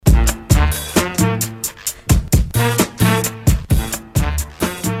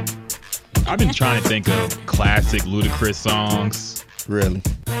I've been trying to think of classic Ludacris songs. Really?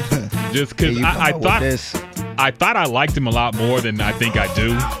 Just because I thought I liked him a lot more than I think I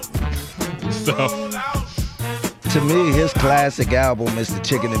do. So To me, his classic album is the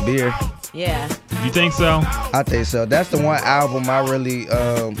Chicken and Beer. Yeah. you think so? I think so. That's the one album I really,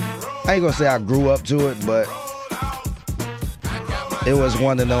 I ain't gonna say I grew up to it, but it was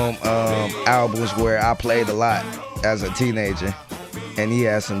one of them albums where I played a lot as a teenager, and he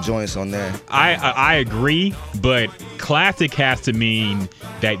had some joints on there. I agree, but classic has to mean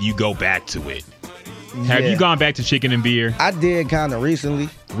that you go back to it. Have you gone back to Chicken and Beer? I did kind of recently.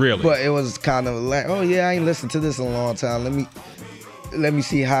 Really? But it was kind of like, oh yeah, I ain't listened to this in a long time. Let me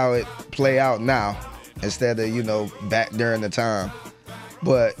see how it play out now instead of, back during the time.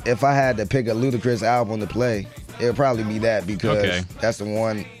 But if I had to pick a Ludacris album to play, it would probably be that because that's the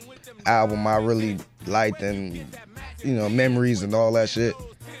one album I really liked and, memories and all that shit.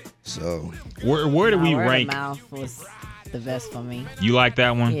 So where do we Word rank? of Mouth was the best for me. You like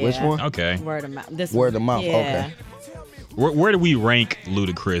that one? Yeah. Which one? Okay. Word of Mouth. Word of Mouth, Yeah. okay. Where do we rank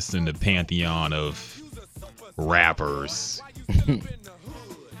Ludacris in the pantheon of rappers?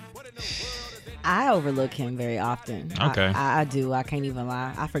 I overlook him very often. Okay. I do. I can't even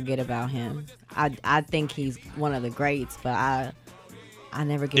lie. I forget about him. I think he's one of the greats, but I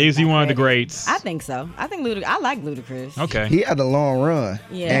never get. Is he that one of the credit. greats? I think so. I think I like Ludacris. Okay. He had a long run.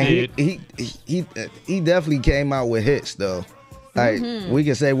 Yeah. And he definitely came out with hits though. Like we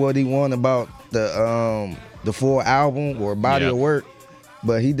can say what he want about the full album or body of work,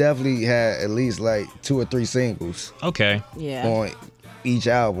 but he definitely had at least like 2 or 3 singles Okay. Yeah. on each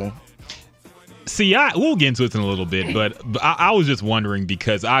album. See, we'll get into it in a little bit, but I was just wondering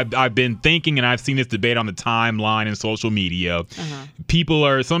because I've been thinking and I've seen this debate on the timeline and social media.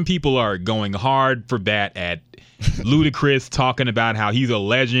 Some people are going hard for that at Ludacris, talking about how he's a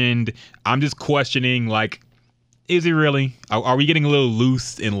legend. I'm just questioning, like, is he really? Are we getting a little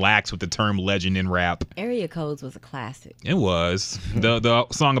loose and lax with the term legend in rap? Area Codes was a classic. It was the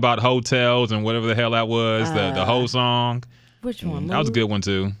song about hotels and whatever the hell that was, the whole song. Which one? That was a good one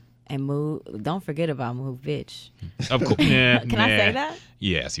too. And Move. Don't forget about Move, bitch. Of course. Yeah, Can I say that?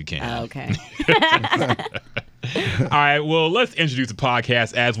 Yes, you can. Okay. All right, well, let's introduce the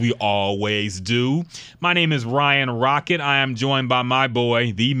podcast as we always do. My name is Ryan Rocket. I am joined by my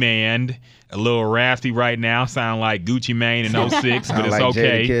boy, the man. A little raspy right now, sound like Gucci Mane in 06, but it's like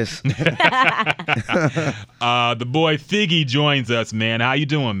okay. Jadakiss. The boy Figgy joins us, man. How you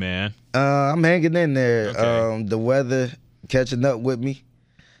doing, man? I'm hanging in there. Okay. The weather catching up with me.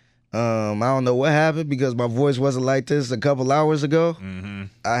 I don't know what happened because my voice wasn't like this a couple hours ago.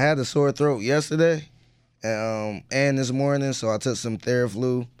 I had a sore throat yesterday and this morning, so I took some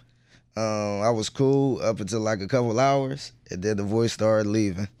Theraflu. I was cool up until like a couple hours, and then the voice started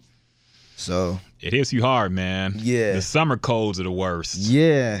leaving. So It hits you hard, man. Yeah. The summer colds are the worst.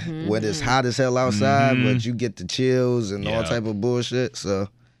 yeah, when it's hot as hell outside, but you get the chills and all Yeah. type of bullshit. So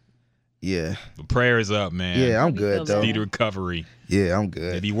yeah, But prayers up, man. yeah, I'm you feel good though. Speed recovery. Yeah, I'm They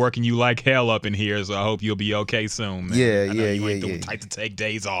good. be working you like hell up in here, so I hope you'll be okay soon, man. Yeah, I know yeah, you ain't yeah, the type to take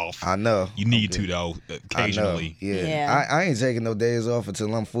days off. I know. You need Okay. to, though, I know. occasionally. Yeah, Yeah. I ain't taking no days off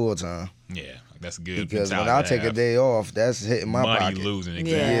until I'm full time. Yeah, that's good. Because when mentality I to take a have. day off, that's hitting my Money pocket. losing,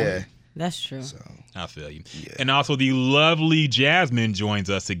 exactly. Yeah. Yeah. That's true. So I feel you. Yeah. And also the lovely Jasmine joins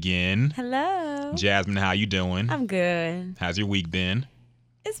us again. Hello. Jasmine, how you doing? I'm good. How's your week been?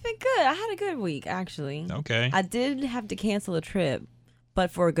 It's been good. I had a good week, actually. Okay. I did have to cancel a trip,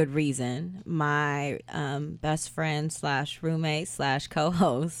 but for a good reason. My best friend / roommate /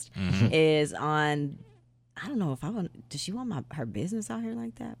 co-host is on. I don't know if I want. Does she want her business out here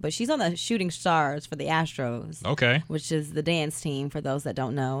like that? But she's on the Shooting Stars for the Astros. Okay. Which is the dance team for those that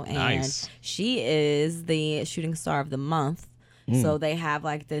don't know. And Nice. she is the Shooting Star of the month. So they have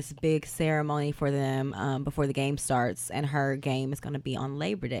like this big ceremony for them before the game starts, and her game is going to be on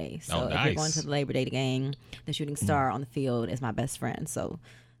Labor Day. So Oh, if you're going nice. to the Labor Day game, the Shooting Star on the field is my best friend. So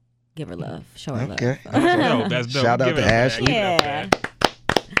give her love, show her Okay. love. No, that's dope. Shout out Give to it up, Ashley. man. Give it up, Yeah. man.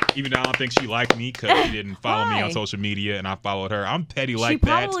 Even though I don't think she liked me because she didn't follow me Why? on social media and I followed her. I'm petty She like that.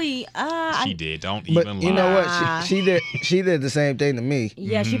 probably, She did. Don't but even lie. you know what? lie. She did the same thing to me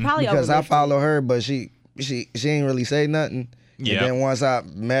yeah, she probably because I overlooked follow her, but she ain't really say nothing. Yeah. And then once I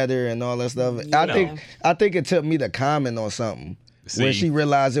met her and all that stuff, Yeah. I think it took me to comment on something when See? she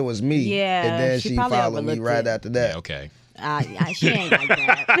realized it was me. Yeah, and then she she probably followed me overlooked right it. after that. Yeah, okay. She ain't like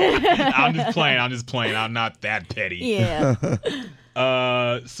that. I'm just playing. I'm not that petty. Yeah.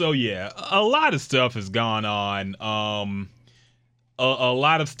 So yeah, a lot of stuff has gone on. A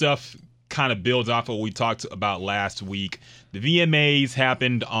lot of stuff kind of builds off of what we talked about last week. The VMAs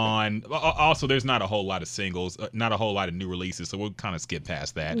happened on. Also, there's not a whole lot of singles, not a whole lot of new releases, so we'll kind of skip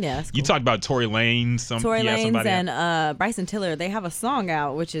past that. Yeah, that's cool. You talked about Tory Lanez. Tory Lanez and Bryson Tiller. They have a song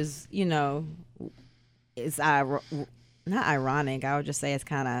out, which is, it's not ironic. I would just say it's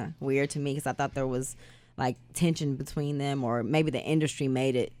kind of weird to me because I thought there was like tension between them, or maybe the industry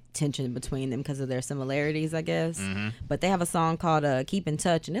made it tension between them because of their similarities, I guess. Mm-hmm. But they have a song called Keep in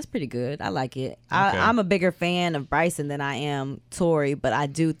Touch, and it's pretty good. I like it. Okay. I'm a bigger fan of Bryson than I am Tory, but I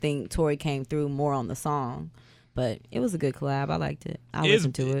do think Tory came through more on the song. But it was a good collab. I liked it. I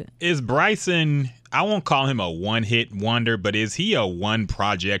listened to it. Is Bryson, I won't call him a one-hit wonder, but is he a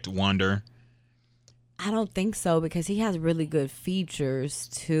one-project wonder? I don't think so, because he has really good features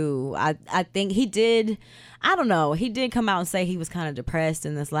too. I think he did. I don't know. He did come out and say he was kind of depressed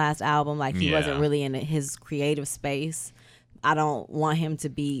in this last album, like he wasn't really in his creative space. I don't want him to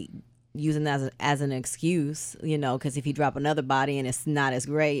be using that as an excuse, because if he drop another body and it's not as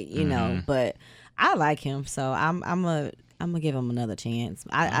great, But I like him, so I'm gonna give him another chance.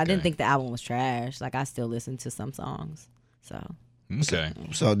 I didn't think the album was trash. Like, I still listen to some songs, so. Okay.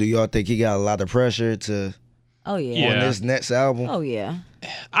 So do y'all think he got a lot of pressure to on this next album? Oh, yeah.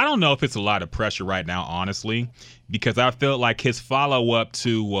 I don't know if it's a lot of pressure right now, honestly, because I felt like his follow-up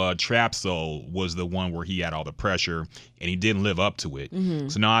to Trap Soul was the one where he had all the pressure, and he didn't live up to it. Mm-hmm.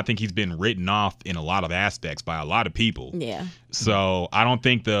 So now I think he's been written off in a lot of aspects by a lot of people. Yeah. So I don't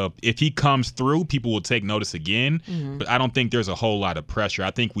think if he comes through, people will take notice again, but I don't think there's a whole lot of pressure.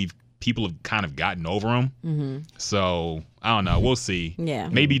 I think people have kind of gotten over him. Mm-hmm. So I don't know. We'll see. Yeah.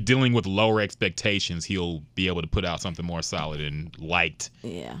 Maybe dealing with lower expectations, he'll be able to put out something more solid and liked.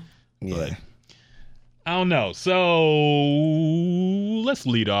 Yeah. But I don't know. So let's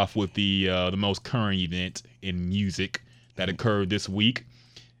lead off with the most current event in music that occurred this week.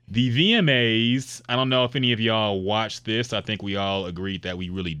 The VMAs, I don't know if any of y'all watched this. I think we all agreed that we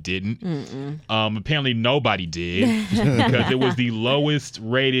really didn't. Apparently nobody did because it was the lowest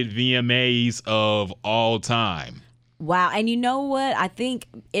rated VMAs of all time. Wow. And you know what? I think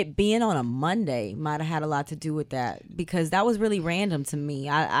it being on a Monday might have had a lot to do with that, because that was really random to me.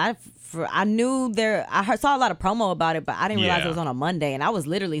 I knew I saw a lot of promo about it, but I didn't realize it was on a Monday. And I was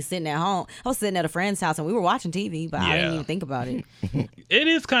literally sitting at home. I was sitting at a friend's house and we were watching TV, but I didn't even think about it. It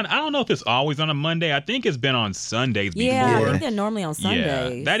is kind of, I don't know if it's always on a Monday. I think it's been on Sundays before. Yeah, I think they're normally on Sundays.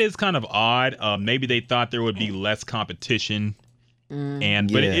 Yeah, that is kind of odd. Maybe they thought there would be less competition.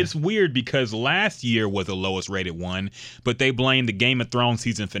 But it's weird because last year was the lowest rated one, but they blamed the Game of Thrones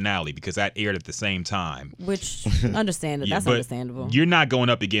season finale because that aired at the same time. Which, understandable. That's understandable. You're not going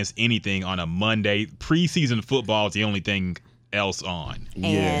up against anything on a Monday. Preseason football is the only thing else on.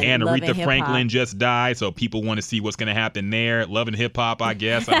 And Aretha Franklin just died, so people want to see what's going to happen there. Love and Hip Hop, I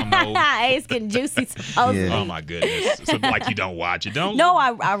guess. I don't know. Hey, it's getting juicy. Oh my goodness. So like you don't watch it, don't? No,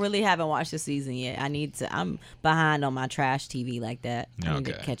 I really haven't watched the season yet. I'm behind on my trash TV like that. I need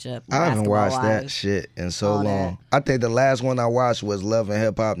to catch up. I haven't watched that shit in so long. I think the last one I watched was Love and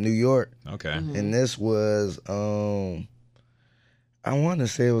Hip Hop New York. Okay. Mm-hmm. And this was I want to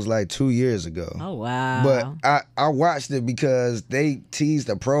say it was like 2 years ago. Oh, wow. But I watched it because they teased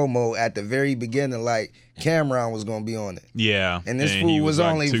a promo at the very beginning, like Cameron was going to be on it. Yeah. And this fool was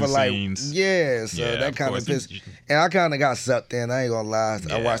only for like, that kind of pissed. And I kind of got sucked in. I ain't going to lie.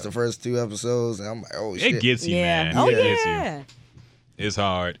 Yeah. I watched the first 2 episodes and I'm like, oh shit. It gets you, man. Oh, It gets you. It's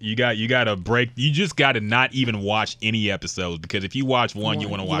hard. You got to break. You just got to not even watch any episodes, because if you watch one, you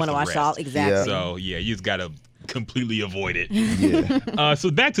want to watch the rest. All, exactly. Yeah. So, yeah, you just got to completely avoid it. Yeah.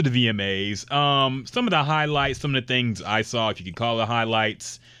 So back to the VMAs. Some of the highlights, some of the things I saw, if you could call it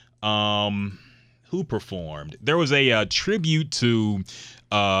highlights. Who performed? There was a tribute to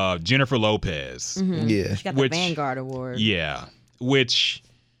Jennifer Lopez. Mm-hmm. Yeah. She got the Vanguard Award. Yeah. Which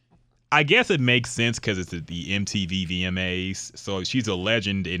I guess it makes sense because it's the MTV VMAs. So she's a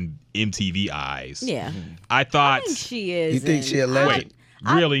legend in MTV eyes. Yeah. I thought. I think she is. You think she a legend?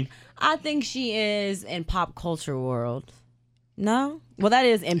 Wait, really? I think she is in pop culture world. No? Well, that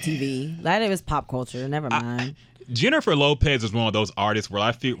is MTV. That is pop culture. Never mind. Jennifer Lopez is one of those artists where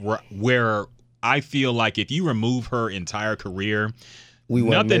I feel like if you remove her entire career,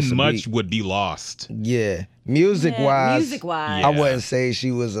 nothing much would be lost. Yeah. Music wise, I wouldn't say she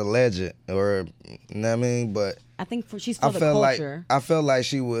was a legend, or you know what I mean, but I think she's for the culture. I felt like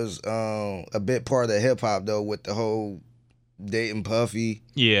she was a bit part of hip hop though, with the whole Dating Puffy,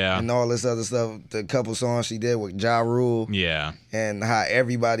 and all this other stuff. The couple songs she did with Ja Rule, and how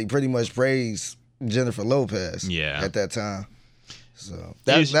everybody pretty much praised Jennifer Lopez, at that time. So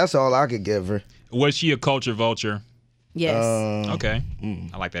that's all I could give her. Was she a culture vulture? Yes. Okay,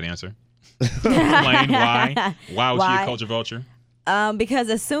 I like that answer. Explain why. Why was she Why? a culture vulture? Because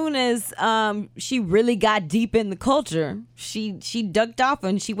as soon as she really got deep in the culture, she ducked off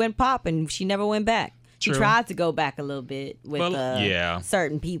and she went pop and she never went back. She True. tried to go back a little bit with yeah.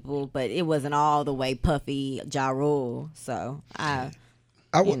 certain people, but it wasn't all the way puffy Ja Rule. So I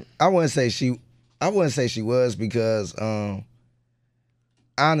wouldn't say she was because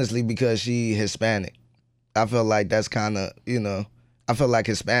honestly because she Hispanic. I feel like that's kind of, I feel like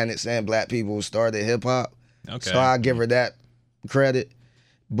Hispanics and black people started hip hop. Okay. So I give her that credit.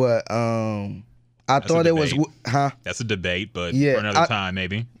 But I thought it was debate. huh? That's a debate, but Yeah, for another time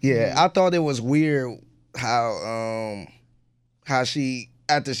maybe. Yeah, I thought it was weird how she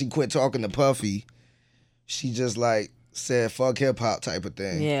after she quit talking to Puffy, she just like said fuck hip hop type of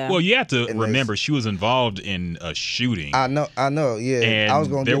thing. yeah. Well, you have to And remember she was involved in a shooting. I know, yeah. And I was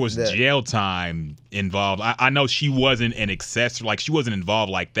gonna there get was to that. jail time involved. I know she wasn't an accessory, like she wasn't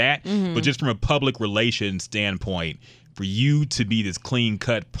involved like that, but just from a public relations standpoint, for you to be this clean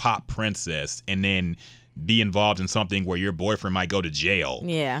cut pop princess and then be involved in something where your boyfriend might go to jail.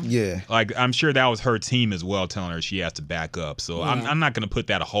 yeah. Yeah. Like, I'm sure that was her team as well telling her she has to back up. So I'm not going to put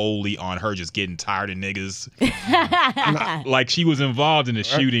that wholly on her just getting tired of niggas. Like, she was involved in a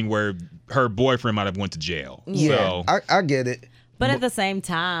shooting where her boyfriend might have went to jail. Yeah. So, I get it. But at the same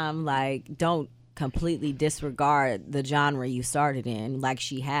time, like, don't completely disregard the genre you started in, like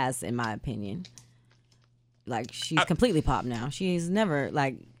she has, in my opinion. Like, she's completely pop now. She's never,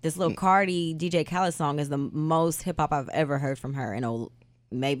 like, this little Cardi DJ Khaled song is the most hip hop I've ever heard from her, and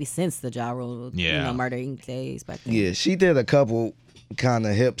maybe since the Ja Rule, Murder Inc. days back then. Yeah, she did a couple kind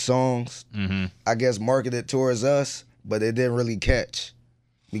of hip songs. I guess marketed towards us, but it didn't really catch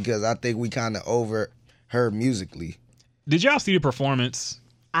because I think we kind of over her musically. did y'all see the performance?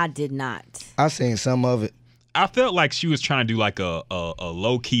 I did not. I seen some of it. I felt like she was trying to do like a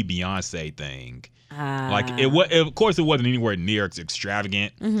low key Beyonce thing. Like of course, it wasn't anywhere near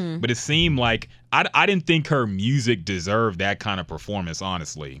extravagant, but it seemed like I didn't think her music deserved that kind of performance.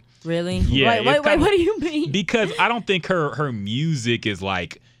 Honestly, Really? Yeah, Wait, it's kinda- what do you mean? because I don't think her music is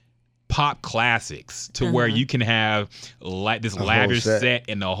like pop classics to where you can have like this whole lavish set. set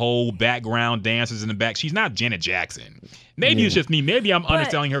and the whole background dancers in the back. She's not Janet Jackson. Maybe it's just me. Maybe I'm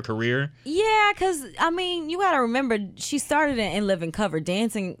underselling her career. Yeah, because, I mean, you got to remember, she started in Living Cover.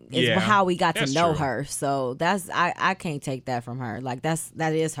 Dancing is Yeah, how we got to that's know true. her. So I can't take that from her. Like,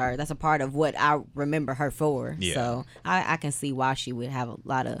 that is her. That's a part of what I remember her for. Yeah. So I can see why she would have a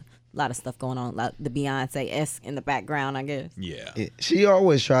lot of stuff going on, like the Beyonce-esque in the background, I guess. Yeah. She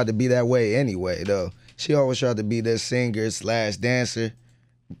always tried to be that way anyway, though. She always tried to be this singer / dancer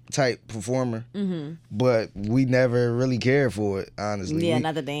type performer, but we never really cared for it, honestly. Yeah,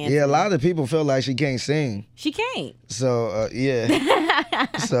 not the dancing. Yeah, a lot of people feel like she can't sing. She can't. So, yeah.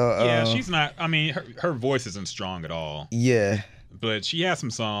 So, Yeah, she's not. I mean, her voice isn't strong at all, yeah. but she has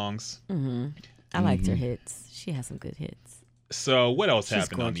some songs. I liked her hits. She has some good hits. So what else She's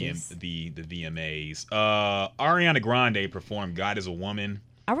happened gorgeous. on the VMAs? Ariana Grande performed "God Is a Woman."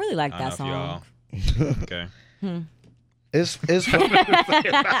 I really like I that don't know song. if y'all. Okay. It's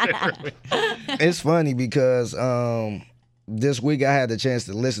it's funny because this week I had the chance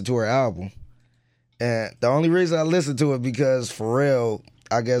to listen to her album, and the only reason I listened to it because Pharrell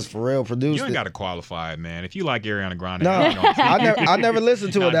produced You ain't it. got to qualify it, man. If you like Ariana Grande, No, you don't- I never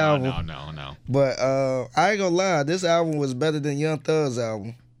listened to no, an album, no. but I ain't gonna lie, this album was better than Young Thug's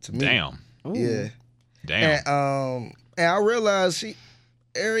album to me. Damn. Yeah, Damn. and I realized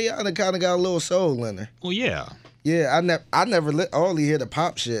Ariana kind of got a little soul in her. Well, yeah. Yeah, I never only hear the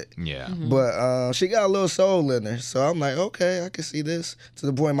pop shit. Yeah. But she got a little soul in her. So I'm like, okay, I can see this. To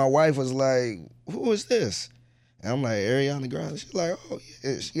the point my wife was like, who is this? And I'm like, Ariana Grande. She's like, oh,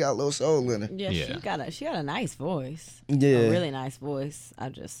 yeah, she got a little soul in her. Yeah, Yeah. she got a nice voice. Yeah. A really nice voice.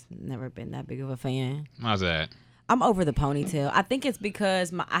 I've just never been that big of a fan. How's that? I'm over the ponytail. I think it's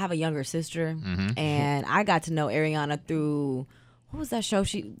because I have a younger sister, and I got to know Ariana through, what was that show?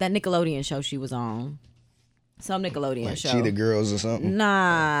 That Nickelodeon show she was on. Some Nickelodeon Like show. Cheetah Girls or something.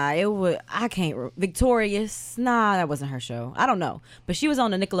 Nah, Victorious. Nah, that wasn't her show. I don't know. But she was on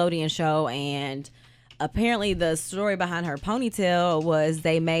the Nickelodeon show, and apparently the story behind her ponytail was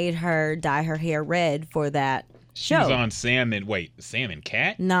they made her dye her hair red for that She show. was on Sam and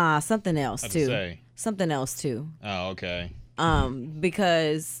Cat? Nah, something else How'd too. you say? Something else too. Oh, okay.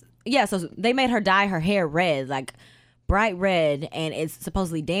 Because so they made her dye her hair red, like bright red, and it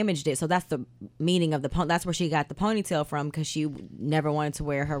supposedly damaged it. So that's the meaning of that's where she got the ponytail from, because she never wanted to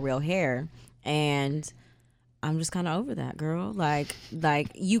wear her real hair. And I'm just kind of over that, girl. Like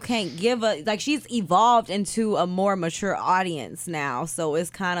you can't give a like. She's evolved into a more mature audience now, so it's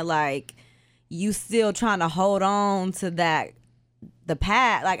kind of like you still trying to hold on to the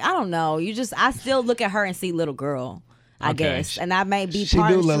past. Like, I don't know. I still look at her and see little girl. I guess, and that may be she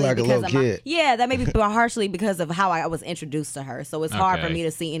partially do look like a because little kid. that may be partially because of how I was introduced to her. So it's hard for me to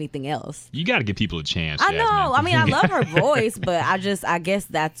see anything else. You got to give people a chance. I know. Jasmine. I mean, I love her voice, but I guess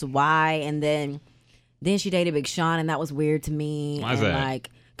that's why. And then she dated Big Sean, and that was weird to me. Why's and that? Like,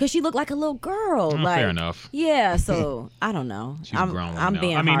 because she looked like a little girl. Like, fair enough. Yeah. So I don't know. She's a grown woman.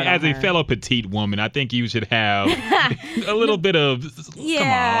 being. I mean, hard as on a her. fellow petite woman, I think you should have a little bit of. Come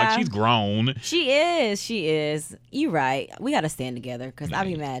on, like she's grown. She is. You right. We got to stand together because I'd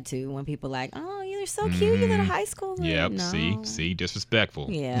be mad too when people like, oh, you're so cute. You little high school. Yep. No. See, disrespectful.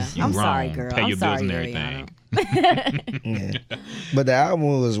 Yeah. You I'm grown. sorry, girl. Pay I'm your sorry, bills and everything. Yeah. But the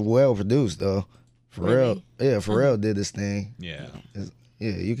album was well produced though. Pharrell, Pharrell did this thing. Yeah.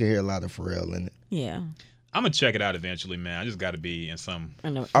 Yeah, you can hear a lot of Pharrell in it. Yeah. I'm gonna check it out eventually, man. I just got to be in some.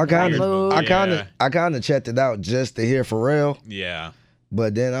 I kind Yeah. of checked it out just to hear Pharrell, Yeah.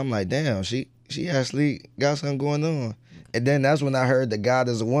 but then I'm like, damn, she actually got something going on. And then that's when I heard the God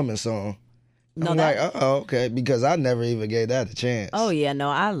Is a Woman song. I'm like, oh, okay, because I never even gave that a chance. Oh yeah, no,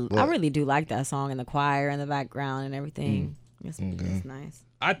 I really do like that song and the choir in the background and everything. It's nice.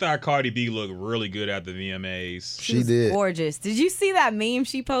 I thought Cardi B looked really good at the VMAs. She did. Gorgeous. Did you see that meme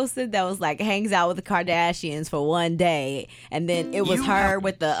she posted that was like hangs out with the Kardashians for one day, and then it was her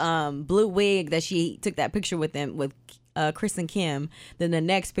with the blue wig that she took that picture with them with Chris and Kim. Then the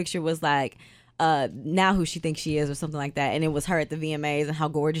next picture was like now who she thinks she is or something like that, and it was her at the VMAs and how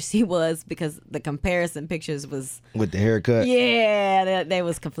gorgeous she was because the comparison pictures was With the haircut. yeah they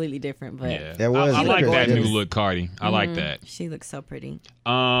was completely different, but Yeah. That was I like that gorgeous. new look, Cardi. I like that. she looks so pretty.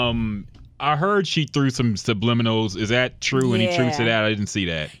 I heard she threw some subliminals. Is that true? Any truth to that? I didn't see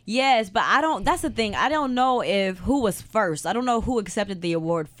that. Yes, but I don't. That's the thing. I don't know if who was first. I don't know who accepted the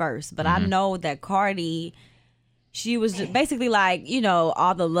award first, but I know that Cardi, she was just basically like,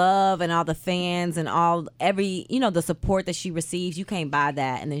 all the love and all the fans and every the support that she receives. You can't buy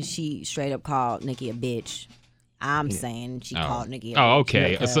that. And then she straight up called Nicki a bitch. I'm saying she called Nicki a bitch. Oh,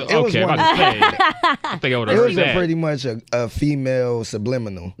 okay. because- Okay. one- I think I would have It heard was that. pretty much a female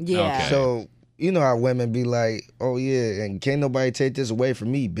subliminal. Yeah. Okay. So, you know how women be like, oh yeah, and can't nobody take this away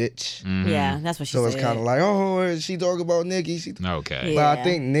from me, bitch. Yeah, that's what she So said. it's kind of like, oh, she talking about Nicki. Okay. But I Yeah.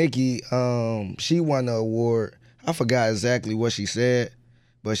 think Nicki, she won the award. I forgot exactly what she said,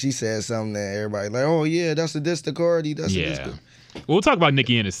 but she said something that everybody like, oh yeah, that's a diss to Cardi. That's a diss Yeah. to... We'll talk about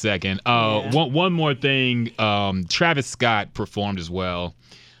Nicki in a second. One more thing. Travis Scott performed as well.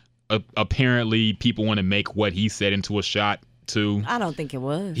 Apparently, people want to make what he said into a shot too. I don't think it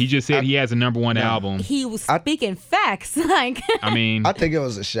was. He just said he has a #1 album. He was speaking facts. Like, I mean, I think it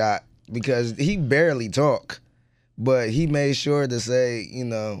was a shot because he barely talk, but he made sure to say,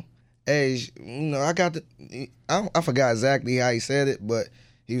 hey, I got the. I forgot exactly how he said it, but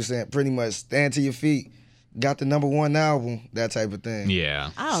he was saying pretty much stand to your feet, got the #1 album, that type of thing. yeah.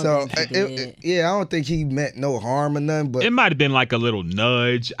 I don't think he did. I don't think he meant no harm or nothing, but It might have been like a little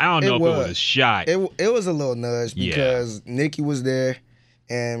nudge. I don't know if it was a shot. It was a little nudge because Nicki was there,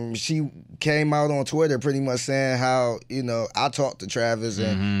 and she came out on Twitter pretty much saying how I talked to Travis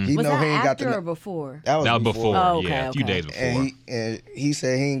and he Was know that he ain't got after the or before? that was before. Oh, okay, yeah, a few okay. days before. and he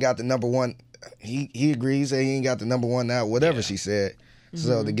said he ain't got the #1. He agreed. He said he ain't got the #1 album, whatever she said.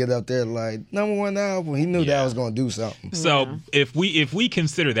 So to get up there like #1 album, he knew that was gonna do something. So if we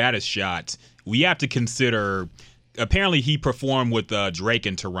consider that a shot, we have to consider. Apparently, he performed with Drake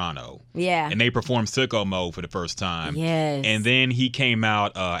in Toronto. Yeah. And they performed Sicko Mode for the first time. Yes. And then he came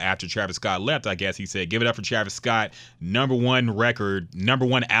out after Travis Scott left, I guess. He said, give it up for Travis Scott, #1 record,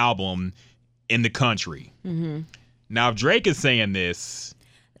 #1 album in the country. Mm-hmm. Now, if Drake is saying this...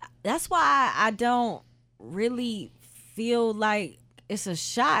 That's why I don't really feel like it's a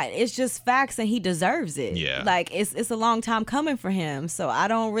shot. It's just facts and he deserves it. Yeah. Like, it's a long time coming for him. So I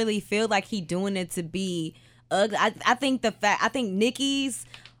don't really feel like he doing it to be ugly. I think Nicki's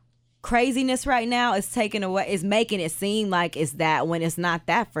craziness right now is making it seem like it's that when it's not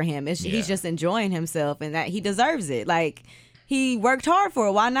that for him. He's just enjoying himself and that he deserves it. Like, he worked hard for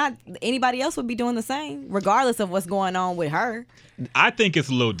it. Why not? Anybody else would be doing the same, regardless of what's going on with her. I think it's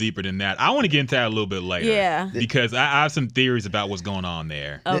a little deeper than that. I want to get into that a little bit later. Yeah. Because I have some theories about what's going on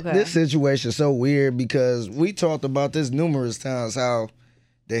there. Okay. This situation is so weird because we talked about this numerous times, how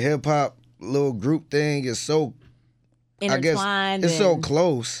the hip hop little group thing is so, I guess, Intertwined it's so and-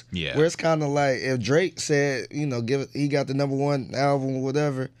 close. Yeah. Where it's kind of like if Drake said, he got the #1 album or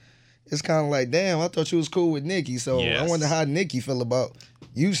whatever, it's kind of like, damn, I thought you was cool with Nicki. So Yes. I wonder how Nicki feel about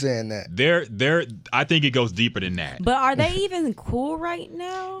you saying that. I think it goes deeper than that. But are they even cool right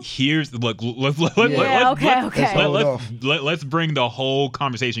now? Here's look. Let's bring the whole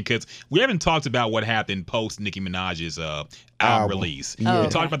conversation because we haven't talked about what happened post Nicki Minaj's album release. Yeah. We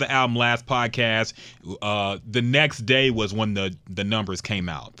talked about the album last podcast. The next day was when the numbers came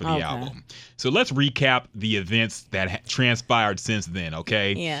out for the album. So let's recap the events that transpired since then.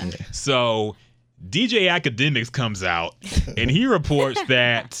 Okay. Yeah. So DJ Academics comes out and he reports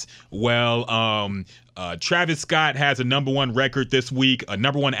that, Travis Scott has a #1 record this week, a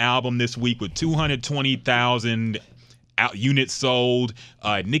 #1 album this week with 220,000 units sold.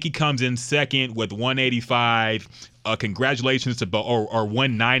 Nicki comes in second with 185. Congratulations to both, or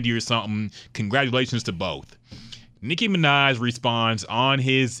 190 or something. Congratulations to both. Nicki Minaj responds on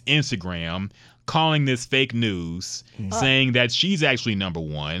his Instagram calling this fake news, saying that she's actually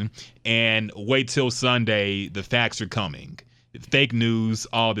 #1, and wait till Sunday, the facts are coming. Fake news,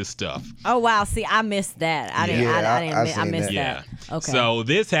 all this stuff. Oh wow! See, I missed that. I missed that. Okay. So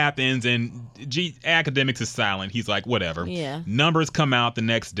this happens, and Academics is silent. He's like, whatever. Yeah. Numbers come out the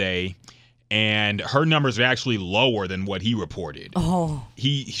next day, and her numbers are actually lower than what he reported. Oh.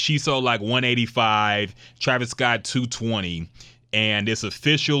 She sold like 185. Travis Scott 220, and it's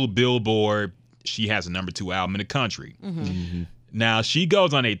official Billboard. She has a #2 album in the country. Mm-hmm. Mm-hmm. Now, she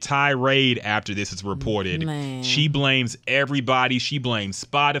goes on a tirade after this is reported. Man. She blames everybody. She blames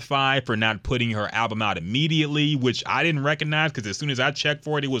Spotify for not putting her album out immediately, which I didn't recognize because as soon as I checked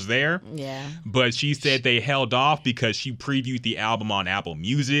for it, it was there. Yeah. But she said they held off because she previewed the album on Apple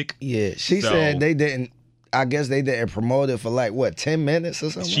Music. Yeah, she said they didn't. I guess they didn't promote it for like 10 minutes or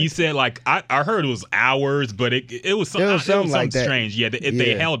something. She said I heard it was hours, but it was something like that. Strange. Yeah,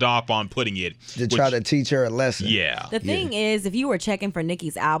 they held off on putting it to try to teach her a lesson. Yeah. The thing is, if you were checking for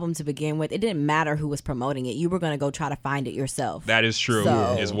Nicki's album to begin with, it didn't matter who was promoting it. You were going to go try to find it yourself. That is true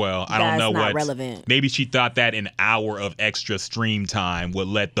as well. I don't know not relevant. Maybe she thought that an hour of extra stream time would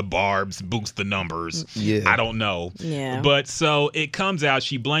let the Barbs boost the numbers. Yeah. I don't know. Yeah. But so it comes out.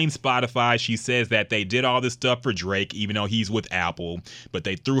 She blames Spotify. She says that they did all this stuff for Drake, even though he's with Apple, but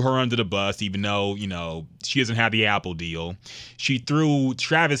they threw her under the bus, even though, she doesn't have the Apple deal. She threw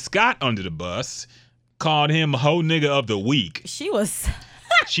Travis Scott under the bus, called him Ho Nigga of the Week. She was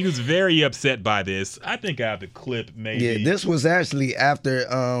very upset by this. I think I have the clip, maybe. Yeah, this was actually after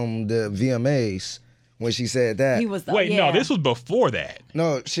the VMAs when she said that. No, this was before that.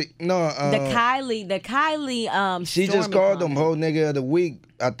 The Kylie she just called him Ho Nigga of the Week.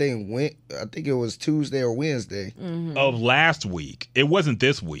 I think it was Tuesday or Wednesday of last week. It wasn't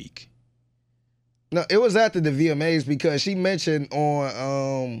this week. No, it was after the VMAs because she mentioned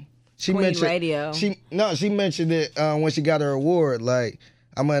on Queen Radio. She mentioned it when she got her award. Like,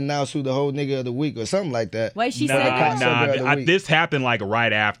 I'm gonna announce who the Ho Nigga of the Week or something like that. Wait, she said this happened like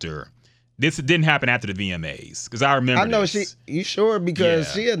right after. This didn't happen after the VMAs because I remember. I know this. You sure?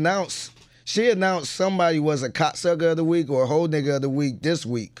 Because she announced somebody was a cocksucker of the week or a Ho Nigga of the week this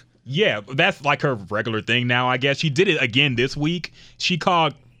week. Yeah, that's like her regular thing now, I guess. She did it again this week. She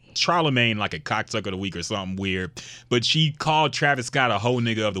called Charlamagne like a cocksucker of the week or something weird, but she called Travis Scott a Ho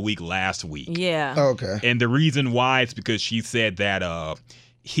Nigga of the week last week. Yeah. Okay. And the reason why is because she said that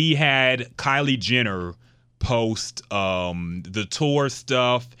he had Kylie Jenner post the tour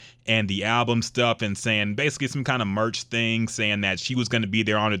stuff and the album stuff and saying basically some kind of merch thing saying that she was going to be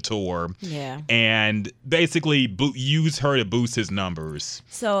there on the tour. Yeah. And basically use her to boost his numbers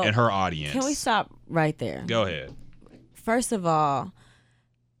and her audience. Can we stop right there? Go ahead. First of all,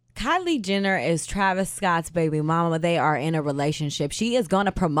 Kylie Jenner is Travis Scott's baby mama. They are in a relationship. She is going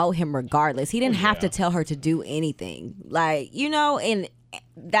to promote him regardless. He didn't have to tell her to do anything. And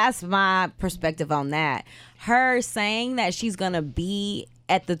that's my perspective on that. Her saying that she's going to be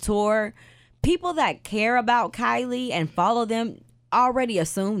at the tour, people that care about Kylie and follow them already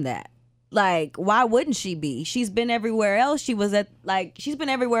assume that. Like, why wouldn't she be? She's been everywhere else. She's been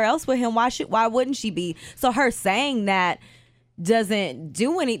everywhere else with him. Why wouldn't she be? So her saying that doesn't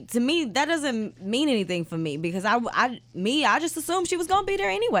do to me, that doesn't mean anything for me because I just assumed she was gonna be there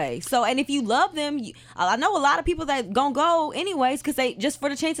anyway. So, and if you love them, I know a lot of people that gonna go anyways because they just for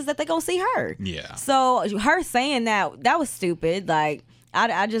the chances that they gonna see her. Yeah. So her saying that was stupid. Like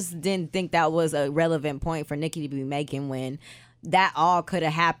I just didn't think that was a relevant point for Nicki to be making when that all could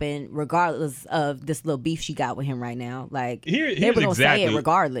have happened regardless of this little beef she got with him right now. Like, they were going to say it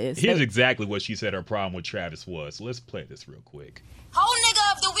regardless. Here's exactly what she said her problem with Travis was. So let's play this real quick. Whole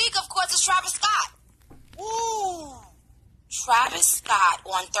nigga of the week, of course, is Travis Scott. Ooh. Travis Scott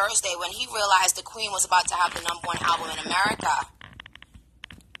on Thursday when he realized the Queen was about to have the #1 album in America.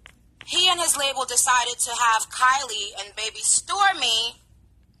 he and his label decided to have Kylie and baby Stormy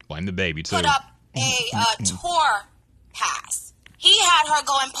Blame the baby, too. put up a tour pass. He had her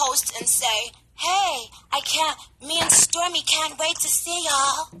go and post and say, hey, me and Stormy can't wait to see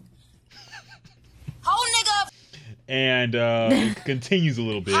y'all. Whole nigga. And it continues a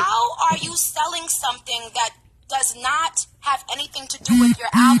little bit. How are you selling something that does not have anything to do with your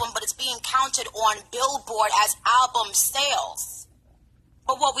album, but it's being counted on Billboard as album sales?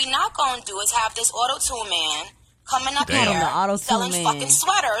 But what we not gonna do is have this auto-tune man coming up Damn. here The auto-tune selling man. fucking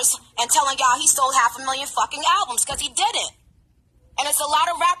sweaters and telling y'all he sold 500,000 fucking albums, because he didn't. And it's a lot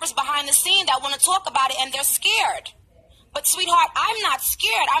of rappers behind the scene that want to talk about it and they're scared. But sweetheart, I'm not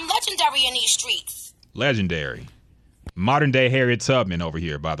scared. I'm legendary in these streets. Legendary. Modern day Harriet Tubman over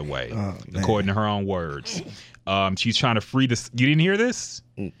here, by the way, according to her own words. She's trying to free this. You didn't hear this?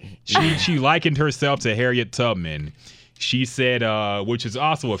 She likened herself to Harriet Tubman. She said, which is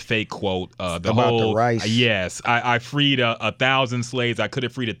also a fake quote. About the rice. Yes, I freed 1,000 slaves. I could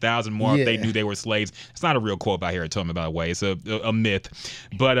have freed 1,000 more if they knew they were slaves. It's not a real quote by Harriet Tubman, by the way. It's a myth.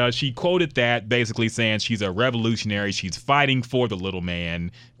 But she quoted that basically saying she's a revolutionary. She's fighting for the little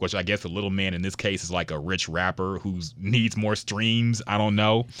man, which I guess the little man in this case is like a rich rapper who needs more streams. I don't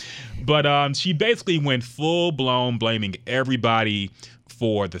know. But she basically went full blown blaming everybody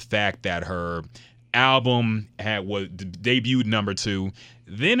for the fact that her album was debuted number 2.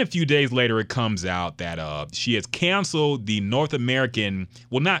 Then a few days later, it comes out that she has canceled the North American,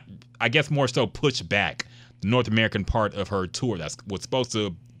 well, not, I guess more so pushed back the North American part of her tour that was supposed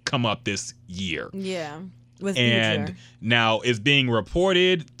to come up this year. Yeah. With And Future. now it's being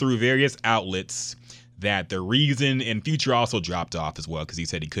reported through various outlets that the reason, and Future also dropped off as well because he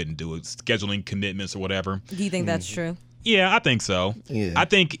said he couldn't do it, scheduling commitments or whatever. Do you think that's true? Yeah, I think so. Yeah.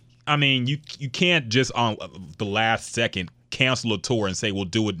 I mean, you can't just on the last second cancel a tour and say we'll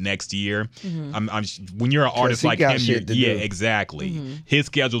do it next year. When you're an artist he like got him, shit to yeah, do. exactly. His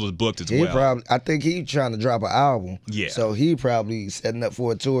schedule is booked as well. I think he trying to drop an album. Yeah. So he probably setting up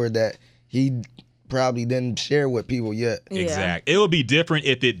for a tour that he probably didn't share with people yet. Yeah. Exactly. It would be different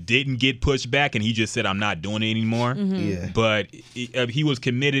if it didn't get pushed back and he just said, I'm not doing it anymore. Yeah. But he was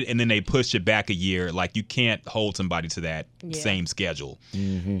committed and then they pushed it back a year. Like, you can't hold somebody to that same schedule.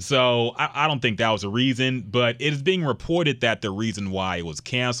 So I don't think that was a reason, but it is being reported that the reason why it was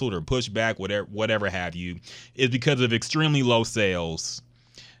canceled or pushed back, whatever have you, is because of extremely low sales,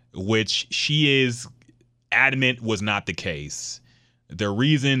 which she is adamant was not the case. The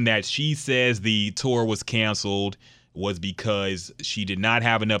reason that she says the tour was canceled was because she did not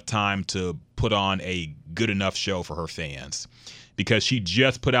have enough time to put on a good enough show for her fans. Because she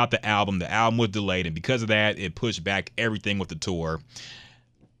just put out the album was delayed, and because of that, it pushed back everything with the tour.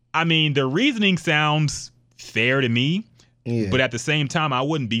 I mean, the reasoning sounds fair to me, but at the same time, I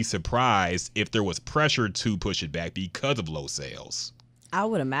wouldn't be surprised if there was pressure to push it back because of low sales. I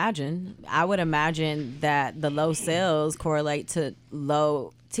would imagine that the low sales correlate to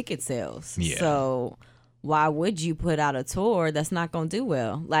low ticket sales. Yeah. So why would you put out a tour that's not going to do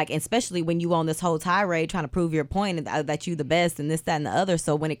well? Like, especially when you on this whole tirade trying to prove your point that you the best and this, that, and the other.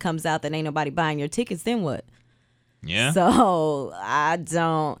 So when it comes out that ain't nobody buying your tickets, then what? Yeah. So I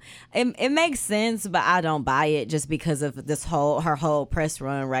don't. It makes sense, but I don't buy it just because of her whole press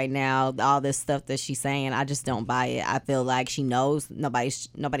run right now. All this stuff that she's saying, I just don't buy it. I feel like she knows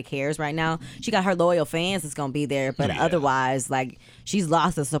nobody cares right now. She got her loyal fans that's gonna be there, but otherwise, like, she's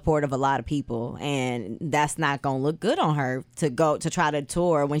lost the support of a lot of people, and that's not gonna look good on her to try to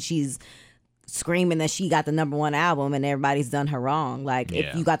tour when she's screaming that she got the #1 album and everybody's done her wrong. Like,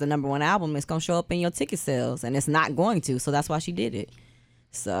 if you got the #1 album, it's gonna show up in your ticket sales, and it's not going to. So that's why she did it.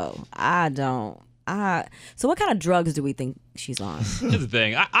 So so what kind of drugs do we think she's on? Here's the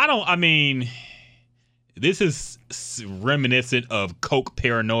thing. I mean, this is reminiscent of coke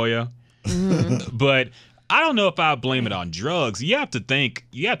paranoia, but I don't know if I blame it on drugs. You have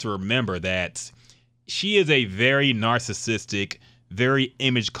to remember that she is a very narcissistic, very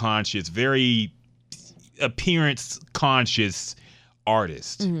image conscious, very appearance conscious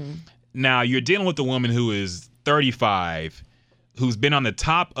artist. Now, you're dealing with a woman who is 35, who's been on the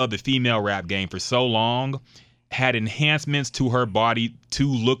top of the female rap game for so long, had enhancements to her body to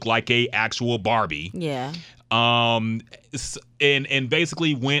look like a actual Barbie. Yeah. And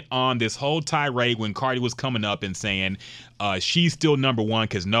basically went on this whole tirade when Cardi was coming up and saying she's still #1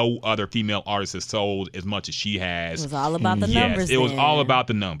 because no other female artist has sold as much as she has. It was all about the numbers. Yes, it was then. all about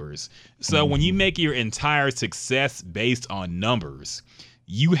the numbers. So when you make your entire success based on numbers,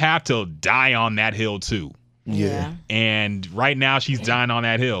 you have to die on that hill too. Yeah. And right now she's dying on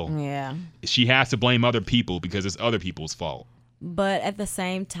that hill. Yeah. She has to blame other people because it's other people's fault. But at the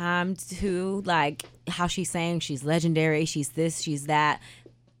same time, too, like how she's saying she's legendary, she's this, she's that.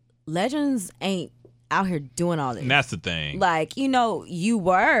 Legends ain't out here doing all this. And that's the thing. Like, you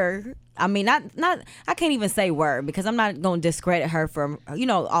were. I mean, not. I can't even say were because I'm not going to discredit her for,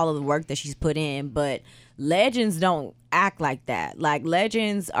 all of the work that she's put in. But legends don't act like that. Like,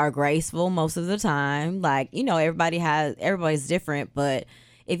 legends are graceful most of the time. Like, everybody's different. But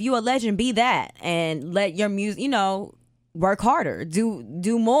if you a legend, be that and let your music, work harder,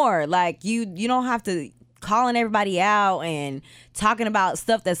 do more. Like, you don't have to calling everybody out and talking about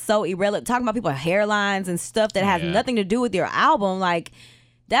stuff that's so irrelevant, talking about people's hairlines and stuff that has nothing to do with your album. Like,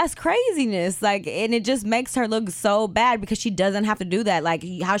 that's craziness. Like, and it just makes her look so bad because she doesn't have to do that. Like,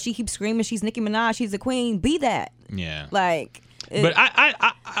 how she keeps screaming, she's Nicki Minaj, she's the queen. Be that. Yeah. Like, but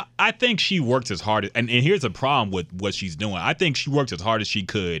I think she worked as hard as, and here's a problem with what she's doing. I think she worked as hard as she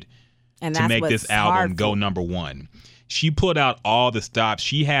could to make this album go number one. She put out all the stops.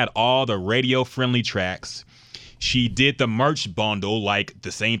 She had all the radio-friendly tracks. She did the merch bundle, like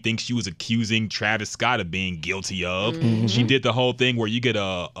the same thing she was accusing Travis Scott of being guilty of. Mm-hmm. She did the whole thing where you get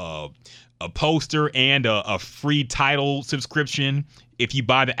a poster and a free title subscription if you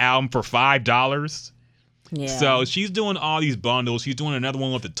buy the album for $5. Yeah. So she's doing all these bundles. She's doing another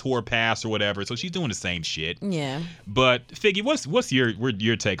one with the tour pass or whatever. So she's doing the same shit. Yeah. But Figgy, what's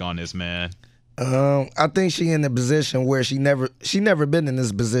your take on this, man? I think she in a position where she never been in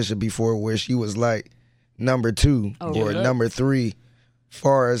this position before, where she was like number 2 or number 3,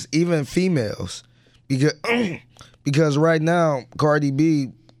 far as even females, because right now Cardi B,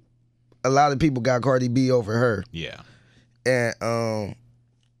 a lot of people got Cardi B over her. Yeah, and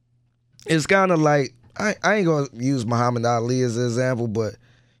it's kind of like I ain't gonna use Muhammad Ali as an example, but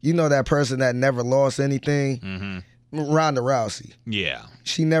that person that never lost anything. Mm-hmm. Ronda Rousey. Yeah.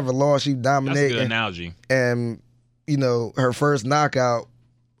 She never lost. She dominated. That's a good analogy. And, her first knockout,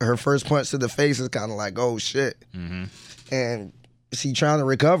 her first punch to the face is kind of like, oh, shit. Mm-hmm. And she trying to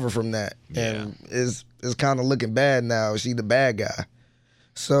recover from that. Yeah. And is kind of looking bad now. She the bad guy.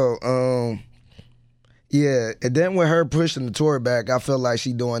 So, yeah. And then with her pushing the tour back, I feel like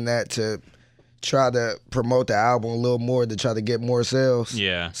she doing that to try to promote the album a little more, to try to get more sales.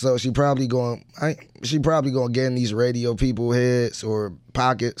 Yeah. So she probably going get in these radio people heads or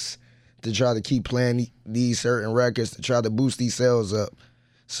pockets to try to keep playing these certain records to try to boost these sales up.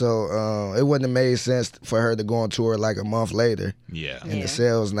 So it wouldn't have made sense for her to go on tour like a month later. Yeah. And the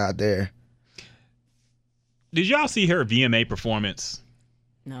sales not there. Did y'all see her VMA performance?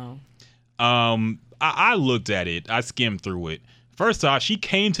 No. I looked at it. I skimmed through it. First off, she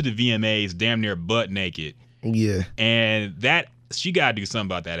came to the VMAs damn near butt naked. Yeah. And she got to do something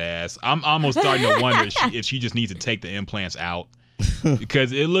about that ass. I'm almost starting to wonder if she just needs to take the implants out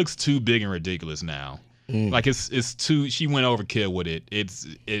because it looks too big and ridiculous now. Like it's too. She went overkill with it.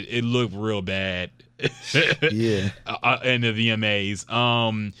 It looked real bad. Yeah. In the VMAs.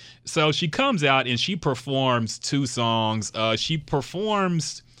 So she comes out and she performs 2 songs. She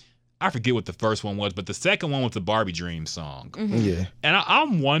performs. I forget what the first one was, but the second one was the Barbie Dream song. Mm-hmm. Yeah. And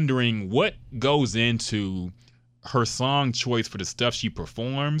I'm wondering what goes into her song choice for the stuff she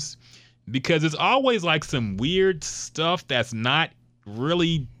performs, because it's always like some weird stuff that's not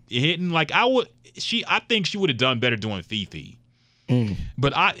really hitting. Like I think she would have done better doing Fifi.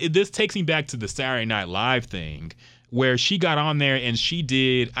 But this takes me back to the Saturday Night Live thing, where she got on there and she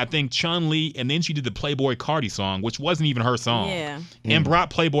did, I think, Chun-Li, and then she did the Playboi Carti song, which wasn't even her song. Yeah. And brought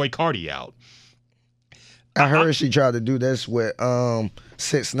Playboi Carti out. I heard she tried to do this with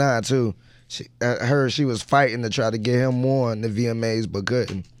 6ix9ine too. I heard she was fighting to try to get him on the VMAs, but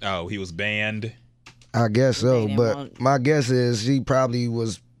couldn't. Oh, he was banned? I guess so, but my guess is she probably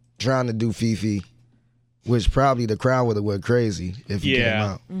was trying to do Fifi, which probably the crowd would have went crazy if he came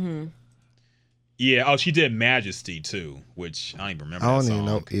out. Mm-hmm. Yeah. Oh, she did Majesty too, which I don't even remember. I that don't song. even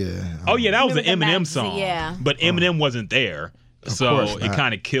know. Yeah. Oh yeah, that was an Eminem Majesty, song. yeah. But Eminem wasn't there, so it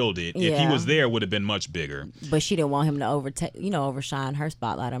kind of killed it. Yeah. If he was there, it would have been much bigger. But she didn't want him to overshine her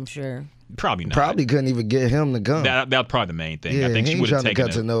spotlight, I'm sure. Probably not. Probably couldn't even get him to come. That's probably the main thing. Yeah, I think he she would have taken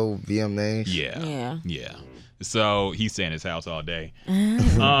to no VMAs. Yeah. So he's staying in his house all day.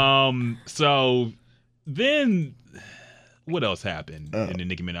 So then, what else happened in the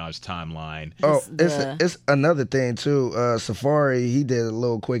Nicki Minaj timeline? Oh, it's another thing too. Safari, he did a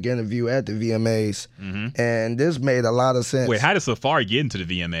little quick interview at the VMAs, and this made a lot of sense. Wait, how did Safari get into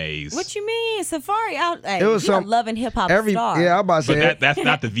the VMAs? What you mean, Safari? It was some loving hip hop star. Yeah, I'm about to say. But that's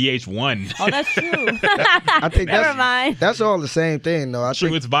not the VH1. Oh, that's true. I think Never mind. That's all the same thing, though.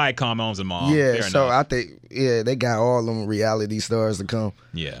 True, it's Viacom owns them all. Yeah, Fair so enough. I think Yeah, they got all them reality stars to come.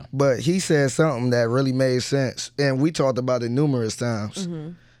 Yeah. But he said something that really made sense, and we talked about it numerous times.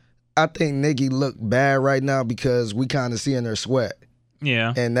 I think Nicki look bad right now because we kind of seeing her sweat.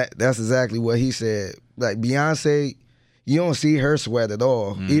 Yeah. And that's exactly what he said. Like Beyonce, you don't see her sweat at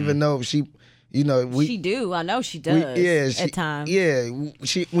all, even though she, you know, she do. I know she does. At times. Yeah,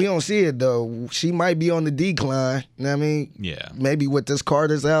 we don't see it though. She might be on the decline. You know what I mean? Yeah. Maybe with this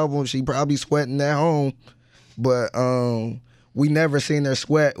Carter's album, she probably sweating at home, but we never seen her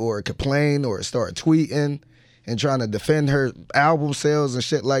sweat or complain or start tweeting and trying to defend her album sales and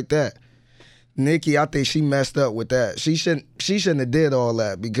shit like that. Nicki, I think she messed up with that. She shouldn't have did all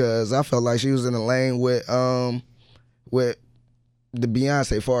that because I felt like she was in the lane with the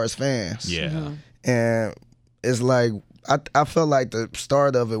Beyonce far as fans. Yeah. And it's like I felt like the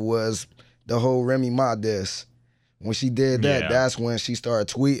start of it was the whole Remy Ma diss. When she did that, that's when she started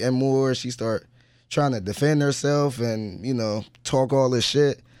tweeting more. She started trying to defend herself and, you know, talk all this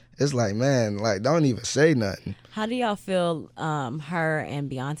shit. It's like, man, like, don't even say nothing. How do y'all feel her and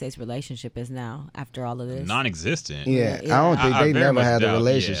Beyonce's relationship is now after all of this? Non-existent. Yeah, I don't think they never had a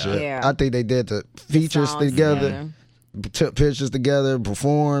relationship. Yeah. I think they did the features songs together, took pictures together,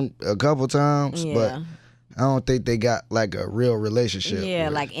 performed a couple times, but I don't think they got like a real relationship. Yeah,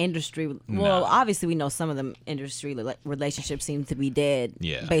 like industry. Well, obviously we know some of them industry relationships seem to be dead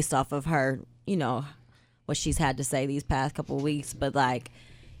based off of her, you know, what she's had to say these past couple of weeks. But like,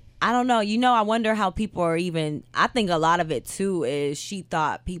 I don't know. You know, I wonder how people are even. I think a lot of it too is she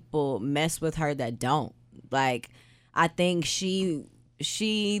thought people mess with her that don't. Like, I think she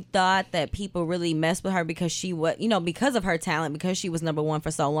thought that people really messed with her because because of her talent, because she was number one for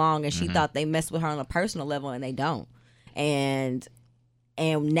so long, and she thought they messed with her on a personal level, and they don't. And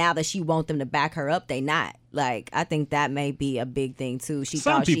now that she want them to back her up, they not. Like, I think that may be a big thing too.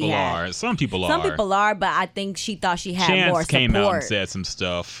 Some people are, but I think she thought she had Chance more support. came out and said some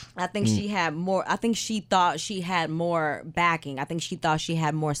stuff. I think she had more. I think she thought she had more backing. I think she thought she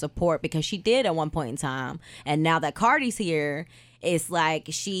had more support because she did at one point in time. And now that Cardi's here, it's like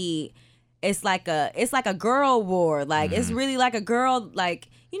it's like a girl war. Like it's really like a girl. Like,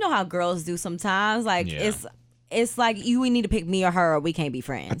 you know how girls do sometimes. Like it's like we need to pick me or her or we can't be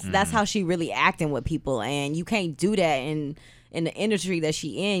friends. That's how she really acting with people, and you can't do that in the industry that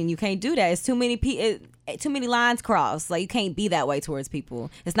she in. You can't do that. It's too many lines crossed. Like, you can't be that way towards people.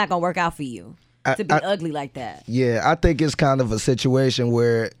 It's not gonna work out for you to be ugly like that. Yeah, I think it's kind of a situation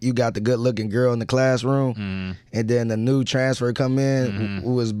where you got the good looking girl in the classroom, and then the new transfer come in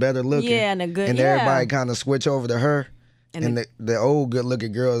who was better looking, and everybody kind of switch over to her. And the old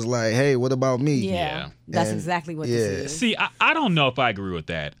good-looking girl is like, hey, what about me? Yeah. That's exactly what this is. See, I don't know if I agree with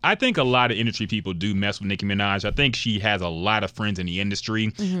that. I think a lot of industry people do mess with Nicki Minaj. I think she has a lot of friends in the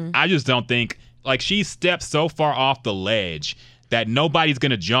industry. I just don't think, like, she stepped so far off the ledge that nobody's going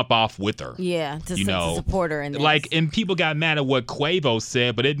to jump off with her. Yeah, to support her in this. Like, and people got mad at what Quavo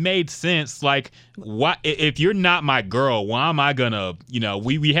said, but it made sense. Like, what if you're not my girl, why am I going to, you know,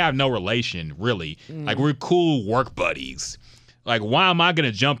 we have no relation, really. Like, we're cool work buddies. Like, why am I going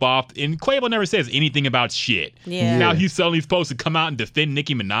to jump off? And Quavo never says anything about shit. Yeah. Now he's suddenly supposed to come out and defend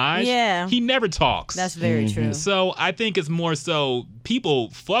Nicki Minaj. Yeah. He never talks. That's very true. So I think it's more so people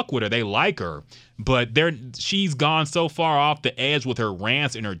fuck with her. They like her. But she's gone so far off the edge with her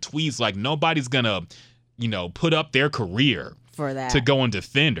rants and her tweets. Like, nobody's going to, you know, put up their career for that to go and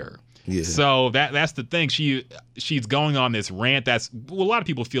defend her. Yeah. So that's the thing. She's going on this rant a lot of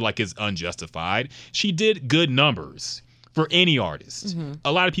people feel like is unjustified. She did good numbers for any artist.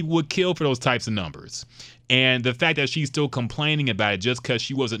 A lot of people would kill for those types of numbers. And the fact that she's still complaining about it just because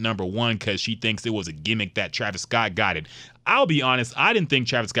she wasn't number one because she thinks it was a gimmick that Travis Scott got it. I'll be honest, I didn't think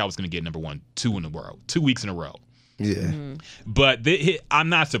Travis Scott was going to get number one 2 weeks in a row. Yeah. But I'm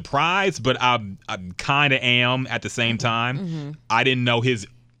not surprised, but I kind of am at the same time. I didn't know his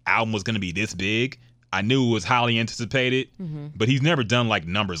album was going to be this big. I knew it was highly anticipated, but he's never done like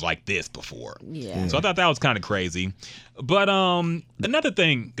numbers like this before. Yeah. So I thought that was kind of crazy. But another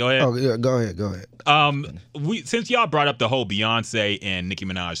thing, go ahead. Oh yeah, go ahead. Since y'all brought up the whole Beyonce and Nicki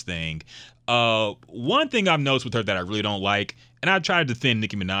Minaj thing, one thing I've noticed with her that I really don't like, and I try to defend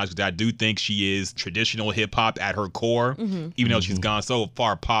Nicki Minaj because I do think she is traditional hip hop at her core, even though she's gone so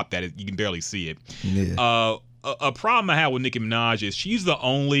far pop that you can barely see it. Yeah. A problem I have with Nicki Minaj is she's the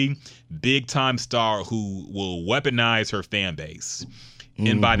only big-time star who will weaponize her fan base.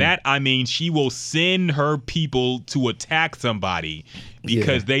 And by that, I mean she will send her people to attack somebody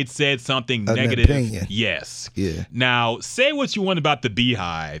because they'd said something negative. Opinion. Yes. Yeah. Now, say what you want about the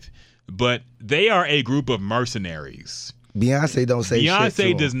Beehive, but they are a group of mercenaries. Beyonce don't say shit to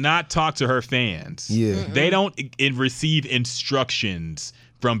Beyonce him. does not talk to her fans. Yeah. They don't receive instructions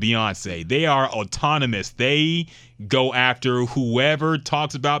from Beyonce. They are autonomous. They go after whoever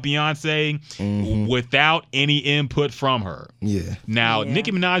talks about Beyonce without any input from her. Yeah. Now, Yeah.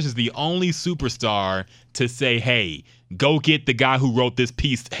 Nicki Minaj is the only superstar to say, hey, go get the guy who wrote this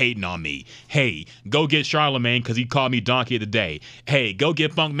piece hating on me. Hey, go get Charlemagne because he called me Donkey of the Day. Hey, go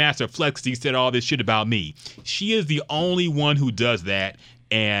get Funk Master Flex 'cause he said all this shit about me. She is the only one who does that,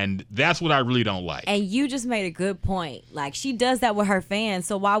 and that's what I really don't like. And you just made a good point. Like, she does that with her fans,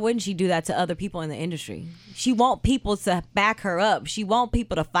 so why wouldn't she do that to other people in the industry? She want people to back her up. She want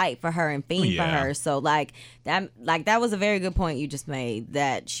people to fight for her and fiend for Yeah. her. So that was a very good point you just made,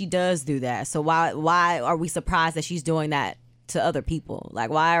 that she does do that. So why are we surprised that she's doing that to other people? Like,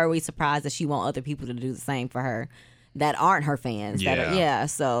 why are we surprised that she want other people to do the same for her that aren't her fans?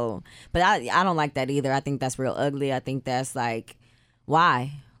 So, but I don't like that either. I think that's real ugly. I think that's like,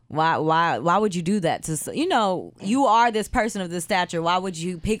 why would you do that to, you are this person of this stature, why would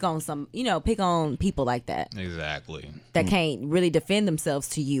you pick on people like that Exactly. that can't really defend themselves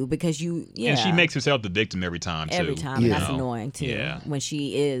to you because And she makes herself the victim every time, too. every time. Yeah. And that's annoying too, Yeah. when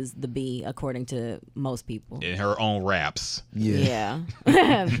she is the B according to most people. In her own raps. Yeah.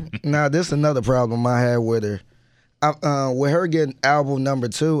 Yeah. Now, this is another problem I had with her. With her getting album number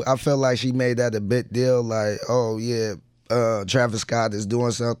 2, I felt like she made that a big deal. Like, oh, yeah, Travis Scott is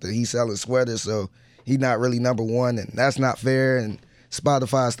doing something. He's selling sweaters, so he's not really number 1, and that's not fair, and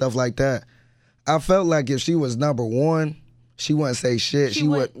Spotify, stuff like that. I felt like if she was number 1, she wouldn't say shit. She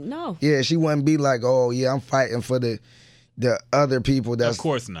would no. Yeah, she wouldn't be like, oh, yeah, I'm fighting for the other people. That's, Of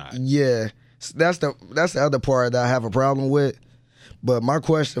course not. yeah, that's the other part that I have a problem with. But my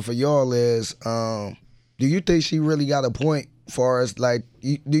question for y'all is, do you think she really got a point far as, like,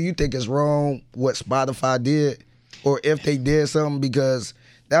 do you think it's wrong what Spotify did? Or if they did something? Because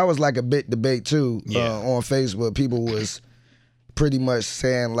that was like a big debate too on Facebook. People was pretty much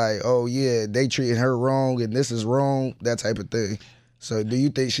saying like, oh yeah, they treating her wrong and this is wrong, that type of thing. So do you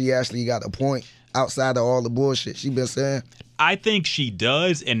think she actually got a point outside of all the bullshit she been saying? I think she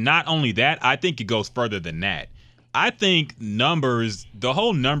does, and not only that, I think it goes further than that. I think the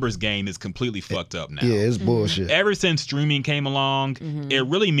whole numbers game is completely fucked up now. Yeah, it's bullshit. Ever since streaming came along, it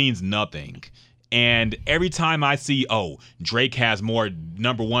really means nothing. And every time I see, Drake has more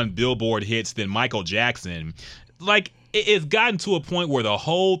number 1 Billboard hits than Michael Jackson, like, it's gotten to a point where the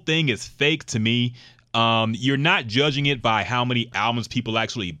whole thing is fake to me. You're not judging it by how many albums people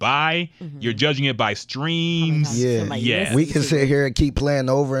actually buy. You're judging it by streams. Yeah. Yes. We can sit here and keep playing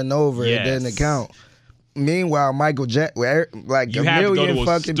over and over. It doesn't count. Meanwhile, Michael Jackson, like You a have to go million to a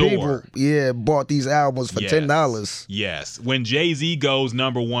fucking store. people, bought these albums for $10. Yes. When Jay-Z goes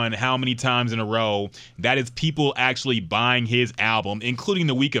number 1 how many times in a row, that is people actually buying his album, including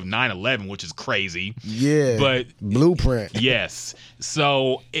the week of 9/11, which is crazy. Yeah. But Blueprint. yes.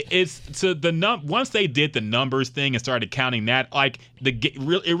 So it's to once they did the numbers thing and started counting that, like, it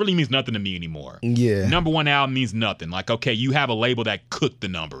really means nothing to me anymore. Yeah. Number 1 album means nothing. Like, okay, you have a label that cooked the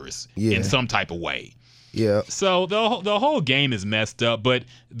numbers in some type of way. Yeah. So the whole game is messed up, but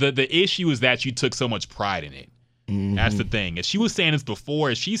the issue is that you took so much pride in it. That's the thing. And she was saying this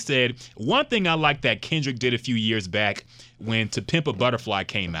before. She said, one thing I like that Kendrick did a few years back when To Pimp a Butterfly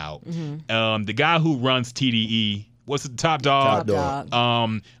came out, the guy who runs TDE, what's it, Top Dog? Top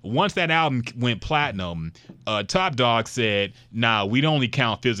Dog. Once that album went platinum, Top Dog said, nah, we don't only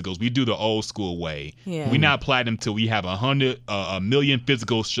count physicals. We do the old school way. Yeah. We not platinum till we have a million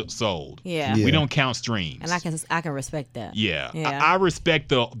physicals sold. Yeah. We don't count streams. And I can respect that. Yeah. Yeah. I respect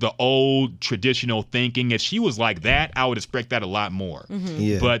the old traditional thinking. If she was like that, I would respect that a lot more.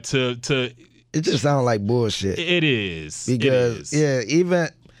 Yeah. But to it just sounds like bullshit. it is. Because, it is. even,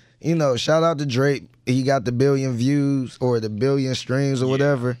 shout out to Drake. He got the 1 billion views or the 1 billion streams or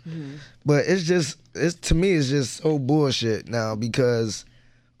whatever. But to me, it's just so bullshit now, because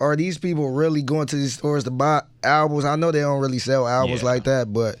are these people really going to these stores to buy albums? I know they don't really sell albums like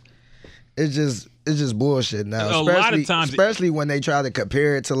that, but it's just bullshit now. A lot of times, especially when they try to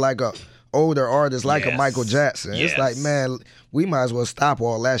compare it to like a older artist like a Michael Jackson. It's like, man, we might as well stop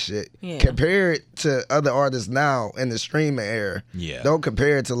all that shit. Yeah. Compare it to other artists now in the streaming era. Yeah. Don't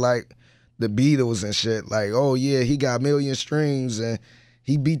compare it to like the Beatles and shit. Like, oh yeah, he got 1 million streams and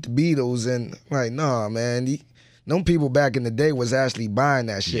he beat the Beatles, and like, nah, man. Them people back in the day was actually buying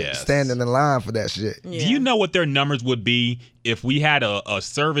that shit, standing in line for that shit. Yeah. Do you know what their numbers would be if we had a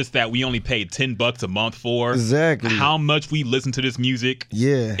service that we only paid $10 a month for? Exactly. How much we listen to this music?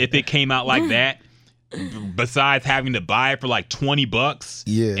 Yeah. If it came out like that, besides having to buy it for like $20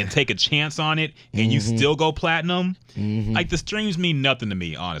 Yeah. and take a chance on it, and you still go platinum, like the streams mean nothing to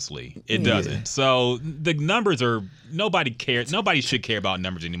me, honestly. It doesn't. So the numbers are, nobody cares. Nobody should care about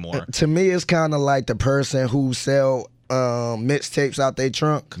numbers anymore. To me, it's kind of like the person who sell mixtapes out their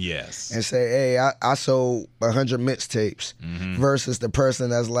trunk. Yes. And say, hey, I sold 100 mixtapes versus the person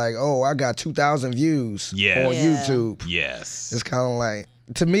that's like, oh, I got 2,000 views Yes. on Yeah. YouTube. Yes. It's kind of like,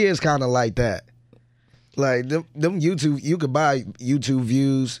 to me, it's kind of like that. Like them YouTube, you could buy YouTube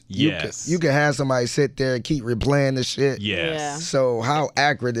views. Yes. You could have somebody sit there and keep replaying the shit. Yes. So how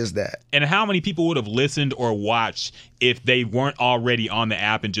accurate is that? And how many people would have listened or watched if they weren't already on the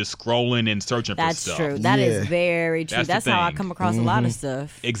app and just scrolling and searching for That's stuff? true. That is Yeah. very true. That's the That's how I thing. come across a lot of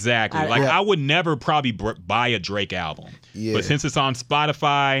stuff. Exactly. I- Like Yeah. I would never probably buy a Drake album. Yeah. But since it's on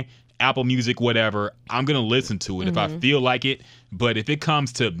Spotify, Apple Music, whatever, I'm going to listen to it if I feel like it. But if it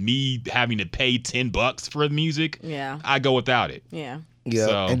comes to me having to pay $10 for the music, Yeah. I go without it. Yeah. Yeah.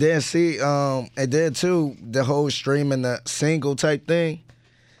 So- And then and then too, the whole streaming the single type thing.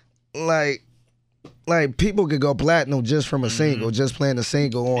 Like people could go platinum just from a single, just playing a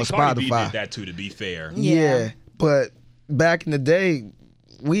single on And Cardi B Spotify. did that too, to be fair. Yeah. But back in the day,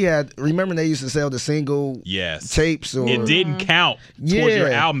 remember they used to sell the single Yes. tapes or It didn't count towards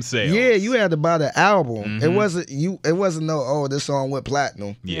your album sales. Yeah, you had to buy the album. Mhm. It wasn't this song went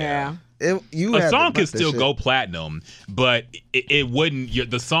platinum. Yeah. You A had song to buy could that still shit. go platinum, but it wouldn't.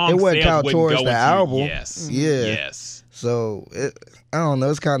 The song It wouldn't sales count wouldn't towards go the into- album. Yes. Yeah. Yes. So I don't know.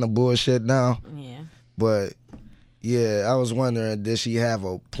 It's kind of bullshit now. Yeah. But yeah, I was wondering, did she have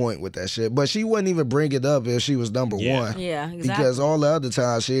a point with that shit? But she wouldn't even bring it up if she was number Yeah. one. Yeah. Exactly. Because all the other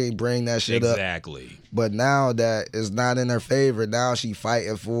times she ain't bring that shit up. Exactly. But now that it's not in her favor, now she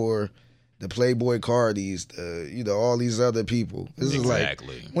fighting for the Playboy Cardis, all these other people. This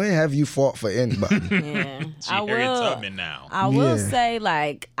Exactly. is like, when have you fought for anybody? Yeah. She Harriet Tubman now. I will Yeah. say,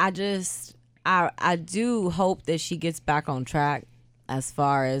 like, I do hope that she gets back on track as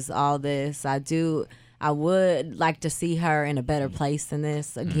far as all this. I would like to see her in a better place than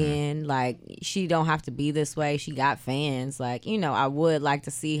this again. Like, she don't have to be this way. She got fans. Like, I would like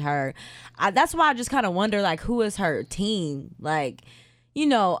to see her. That's why I just kind of wonder, like, who is her team? Like,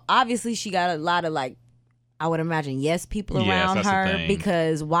 obviously she got a lot of, like, I would imagine people Yes, around that's the her, thing.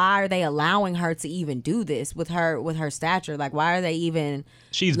 because why are they allowing her to even do this with her stature? Like, why are they even?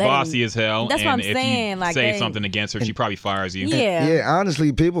 She's letting- bossy as hell. That's and what I'm if saying, you like, say they- something against her, she probably fires you. Yeah. Yeah,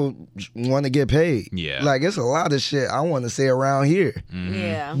 honestly, people want to get paid. Yeah. Like, it's a lot of shit I want to say around here,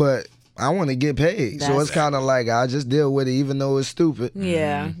 Yeah. but I want to get paid. So That's- it's kind of like, I just deal with it even though it's stupid.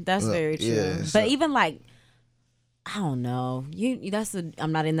 Yeah, that's very true. yeah, but so- even like, I don't know.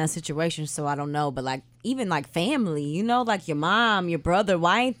 I'm not in that situation, so I don't know. But like, even like family, like your mom, your brother,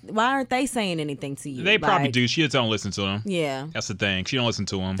 why aren't they saying anything to you? They probably Like, do. She just don't listen to them. Yeah, That's the thing. She don't listen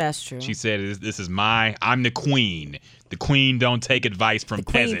to them. that's true. She said, "This is I'm the queen. The queen don't take advice from the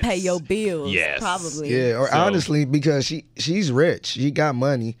queen peasants." pay your bills. Yes. Probably. Yeah, or So- honestly, because she's rich, she got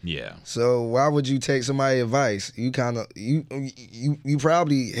money. Yeah. So why would you take somebody's advice? You kind of you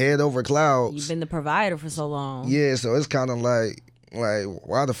probably head over clouds. You've been the provider for so long. Yeah, so it's kind of like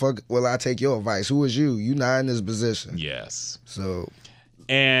why the fuck will I take your advice? Who is you? You not in this position. Yes. So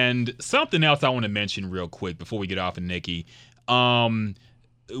And something else I want to mention real quick before we get off of Nikki.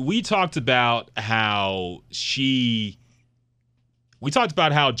 We talked about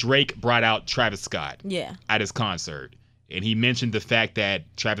how Drake brought out Travis Scott Yeah. at his concert. And he mentioned the fact that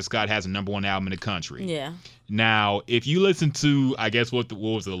Travis Scott has a #1 album in the country. Yeah. Now, if you listen to, I guess what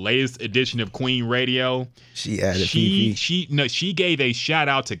was the latest edition of Queen Radio, she added she Fifi. she gave a shout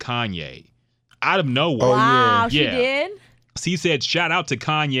out to Kanye out of nowhere. Oh, Wow, yeah. she Yeah. did. She said, shout out to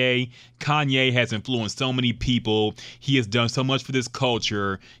Kanye. Kanye has influenced so many people. He has done so much for this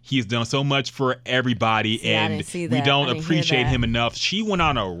culture. He has done so much for everybody. See, I and didn't see we that. don't I didn't hear appreciate that. him enough. She went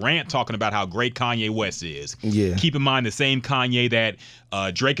on a rant talking about how great Kanye West is. Yeah. Keep in mind the same Kanye that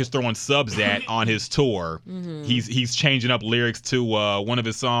Drake is throwing subs at on his tour. Mm-hmm. He's changing up lyrics to one of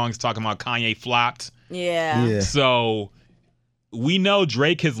his songs talking about Kanye flopped. Yeah. Yeah. So we know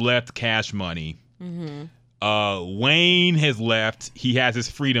Drake has left Cash Money. Mm-hmm. Wayne has left. He has his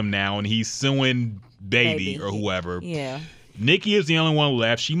freedom now, and he's suing Baby or whoever. Yeah. Nikki is the only one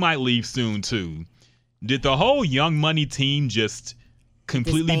left. She might leave soon too. Did the whole Young Money team just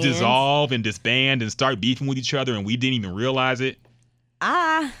completely Disband? dissolve and disband and start beefing with each other, and we didn't even realize it?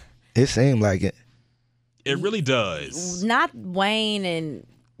 It seemed like it. It really does. Not Wayne and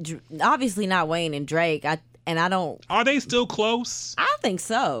obviously not Wayne and Drake. I don't Are they still close? think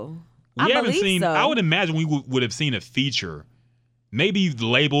so. We I haven't believe seen. so. I would imagine we would have seen a feature maybe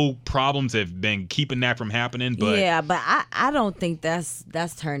label problems have been keeping that from happening. But yeah, but I don't think that's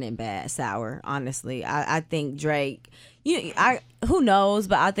turning sour. Honestly, I think Drake. Who knows?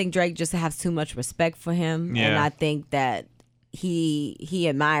 But I think Drake just has too much respect for him, and I think that he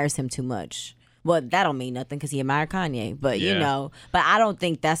admires him too much. Well, that don't mean nothing because he admired Kanye, but but I don't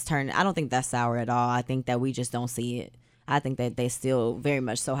think that's turning. I don't think that's sour at all. I think that we just don't see it. I think that they still very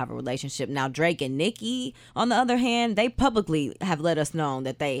much so have a relationship. Now, Drake and Nicki, on the other hand, they publicly have let us know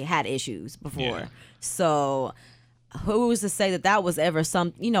that they had issues before. Yeah. So who's to say that was ever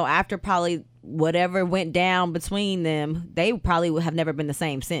after probably whatever went down between them, they probably would have never been the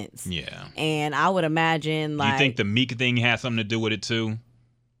same since. Yeah. And I would imagine You think the Meek thing has something to do with it too?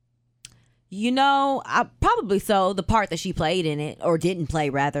 Probably so. The part that she played in it, or didn't play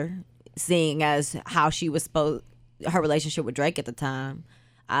rather, seeing as how she was her relationship with Drake at the time,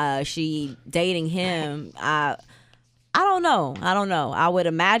 she dating him. I don't know. I would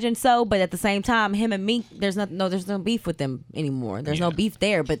imagine so, but at the same time, him and Meek, there's no beef with them anymore. There's no beef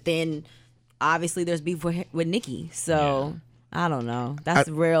there. But then, obviously, there's beef with Nicki. So I don't know. That's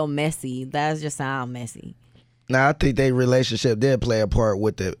real messy. That just sound messy. Now, I think their relationship did play a part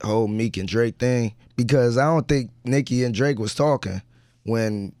with the whole Meek and Drake thing, because I don't think Nicki and Drake was talking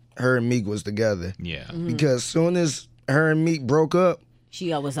when her and Meek was together. Yeah. Mm-hmm. Because soon as her and Meek broke up,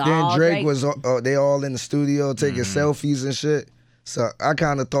 she was then all Drake was they all in the studio taking selfies and shit. So I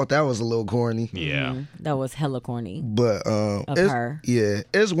kind of thought that was a little corny. Yeah. That was hella corny. But of her. Yeah.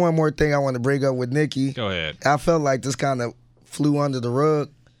 It's one more thing I want to bring up with Nicki. Go ahead. I felt like this kind of flew under the rug.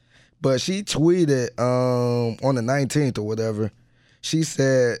 But she tweeted on the 19th or whatever. She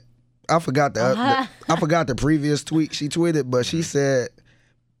said, I forgot the previous tweet she tweeted, but she said,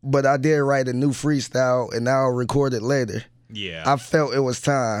 but I did write a new freestyle and I'll record it later. Yeah. I felt it was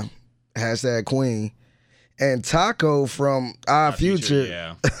time. #Queen. And Taco from Our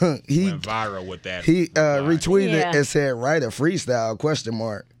Future, he went viral with that. He retweeted it and said, write a freestyle, ?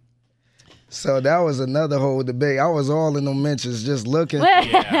 So that was another whole debate. I was all in the mentions just looking.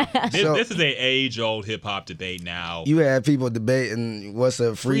 Yeah. This is an age-old hip-hop debate now. You had people debating what's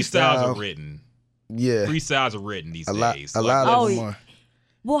a freestyle. Freestyles are written. Yeah. Freestyles are written these days. A lot of them are.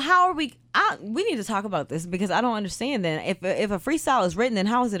 Well, how are we? We need to talk about this because I don't understand. Then, if a freestyle is written, then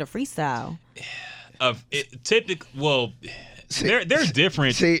how is it a freestyle? There's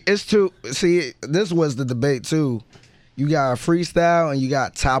different. This was the debate too. You got a freestyle and you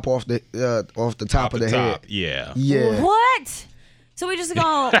got top off the top of the head. Yeah. Yeah. What? So we just go.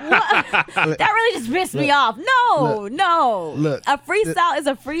 What? That really just pissed me off. No. Look, a freestyle is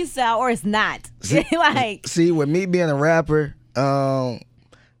a freestyle or it's not. See, with me being a rapper,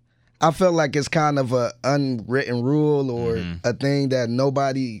 I felt like it's kind of a unwritten rule or a thing that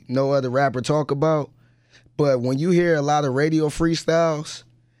no other rapper talk about. But when you hear a lot of radio freestyles,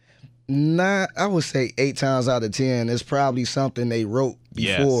 I would say 8 times out of 10, it's probably something they wrote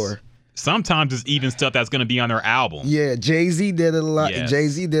before. Yes. Sometimes it's even stuff that's going to be on their album. Yeah, Jay-Z did it a lot. Yes.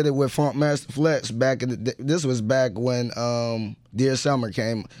 Jay-Z did it with Funkmaster Flex back in the day. This was back when Dear Summer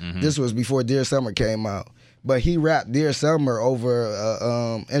came. This was before Dear Summer came out. But he rapped Dear Summer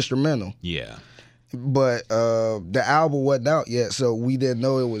over instrumental. Yeah. But the album wasn't out yet, so we didn't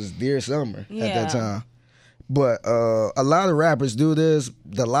know it was Dear Summer at that time. But a lot of rappers do this.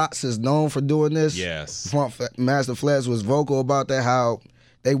 The Lots is known for doing this. Yes. Master Flex was vocal about that, how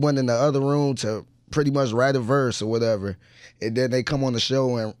they went in the other room to pretty much write a verse or whatever, and then they come on the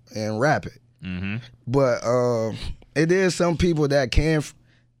show and rap it. But it is some people that can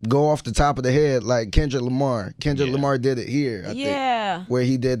go off the top of the head, like Kendrick Lamar. Lamar did it here, I think, where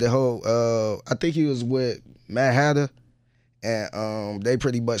he did the whole, I think he was with Mad Hatter, and they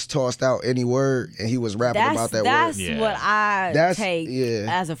pretty much tossed out any word, and he was rapping about that word. That's what I take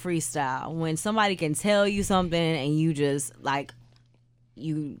as a freestyle. When somebody can tell you something and you just, like,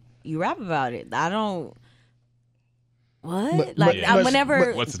 you rap about it. I don't... What?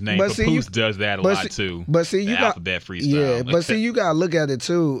 Whenever... What's his name? Papoose does that a lot, too. But see, you got... Alphabet freestyle. Yeah, but see, you got to look at it,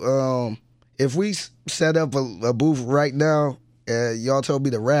 too. If we set up a booth right now, y'all told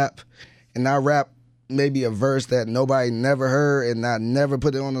me to rap, and I rap maybe a verse that nobody never heard and I never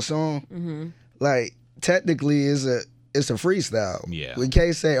put it on the song, like, technically it's a freestyle. Yeah. We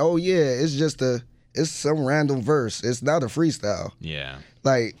can't say, oh, yeah, it's some random verse. It's not a freestyle. Yeah.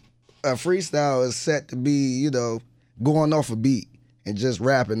 Like, a freestyle is set to be, going off a beat and just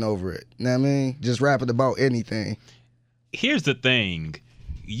rapping over it. You know what I mean? Just rapping about anything. Here's the thing.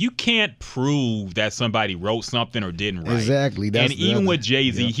 You can't prove that somebody wrote something or didn't write. Exactly. And even with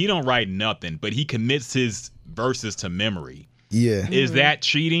Jay-Z, he don't write nothing, but he commits his verses to memory. Yeah. Is that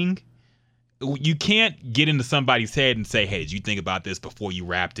cheating? you can't get into somebody's head and say, hey, did you think about this before you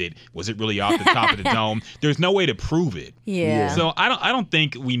rapped it? Was it really off the top of the dome? There's no way to prove it. Yeah. So I don't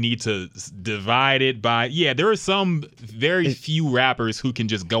think we need to divide it by, there are some very few rappers who can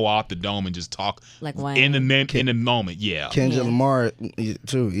just go off the dome and just talk Like Wayne. in the moment. Yeah. Kendrick Lamar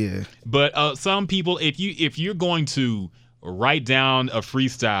too. Yeah. But some people, if you're going to write down a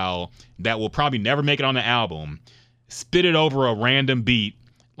freestyle that will probably never make it on the album, spit it over a random beat,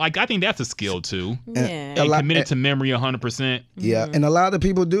 like, I think that's a skill too. Yeah. And commit it to memory 100%. Yeah, and a lot of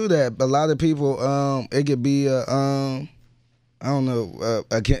people do that. A lot of people, it could be I don't know,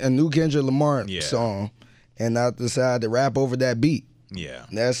 a new Kendrick Lamar song, and I decide to rap over that beat. Yeah.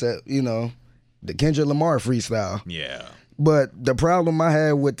 That's the Kendrick Lamar freestyle. Yeah. But the problem I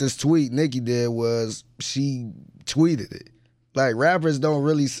had with this tweet Nicki did was she tweeted it. Like, rappers don't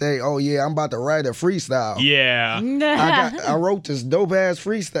really say, oh yeah, I'm about to write a freestyle. Yeah. I wrote this dope ass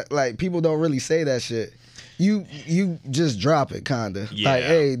freestyle. Like, people don't really say that shit. You just drop it, kinda. Yeah. Like,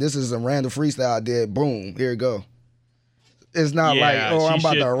 hey, this is a random freestyle I did. Boom, here it go. It's not like, oh, I'm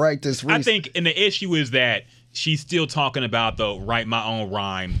about to write this freestyle. I think, and the issue is that she's still talking about the write my own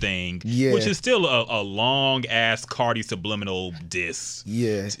rhyme thing, which is still a long ass Cardi subliminal diss.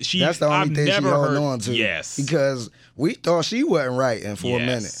 Yeah, that's the only thing she holding on to. Yes, because we thought she wasn't writing for a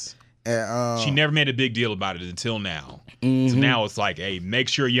minute. And, she never made a big deal about it until now. Mm-hmm. So now it's like, hey, make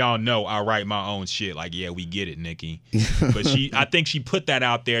sure y'all know I write my own shit. Like, yeah, we get it, Nicki. But I think she put that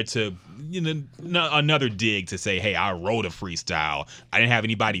out there to, another dig to say, hey, I wrote a freestyle. I didn't have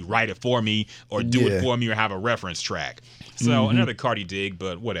anybody write it for me or do it for me or have a reference track. So another Cardi dig,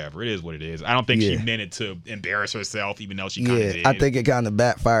 but whatever. It is what it is. I don't think she meant it to embarrass herself, even though she kind of did. I think it kind of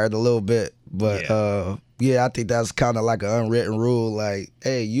backfired a little bit. But I think that's kind of like an unwritten rule. Like,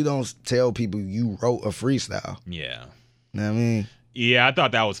 hey, you don't tell people you wrote a freestyle. Yeah. You know what I mean? Yeah, I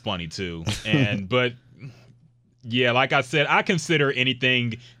thought that was funny too. But yeah, like I said, I consider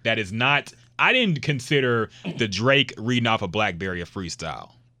anything that is not. I didn't consider the Drake reading off a BlackBerry a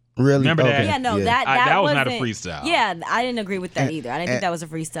freestyle. Really? Remember that? Yeah, no, that was not a freestyle. Yeah, I didn't agree with that either. I didn't think that was a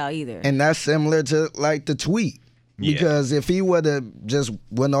freestyle either. And that's similar to like the tweet. Because if he would have just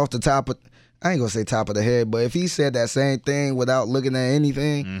went off the top of, I ain't gonna say top of the head, but if he said that same thing without looking at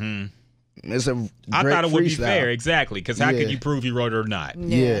anything, it's a great I thought it would be freestyle. fair, exactly, because how could you prove he wrote it or not?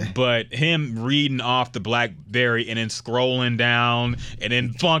 Yeah. But him reading off the BlackBerry and then scrolling down and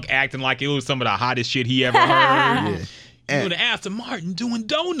then Funk acting like it was some of the hottest shit he ever heard. You would have Aston Martin doing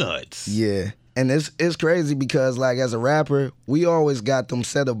donuts. Yeah. And it's crazy because, like, as a rapper, we always got them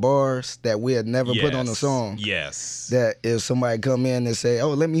set of bars that we had never put on a song. Yes. That if somebody come in and say,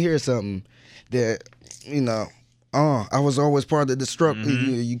 oh, let me hear something, that, I was always part of the struggle.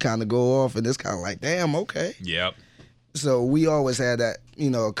 You kind of go off, and it's kind of like, damn, okay. Yep. So we always had that,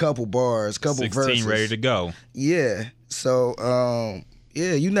 a couple bars, couple 16 verses. ready to go. Yeah. So,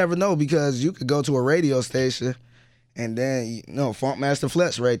 you never know because you could go to a radio station and then, Funkmaster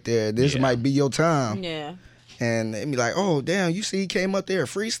Flex right there. This might be your time. Yeah. And they be like, oh, damn, you see he came up there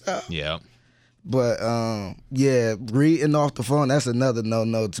freestyle? Yeah. But, reading off the phone, that's another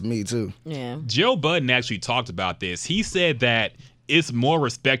no-no to me, too. Yeah. Joe Budden actually talked about this. He said that it's more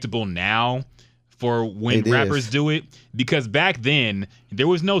respectable now for when rappers do it because back then there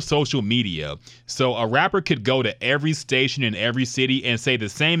was no social media. So a rapper could go to every station in every city and say the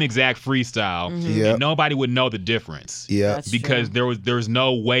same exact freestyle and nobody would know the difference. Yeah. Because there was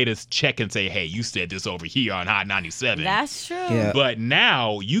no way to check and say, hey, you said this over here on Hot 97. That's true. Yeah. But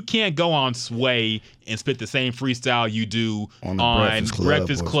now you can't go on Sway and spit the same freestyle you do on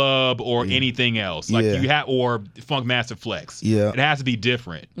Breakfast Club or anything else. Like you have or Funkmaster Flex. Yeah. It has to be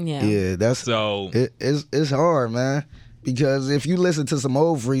different. Yeah. Yeah, that's so it's hard, man. Because if you listen to some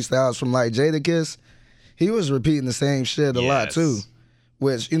old freestyles from like Jadakiss, he was repeating the same shit a lot too.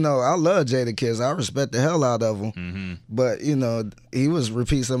 Which, I love Jadakiss. I respect the hell out of him. Mm-hmm. But, he was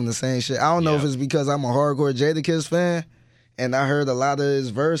repeating some of the same shit. I don't know if it's because I'm a hardcore Jadakiss fan and I heard a lot of his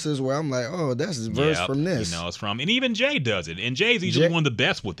verses where I'm like, oh, that's his verse from this. It's from. And even Jay does it. And Jay's usually one of the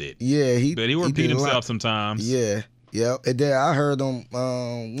best with it. Yeah, but he repeat himself sometimes. Yeah. Yep. And then I heard him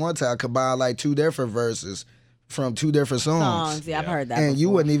one time combine like two different verses from two different songs. Yeah, I've heard that and before. you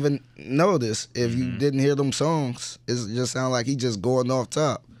wouldn't even notice if you didn't hear them songs. It just sounded like he just going off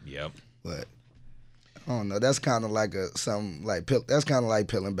top. Yep. But I don't know. That's kind of like that's kind of like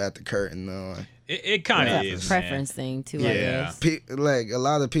peeling back the curtain. It kind of is. A preference thing too. I guess. Like a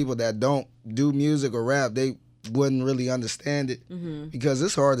lot of people that don't do music or rap, they wouldn't really understand it because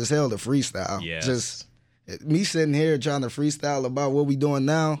it's hard as hell to freestyle. Yes. Just me sitting here trying to freestyle about what we doing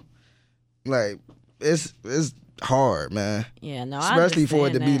now, like it's hard, man. Yeah, no, especially for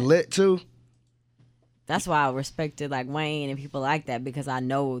it to be that. lit too. That's why I respected like Wayne and people like that, because I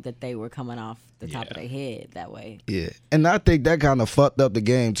know that they were coming off the top of their head that way. Yeah, and I think that kind of fucked up the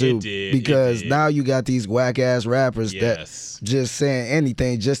game too. It did, because now you got these whack ass rappers that just saying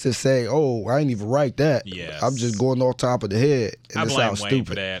anything just to say, "Oh, I ain't even write that." Yes. I'm just going off top of the head. And I it blame sounds Wayne stupid.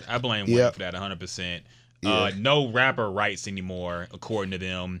 for that. I blame Wayne for that 100%. No rapper writes anymore, according to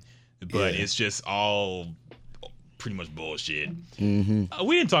them, but it's just all pretty much bullshit. Mm-hmm.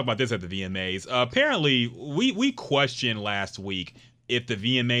 We didn't talk about this at the VMAs. Apparently, we questioned last week if the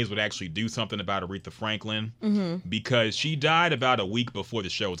VMAs would actually do something about Aretha Franklin because she died about a week before the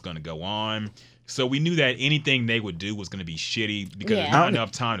show was going to go on. So we knew that anything they would do was going to be shitty because there's not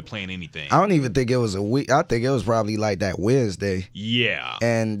enough time to plan anything. I don't even think it was a week. I think it was probably like that Wednesday. Yeah.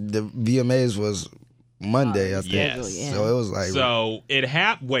 And the VMAs was Monday, I think. Yes. So it was like... So it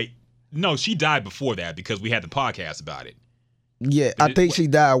happened... Wait. No, she died before that because we had the podcast about it. Yeah, I think she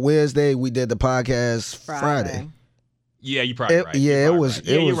died Wednesday. We did the podcast Friday. Yeah, you're probably right. Yeah, you're it was. Right.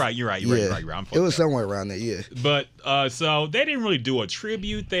 Yeah, it was, you're right. You're right. I'm it was somewhere around there. Yeah. But so they didn't really do a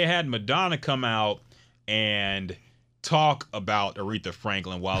tribute. They had Madonna come out and talk about Aretha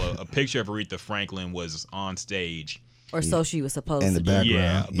Franklin while a picture of Aretha Franklin was on stage. Or so she was supposed in the to background.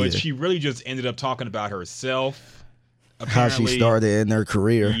 Yeah, but she really just ended up talking about herself. How she started in her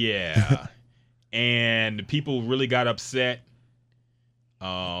career. Yeah. And people really got upset. But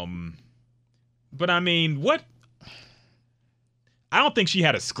I mean, what? I don't think she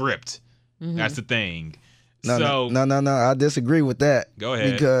had a script. That's the thing. No, I disagree with that. Go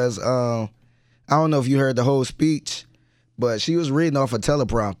ahead. Because I don't know if you heard the whole speech, but she was reading off a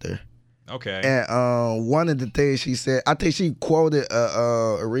teleprompter. Okay. And one of the things she said, I think she quoted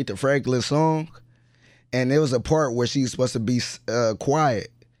a Aretha Franklin song. And there was a part where she's supposed to be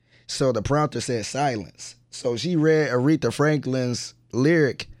quiet. So the prompter said silence. So she read Aretha Franklin's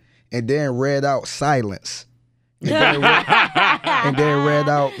lyric and then read out silence. And then read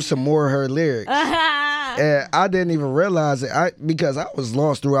out some more of her lyrics. And I didn't even realize it because I was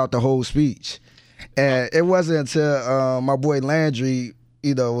lost throughout the whole speech. And it wasn't until my boy Landry,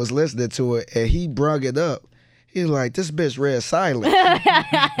 was listening to it and he brung it up. He's like, this bitch read silent.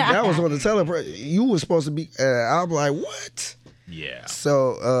 That was on the teleprompter. You were supposed to be. I'm like, what? Yeah.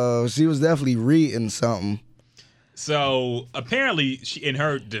 So she was definitely reading something. So apparently, in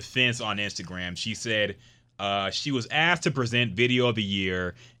her defense on Instagram, she said she was asked to present Video of the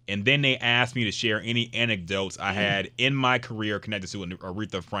Year, and then they asked me to share any anecdotes I had in my career connected to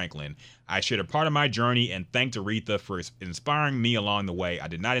Aretha Franklin. I shared a part of my journey and thanked Aretha for inspiring me along the way. I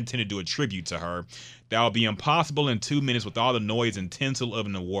did not intend to do a tribute to her. That would be impossible in 2 minutes with all the noise and tinsel of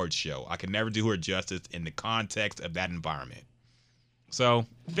an awards show. I could never do her justice in the context of that environment. So,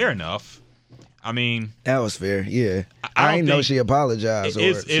 fair enough. I mean, that was fair. Yeah, I didn't know she apologized.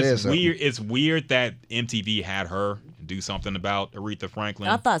 It's weird. It's weird that MTV had her do something about Aretha Franklin.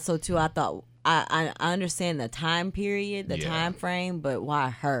 I thought so too. I thought I understand the time period, the time frame, but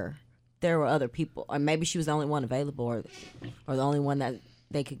why her? There were other people, or maybe she was the only one available, or the only one that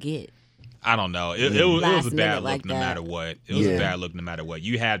they could get. I don't know. It was a bad look no that. matter what. It was a bad look no matter what.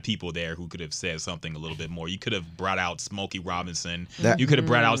 You had people there who could have said something a little bit more. You could have brought out Smokey Robinson. You could have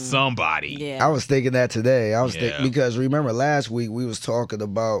brought out somebody. Yeah. I was thinking that today. I was thinking because remember last week we was talking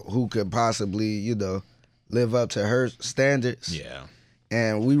about who could possibly, live up to her standards. Yeah.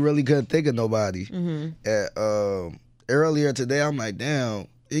 And we really couldn't think of nobody. Earlier today, I'm like, damn,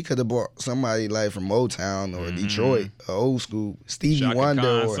 he could have brought somebody like from Motown or Detroit, old school, Stevie Shaka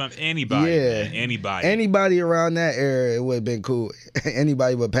Wonder, Khan, anybody. Yeah, man, anybody. Anybody around that era, it would have been cool.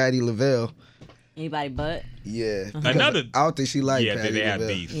 Anybody but Patti LaBelle. Anybody but? Yeah. Another. I don't think she liked Patti LaBelle. They had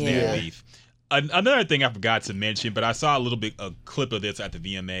beef. Yeah. They had beef. Another thing I forgot to mention, but I saw a clip of this at the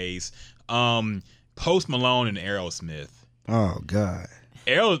VMAs. Post Malone and Aerosmith. Oh God.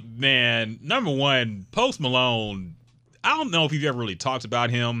 Man, number one, Post Malone. I don't know if you've ever really talked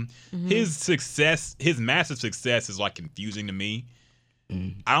about him. His success, his massive success is like confusing to me.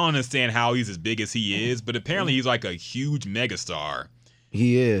 I don't understand how he's as big as he is, but apparently he's like a huge megastar.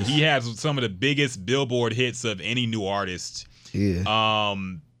 He is. He has some of the biggest Billboard hits of any new artist. Yeah. I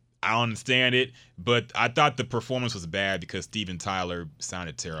don't understand it, but I thought the performance was bad because Steven Tyler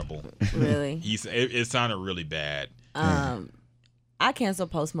sounded terrible. Really? It sounded really bad. I canceled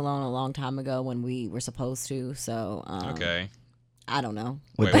Post Malone a long time ago when we were supposed to, so okay. I don't know.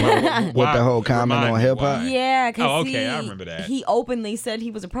 With the whole comment on hip hop? Yeah, because I remember that. He openly said he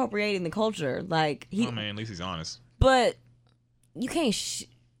was appropriating the culture. Like at least he's honest. But you can't.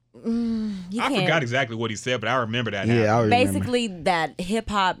 I forgot exactly what he said, but I remember that. Yeah, I remember. Basically, that hip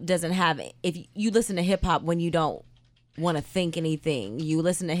hop doesn't have. If you listen to hip hop when you don't want to think anything, you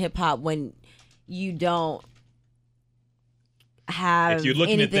listen to hip hop when you don't have If you're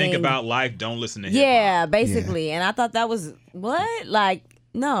looking anything, to think about life, don't listen to hip yeah, basically. And I thought that was what? Like,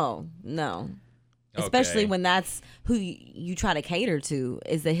 no. Especially Okay. when that's who you try to cater to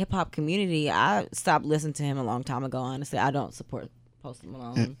is the hip hop community. I stopped listening to him a long time ago. Honestly, I don't support Post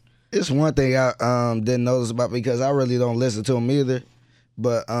Malone. It's one thing I didn't notice about because I really don't listen to him either.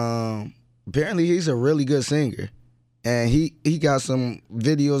 But apparently he's a really good singer. And he got some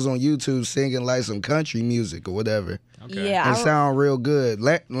videos on YouTube singing like some country music or whatever. Okay. Yeah, And sound real good.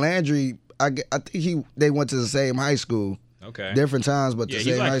 Landry, I think they went to the same high school. Okay. Different times, but Yeah, the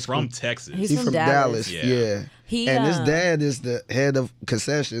he's same high like school. from Texas. He's He's from from Dallas. Dallas. Yeah. Yeah. He, And his dad is the head of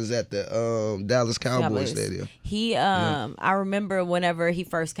concessions at the Dallas Cowboys Stadium. He I remember whenever he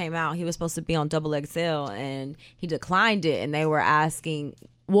first came out, he was supposed to be on Double XL and he declined it, and they were asking,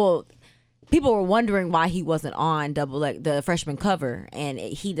 well, people were wondering why he wasn't on the freshman cover, and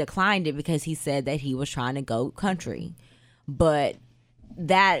he declined it because he said that he was trying to go country. But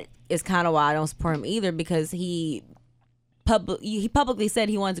that is kind of why I don't support him either, because he publicly said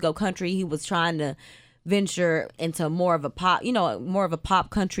he wanted to go country. He was trying to venture into more of a pop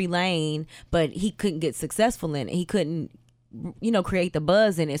country lane, but he couldn't get successful in it. He couldn't, create the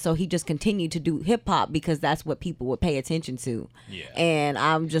buzz in it. So he just continued to do hip hop because that's what people would pay attention to. Yeah. And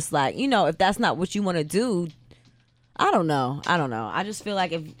I'm just like, if that's not what you want to do, I don't know. I just feel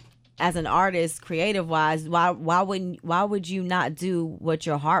like if, as an artist, creative wise, why would you not do what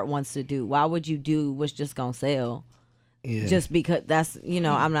your heart wants to do? Why would you do what's just gonna sell? Yeah. Just because that's,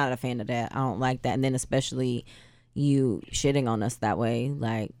 I'm not a fan of that. I don't like that. And then especially you shitting on us that way,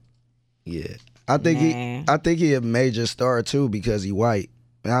 like. Yeah. I think he a major star too because he white.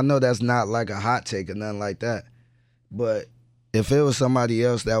 And I know that's not like a hot take or nothing like that. But if it was somebody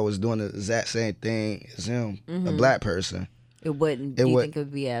else that was doing the exact same thing as him, a black person, it wouldn't. Do you think it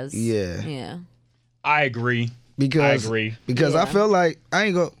would be as? Yeah. Yeah. I agree. Because I agree. Because Yeah. I feel like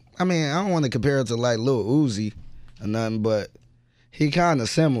I don't want to compare it to like Lil Uzi or nothing, but he kind of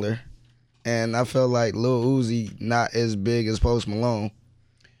similar. And I feel like Lil Uzi not as big as Post Malone.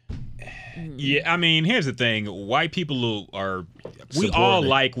 Yeah, I mean, here's the thing: white people are we Supportive. all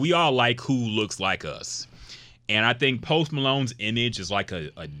like who looks like us, and I think Post Malone's image is like a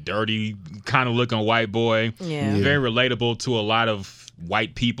dirty kind of looking white boy. Yeah. Very relatable to a lot of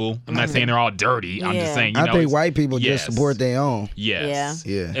white people. I'm not saying they're all dirty. I'm just Yeah. saying, I think it's- white people yes. just support their own. Yes.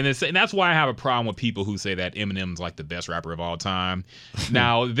 Yeah. And that's why I have a problem with people who say that Eminem's like the best rapper of all time.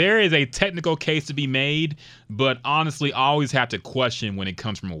 Now, there is a technical case to be made, but honestly, I always have to question when it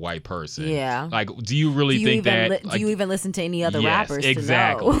comes from a white person. Yeah. Like, do you really think that? Do you even listen to any other Yes, rappers?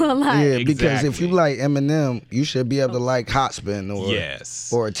 exactly. To know? Like, Yeah, because if Exactly. you like Eminem, you should be able to like Hot Spin Yes.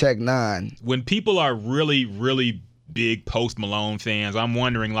 or Tech Nine. When people are really, really big Post Malone fans, I'm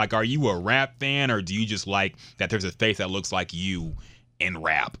wondering, like, are you a rap fan or do you just like that there's a face that looks like you in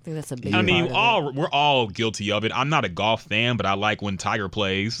rap? I think that's a big. I mean, part of it. we're all guilty of it. I'm not a golf fan, but I like when Tiger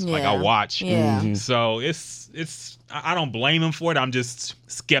plays. Like, I Yeah. watch. Yeah. So I don't blame him for it. I'm just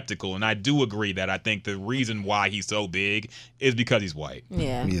skeptical, and I do agree that I think the reason why he's so big is because he's white.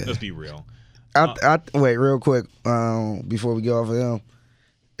 Yeah. Yeah. Let's be real. I wait real quick before we go off of him.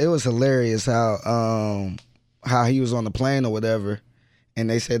 It was hilarious how he was on the plane or whatever, and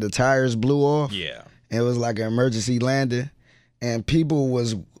they said the tires blew off. Yeah. And it was like an emergency landing, and people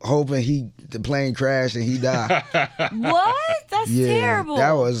was hoping the plane crashed and he died. What? That's terrible.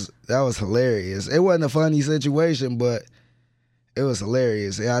 that was hilarious. It wasn't a funny situation, but it was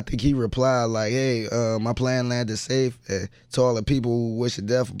hilarious. And I think he replied like, "Hey, my plane landed safe. And to all the people who wish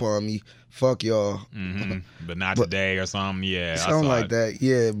death upon me, fuck y'all." But not today or something. Yeah. I Something saw like it. that.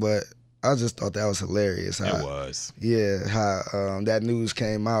 Yeah, but I just thought that was hilarious. It was. Yeah, how that news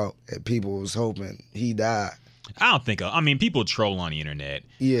came out and people was hoping he died. I don't think. I mean, people troll on the internet.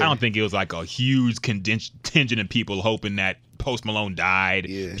 Yeah. I don't think it was like a huge contingent of people hoping that Post Malone died.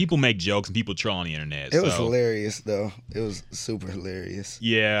 Yeah. People make jokes and people troll on the internet. It was so, hilarious though. It was super hilarious.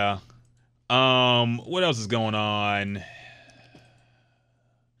 Yeah. What else is going on?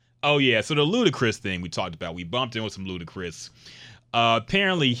 Oh yeah, so the Ludacris thing we talked about. We bumped in with some Ludacris.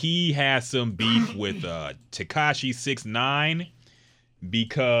 Apparently he has some beef with Tekashi 6ix9ine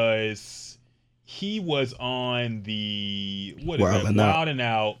because he was on the Wild 'N Out. Wild 'N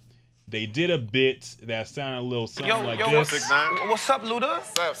Out. They did a bit that sounded a little something like yo, this. what's up, Luda?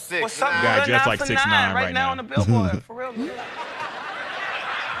 What's up, Six? What's up, Guy Luda? dressed 9 like for 6ix9ine 9 right now. on the Billboard, for real. Luda.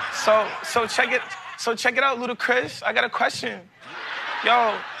 So check it out, Ludacris. I got a question.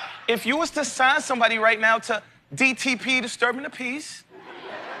 Yo, if you was to sign somebody right now to DTP, Disturbing the Peace,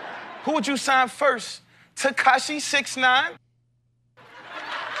 who would you sign first? Tekashi 6ix9ine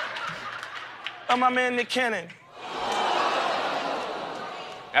or my man Nick Cannon?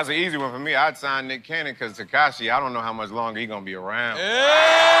 That's an easy one for me. I'd sign Nick Cannon because Tekashi, I don't know how much longer he's going to be around.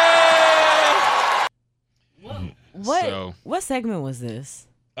 What segment was this?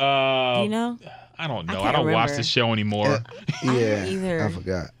 Do you know? I don't know. I I don't watch remember. the show anymore. Yeah, either. I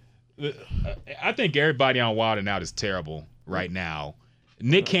forgot. I think everybody on Wild 'N Out is terrible right now.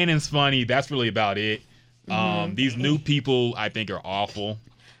 Nick Cannon's funny. That's really about it. These new people, I think, are awful.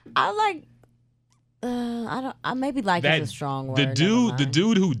 I like. I maybe like is a strong word. The never dude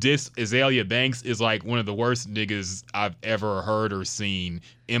mind. who dissed Azalea Banks is like one of the worst niggas I've ever heard or seen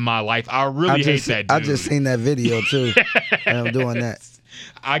in my life. I really hate that dude. I just seen that video too. And I'm doing that.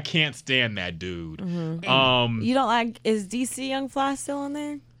 I can't stand that dude. You don't like? Is DC Young Fly still on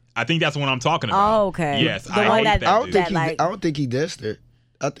there? I think that's what I'm talking about. Oh, okay. Yes, The I one hate that- that I don't dude. think he. like- I don't think he dissed her.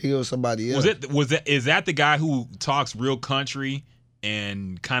 I think it was somebody else. Is that the guy who talks real country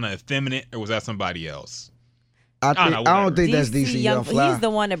and kind of effeminate, or was that somebody else? I don't whatever. think that's DC Young Fly. He's the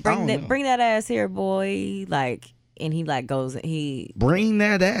one that I don't know. bring that ass here, boy. Like, and he like goes he Bring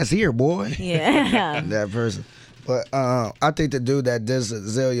that ass here, boy. yeah. That person. But I think the dude that does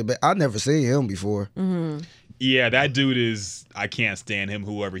Azalea Banks, I never seen him before. Yeah, that dude is. I can't stand him,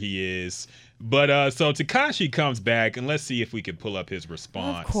 whoever he is. But so Tekashi comes back, and let's see if we can pull up his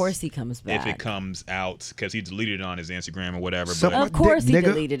response. Of course he comes back. If it comes out, because he deleted it on his Instagram or whatever. So- But Of course he Nigga.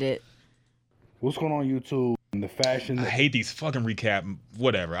 deleted it. What's going on YouTube? The fashion. I hate these fucking recap.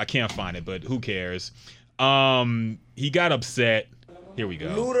 Whatever, I can't find it, but who cares? He got upset. Here we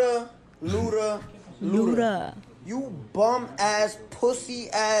go. Luda. You bum ass, pussy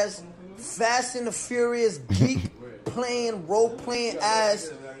ass, Fast and the Furious, geek playing, role playing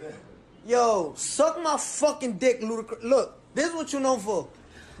ass. Yo, suck my fucking dick, Ludacris. Look, this is what you known for.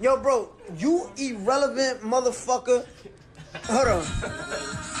 Yo, bro, you irrelevant motherfucker. Hold on.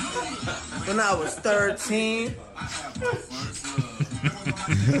 When I was 13.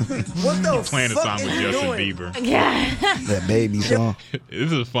 What the Playing a fuck song is with you Justin doing? Bieber. Yeah. That baby song.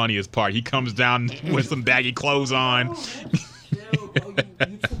 This is the funniest part. He comes down with some baggy clothes on. You too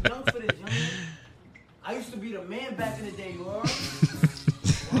young for this, young. I used to be the man back in the day, you are.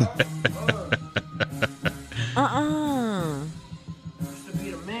 Used to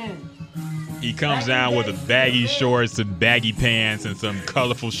be the man. He comes down with a baggy shorts and baggy pants and some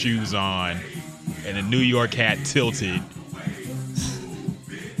colorful shoes on, and a New York hat tilted.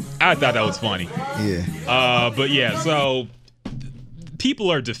 I thought that was funny. Yeah. But yeah, so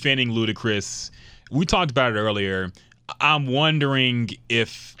people are defending Ludacris. We talked about it earlier. I'm wondering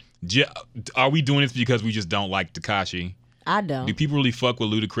if are we doing this because we just don't like Tekashi? I don't. Do people really fuck with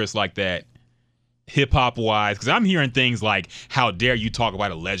Ludacris like that, hip hop wise? Because I'm hearing things like, "How dare you talk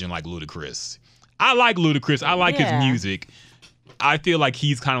about a legend like Ludacris?" I like Ludacris. I like his music. I feel like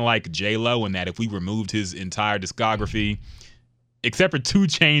he's kind of like J-Lo in that if we removed his entire discography, except for 2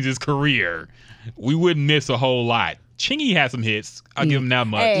 Chainz' career, we wouldn't miss a whole lot. Chingy had some hits. I'll give him that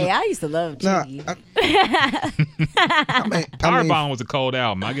much. Hey, I used to love Nah, Chingy. Powerbomb was a cold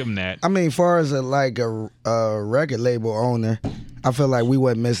album. I'll give him that. I mean, far as a record label owner, I feel like we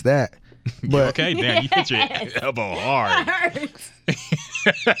wouldn't miss that. But Okay, damn, you hit your elbow hard.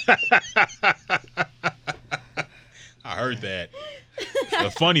 I heard that. A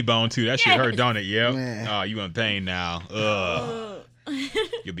funny bone too. That shit hurt, don't it? Yep. Man. Oh, you in pain now. Ugh.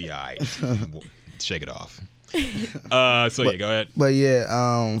 You'll be all right. Shake it off. So yeah, go ahead. But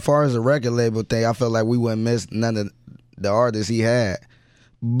yeah, far as the record label thing, I felt like we wouldn't miss none of the artists he had.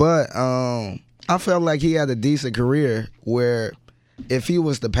 But I felt like he had a decent career where if he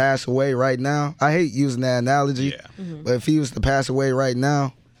was to pass away right now, I hate using that analogy, Yeah. but if he was to pass away right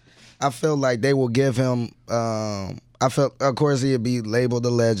now, I feel like they will give him, I felt, of course, he'd be labeled a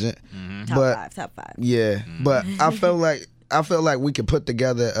legend. Top five. Yeah, but I felt like we could put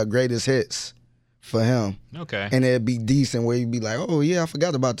together a greatest hits for him. Okay. And it'd be decent where you'd be like, oh yeah, I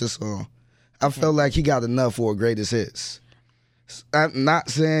forgot about this song. I felt like he got enough for a greatest hits. I'm not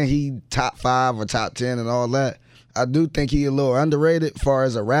saying he top 5 or top 10 and all that. I do think he a little underrated as far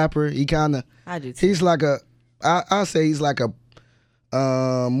as a rapper. He kind of, I do too. he's like I'll say he's like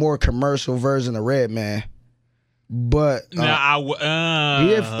a more commercial version of Redman. But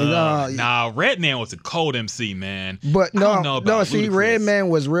Redman was a cold MC, man. but I don't know about see, Ludacris. Redman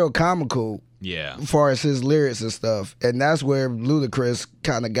was real comical. Yeah. As far as his lyrics and stuff. And that's where Ludacris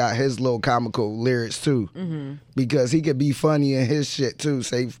kind of got his little comical lyrics too. Mm-hmm. Because he could be funny in his shit too,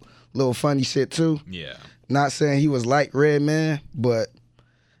 say little funny shit too. Yeah. Not saying he was like Redman, but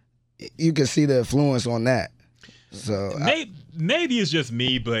you can see the influence on that. So Maybe it's just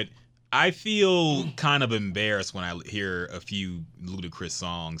me, but I feel kind of embarrassed when I hear a few Ludacris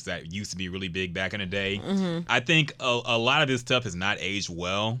songs that used to be really big back in the day. I think a lot of this stuff has not aged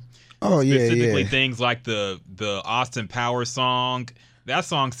well. Oh, yeah, Specifically yeah. things like the Austin Powers song. That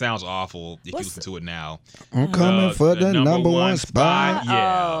song sounds awful if you listen to it now. I'm coming for the number one spot.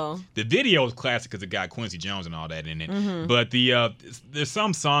 Yeah. Oh. The video is classic because it got Quincy Jones and all that in it. But there's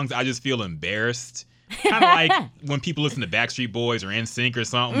some songs I just feel embarrassed. Kind of like when people listen to Backstreet Boys or NSYNC or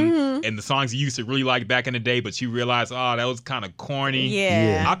something, and the songs you used to really like back in the day, but you realize, oh, that was kind of corny.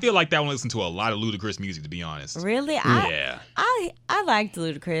 Yeah. I feel like that when I listen to a lot of Ludacris music, to be honest. Really? Yeah. I liked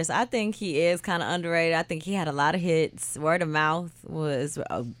Ludacris. I think he is kind of underrated. I think he had a lot of hits. Word of Mouth was.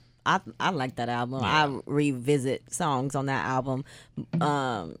 I like that album. Yeah. I revisit songs on that album.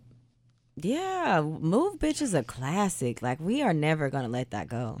 Yeah, Move Bitch is a classic. Like, we are never gonna let that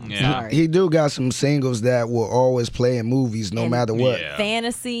go. I'm Yeah. sorry. He do got some singles that will always play in movies no And- matter what. Yeah.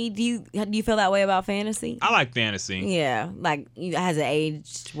 Fantasy. Do you feel that way about Fantasy? I like Fantasy. Yeah, like has it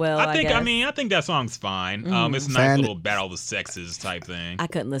aged well? I think. guess? I think that song's fine. It's a nice Fan- little battle of the sexes type thing. I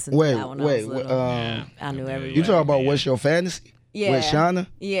couldn't listen to Wait, that when I wait, was little. Yeah. I knew every You word. talking about Yeah. What's Your Fantasy? Yeah. With Shauna?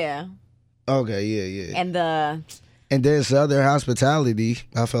 Yeah, Okay, yeah. and the And then Southern Hospitality.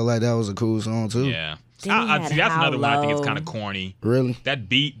 I felt like that was a cool song too. Yeah. Then he had See, that's How another one I think is Low. kind of corny. Really? That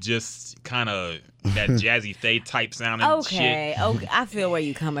beat just kind of that Jazzy Faye type sounding okay, shit. okay. I feel where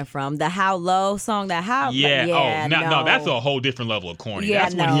you coming from. The How Low song. That How. Yeah. Yeah. No, that's a whole different level of corny. Yeah,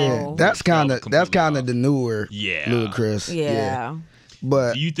 that's when he no. Yeah. That's kind of completely the newer Yeah. Ludacris. Yeah.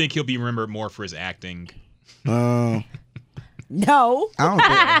 But Do you think he'll be remembered more for his acting? No.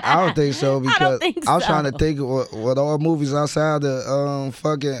 I don't think so because think I was so. trying to think of what all movies outside the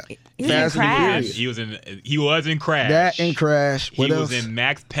fucking He was in Fast and Crash. Furious. He was in Crash. That and Crash. What he else? was in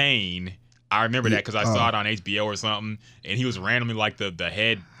Max Payne. I remember that because I saw it on HBO or something, and he was randomly like the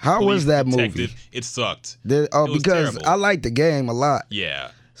head. How police was that detective. movie? It sucked. Because It was terrible. I like the game a lot,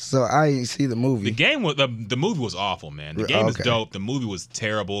 Yeah. so I ain't see the movie. The game was the movie was awful, man. The game is Okay. dope. The movie was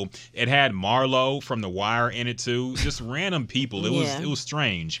terrible. It had Marlo from The Wire in it too. Just random people. Yeah. It was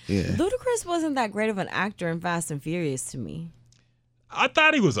strange. Yeah. Ludacris wasn't that great of an actor in Fast and Furious to me. I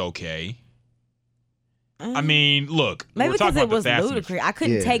thought he was okay. I mean, look, Maybe we're because talking it about was the Fast and- Ludacris. I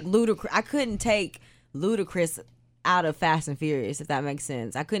couldn't Yeah. take Ludacris. I couldn't take Ludacris out of Fast and Furious, if that makes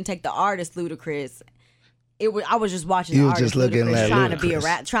sense. I couldn't take the artist Ludacris. I was just watching You the was artist just looking Ludacris at trying to be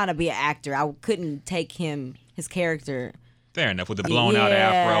Ludacris. trying to be an actor. I couldn't take his character. Fair enough with the blown out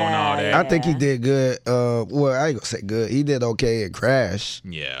afro and all that. I think he did good. Well, I ain't gonna say good. He did okay at Crash.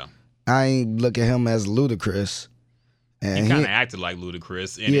 Yeah. I ain't look at him as Ludacris. And He kind of acted like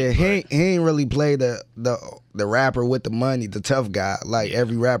Ludacris. In yeah, it, he ain't really play the rapper with the money, the tough guy like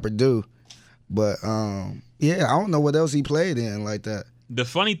every rapper do. But yeah, I don't know what else he played in like that. The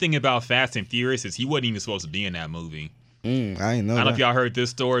funny thing about Fast and Furious is he wasn't even supposed to be in that movie. I ain't know. I don't know that. if y'all heard this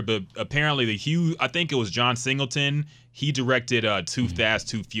story, but apparently I think it was John Singleton. He directed Too Fast,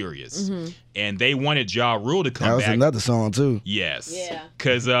 Too Furious, and they wanted Ja Rule to come That was back. another song too. Yes. Yeah.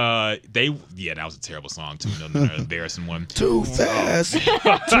 Because that was a terrible song too, another embarrassing one. Too fast,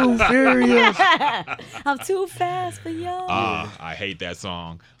 too furious. I'm too fast for y'all. I hate that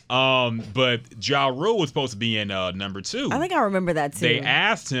song. But Ja Rule was supposed to be in number 2. I think I remember that too. They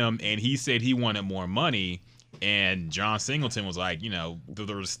asked him, and he said he wanted more money. And John Singleton was like,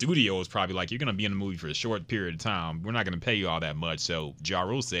 the studio was probably like, you're going to be in the movie for a short period of time. We're not going to pay you all that much. So Ja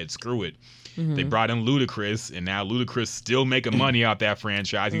Rule said, screw it. They brought in Ludacris, and now Ludacris still making money off that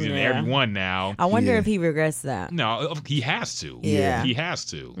franchise. He's in Yeah. every one now. I wonder if he regrets that. No, he has to. Yeah. He has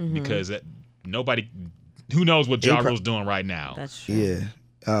to. Because nobody, who knows what Ja Rule's doing right now. That's true.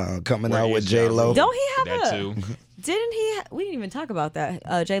 Yeah, coming Where out with is Ja J Lo. Rule? Don't he have That a? too. Didn't he? We didn't even talk about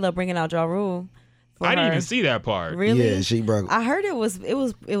that. J Lo bringing out Ja Rule. for I didn't her. even see that part. Really? Yeah, she broke. I heard it was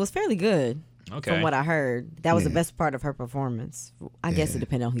fairly good. Okay. From what I heard, that was the best part of her performance. I guess it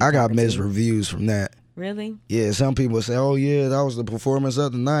depended on who. I you got talking to. mixed reviews from that. Really? Yeah, some people say, "Oh yeah, that was the performance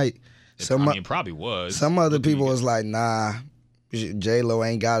of the night." It probably was. Some other people was like, "Nah, J Lo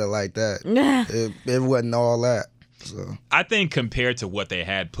ain't got it like that. it wasn't all that." So I think compared to what they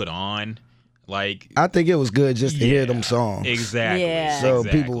had put on, like I think it was good just to hear them songs. Exactly. Yeah. So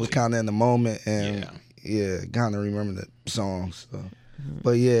exactly. people was kind of in the moment and kind of remember the songs. So.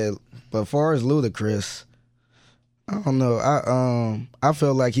 But yeah, but as far as Ludacris, I don't know. I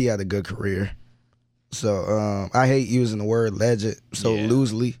felt like he had a good career. So I hate using the word legend so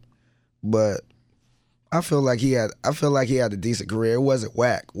loosely, but I feel like he had a decent career. It wasn't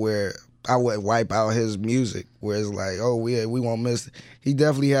whack where I wouldn't wipe out his music. Where it's like, oh we won't miss it. He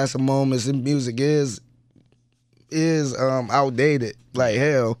definitely has some moments. His music is outdated like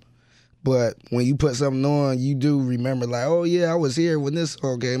hell, But when you put something on, you do remember like, oh yeah, I was here when this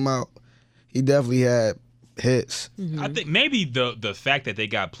song came out. He definitely had hits. I think maybe the fact that they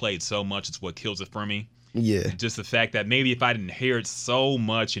got played so much is what kills it for me. Yeah. Just the fact that maybe if I didn't hear it so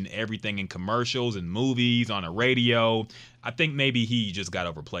much in everything in commercials and movies, on the radio, I think maybe he just got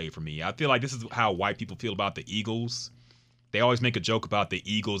overplayed for me. I feel like this is how white people feel about the Eagles. They always make a joke about the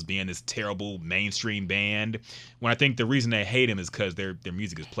Eagles being this terrible mainstream band, when I think the reason they hate him is because their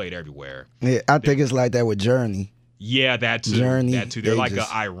music is played everywhere. Yeah, I think it's like that with Journey. Yeah, that too. Journey, That too. They're they like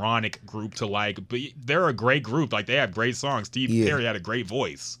just- an ironic group to like, but they're a great group. Like they have great songs. Steve Yeah. Perry had a great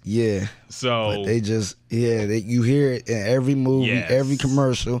voice. Yeah. So But they just, you hear it in every movie, Yes. every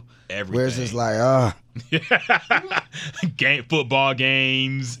commercial, where it's just like, football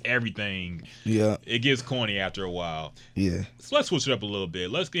games, everything. yeah, It gets corny after a while. yeah. So let's switch it up a little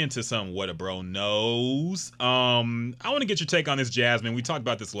bit. Let's get into some What a Bro Knows. I want to get your take on this, Jasmine. We talked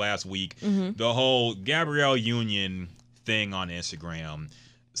about this last week. The whole Gabrielle Union thing on Instagram.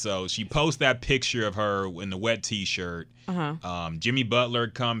 So she posts that picture of her in the wet T-shirt. Jimmy Butler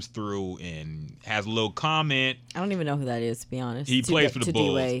comes through and has a little comment. I don't even know who that is, to be honest. He plays for the Bulls.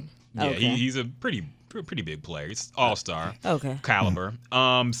 D-Wade. Yeah, Okay. he's a pretty big player. He's all-star Okay. caliber.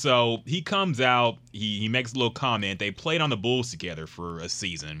 So he comes out, he makes a little comment. They played on the Bulls together for a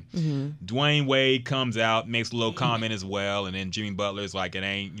season. Dwayne Wade comes out, makes a little comment as well, and then Jimmy Butler's like, it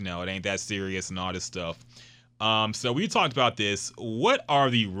ain't that serious and all this stuff. So we talked about this. What are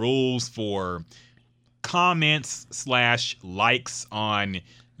the rules for comments / likes on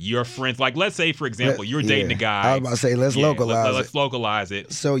your friends? Like, let's say, for example, you're dating a guy. I was about to say, let's localize it. Let's localize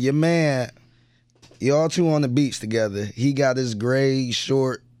it. So your man, y'all two on the beach together. He got his gray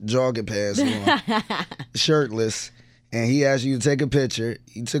short jogging pants on, shirtless, and he asked you to take a picture.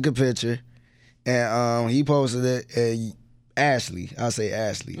 He took a picture, and he posted it. And Ashley, I'll say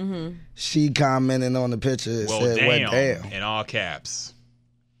Ashley, she commented on the picture and Well, said, damn, "What damn?" in all caps.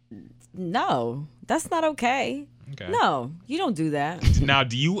 No, that's not okay. Okay. No, you don't do that. Now,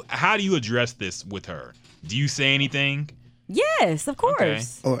 how do you address this with her? Do you say anything? Yes, of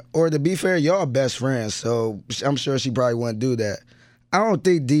course. Or to be fair, y'all best friends, so I'm sure she probably wouldn't do that. I don't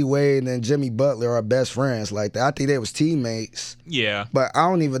think D Wade and Jimmy Butler are best friends like that. I think they was teammates, Yeah. but I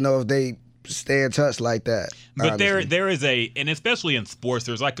don't even know if they stay in touch like that. But honestly. there is and especially in sports,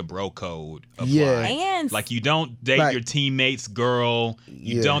 there's like a bro code applied. Yeah. And Like, you don't date Like- your teammate's girl.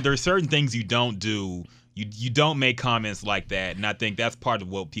 Yeah. There's certain things you don't do. You don't make comments like that, and I think that's part of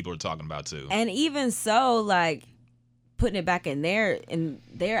what people are talking about too. And even so, like putting it back in their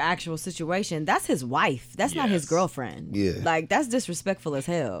actual situation, that's his wife. That's not his Yes. girlfriend. Yeah. Like that's disrespectful as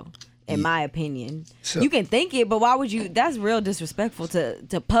hell, in my opinion. So- You can think it, but why would you? That's real disrespectful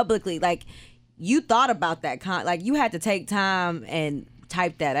to publicly. Like you thought about that. Like you had to take time and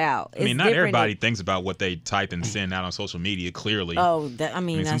type that out. I mean, not everybody thinks about what they type and send out on social media, clearly. Oh, that's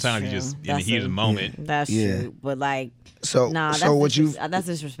sometimes true. you just, in the That's heat of the moment. That's Yeah. true. But like, So nah, so would you that's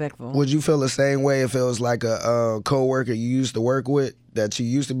disrespectful. would you feel the same way if it was like a coworker you used to work with that you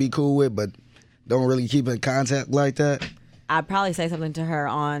used to be cool with but don't really keep in contact like that? I'd probably say something to her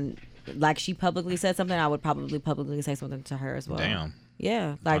on, like she publicly said something. I would probably publicly say something to her as well. Damn.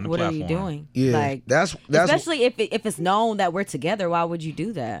 Yeah, like the what are you platform. doing? Yeah, like that's especially if it's known that we're together. Why would you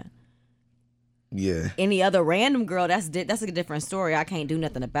do that? yeah. Any other random girl, that's a different story. I can't do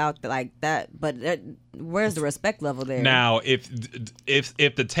nothing about like that. But where's the respect level there? Now, if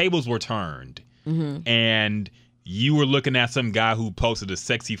the tables were turned and you were looking at some guy who posted a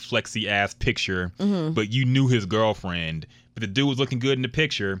sexy, flexy ass picture, but you knew his girlfriend, but the dude was looking good in the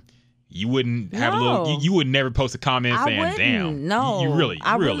picture, you wouldn't have a little. No. You would never post a comment I saying, wouldn't. "Damn." No, You really.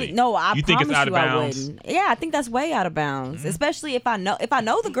 No, I You think it's promise out of you I bounds? wouldn't. Yeah, I think that's way out of bounds. Especially if I know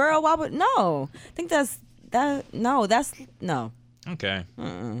the girl. Why would no? I think that's no. Okay.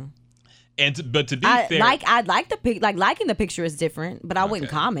 But to be I fair, I'd like the pic. Like liking the picture is different, but I wouldn't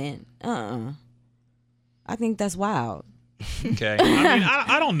Okay. comment. I think that's wild. Okay. I mean,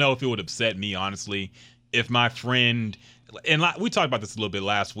 I don't know if it would upset me, honestly, if my friend, and we talked about this a little bit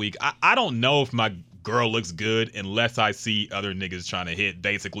last week. I don't know if my girl looks good unless I see other niggas trying to hit,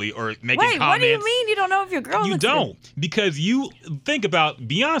 basically, or making Wait, comments. what do you mean you don't know if your girl? You looks don't, because you think about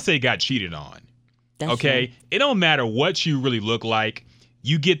Beyonce got cheated on. Good? That's Okay, true. it don't matter what you really look like.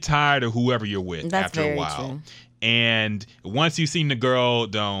 You get tired of whoever you're with That's after a very while. true. And once you seen the girl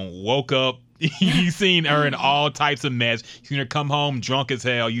woke up, you seen her in all types of mess. You seen her come home drunk as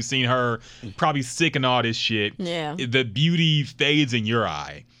hell. You seen her probably sick and all this shit. Yeah. The beauty fades in your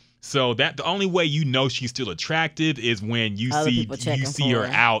eye. So that the only way you know she's still attractive is when you Other see people checking her for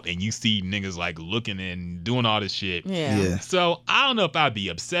her. out and you see niggas like looking and doing all this shit. Yeah. So I don't know if I'd be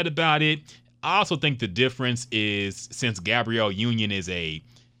upset about it. I also think the difference is since Gabrielle Union is a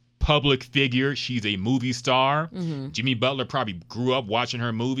public figure, she's a movie star. Jimmy Butler probably grew up watching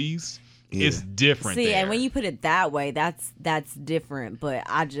her movies. It's different. See, there. and when you put it that way, that's different. But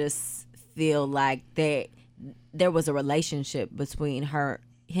I just feel like there was a relationship between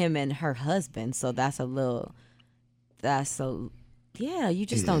him and her husband, so yeah, you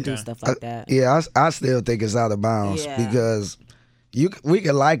just don't do stuff like that. Yeah, I still think it's out of bounds because we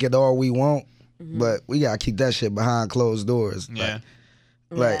can like it all we want, but we gotta keep that shit behind closed doors. Yeah.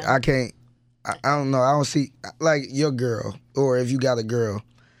 Like I can't. I don't know. I don't see like your girl, or if you got a girl,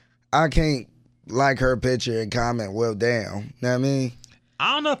 I can't like her picture and comment, well, damn. You know what I mean?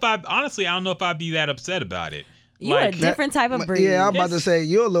 I don't know if I'd be that upset about it. You're a different type of breed. Yeah, I'm about to say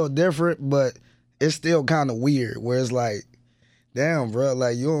you're a little different, but it's still kind of weird. Where it's like, damn, bro,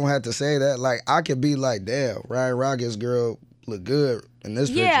 like you don't have to say that. Like I could be like, damn, Ryan Rocket's girl look good in this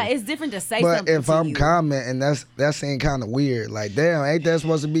picture. Yeah, it's different to say but something. if to I'm you. commenting, that seems kind of weird. Like, damn, ain't that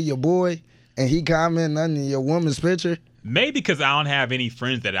supposed to be your boy? And he commenting under your woman's picture? Maybe because I don't have any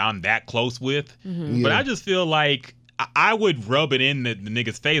friends that I'm that close with. Mm-hmm. But I just feel like I would rub it in the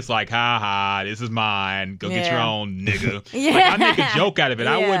nigga's face like, ha ha, this is mine. Go get your own, nigga. Like, I make a joke out of it.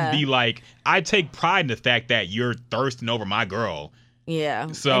 I wouldn't be like, I take pride in the fact that you're thirsting over my girl.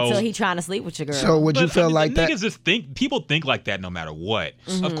 Yeah. So, until he trying to sleep with your girl. So would you feel like that? Niggas just people think like that no matter what.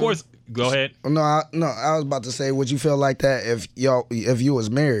 Mm-hmm. Of course, go ahead. No, I was about to say, would you feel like that if you was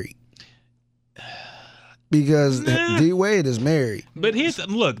married? Because D Wade is married. But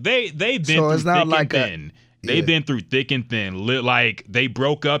look, they've been So through it's not thick like and thin. They've been through thick and thin. Like they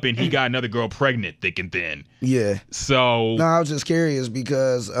broke up and he got another girl pregnant thick and thin. Yeah. So no, I was just curious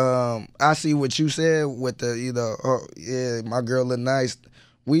because I see what you said with the my girl look nice.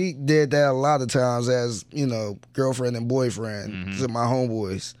 We did that a lot of times as girlfriend and boyfriend to my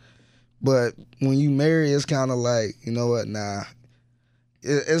homeboys. But when you marry, it's kind of like, you know what? Nah,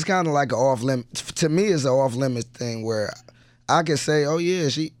 it's kind of like an off limit. To me, it's an off limit thing where I can say, oh yeah,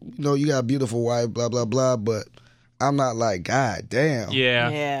 she, you got a beautiful wife, blah blah blah, but I'm not like, God damn.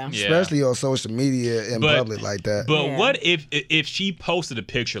 Yeah. Especially on social media in public like that. But what if she posted a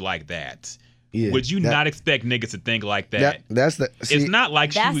picture like that? Yeah, would you not expect niggas to think like that? It's not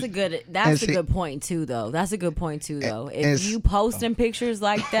like that's a good point too, though. That's a good point too, though. If you posting pictures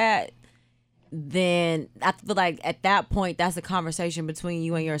like that, then I feel like at that point, that's a conversation between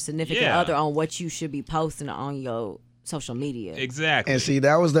you and your significant other on what you should be posting on your social media. Exactly. And see,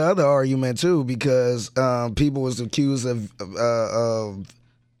 that was the other argument too, because people was accused of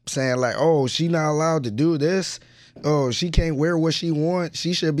saying like, oh, she not allowed to do this. Oh, she can't wear what she wants.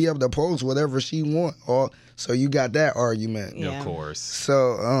 She should be able to post whatever she want. So you got that argument. Yeah. Of course.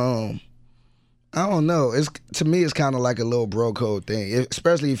 So I don't know. To me, it's kind of like a little bro code thing,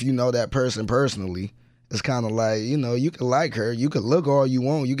 especially if you know that person personally. It's kind of like, you can like her, you can look all you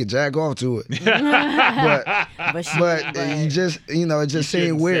want, you can jack off to it, but you just, it just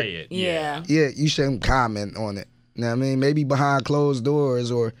seemed weird. Say it. Yeah, you shouldn't comment on it. You know what I mean? Maybe behind closed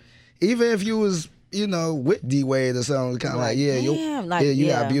doors, or even if you was, with D Wade or something, kind of like, you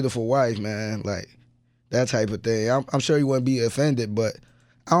got a beautiful wife, man, like that type of thing. I'm sure you wouldn't be offended, but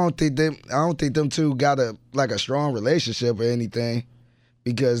I don't think them two got a strong relationship or anything,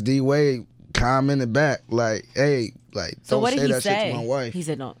 because D Wade commented back like, hey, like, so don't what say did he that say? shit to my wife. He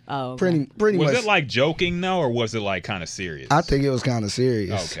said no. Oh, okay. Pretty much. Was it like joking though, or was it like kind of serious? I think it was kind of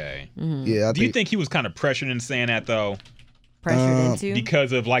serious. Okay. Mm-hmm. Yeah. Do you think he was kind of pressured into saying that though? Pressured into?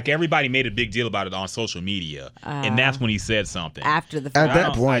 Because of like everybody made a big deal about it on social media, and that's when he said something. After the fact. At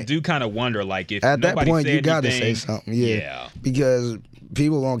that point, I do kind of wonder, like, if at that point said you got to anything, say something, yeah, because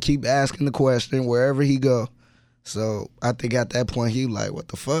people gonna keep asking the question wherever he go. So I think at that point he like, what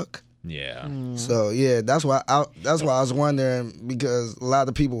the fuck? Yeah. So yeah, that's why I was wondering, because a lot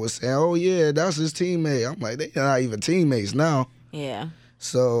of people were saying, oh yeah, that's his teammate. I'm like, they're not even teammates now. Yeah.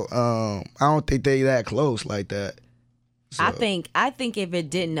 So I don't think they that close like that. So. I think if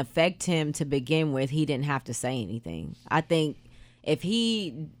it didn't affect him to begin with, he didn't have to say anything. I think if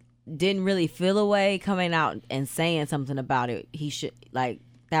he didn't really feel a way coming out and saying something about it, he should, like,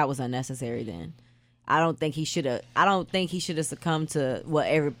 that was unnecessary then. I don't think he should have succumbed to what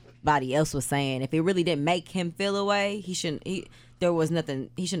everybody else was saying. If it really didn't make him feel a way, he shouldn't. there was nothing.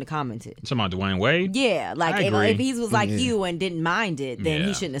 He shouldn't have commented. Talking about Dwayne Wade? Yeah, like I agree. if he was like you and didn't mind it, then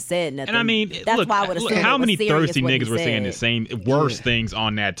he shouldn't have said nothing. And I mean, that's look, why I would assume how many serious thirsty what he niggas were saying the said. same worse things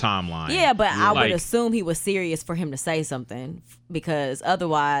on that timeline? Yeah, but I would Like, assume he was serious for him to say something because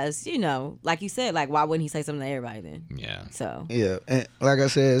otherwise, like you said, like why wouldn't he say something to everybody then? Yeah. So Yeah, and like I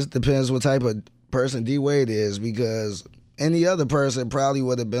said, it depends what type of person D Wade is, because any other person probably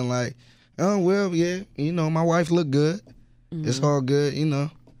would have been like, oh well, yeah, my wife looked good. It's all good,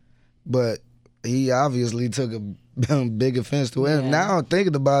 But he obviously took a big offense to it. Yeah. Now I'm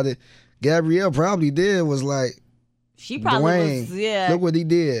thinking about it, Gabrielle probably was like, she probably Dwayne, was, look what he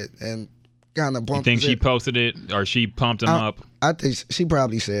did, and kind of You bumped. think she posted it or she pumped him up? I think she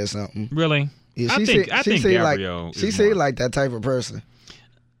probably said something. Really? Yeah, I think Gabrielle like, she is seemed more- like that type of person.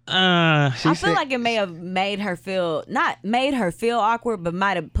 I feel like it may have made her feel not made her feel awkward, but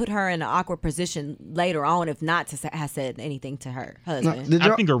might have put her in an awkward position later on if not to have said anything to her husband.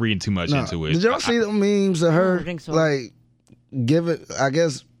 I think we're reading too much into it. Did y'all see the memes of her don't think so. like give it? I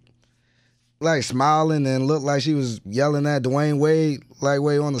guess like smiling and looked like she was yelling at Dwayne Wade, like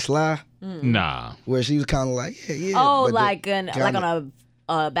way on the sly, Nah. where she was kind of like, yeah. Oh, but like kinda- on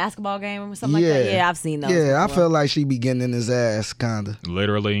a basketball game or something like that. Yeah, I've seen those. Yeah, I before. felt like she be getting in his ass, kind of.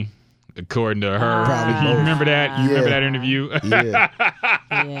 Literally. According to her. Probably You both. remember that? You remember Yeah. that interview? Yeah.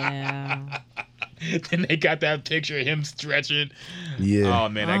 Yeah. Then they got that picture of him stretching. Yeah. Oh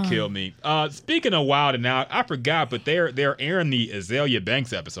man, that killed me. Speaking of Wild and Out, I forgot, but they're airing the Azalea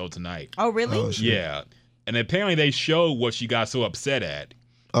Banks episode tonight. Oh, really? Oh, shit. Yeah. And apparently they showed what she got so upset at.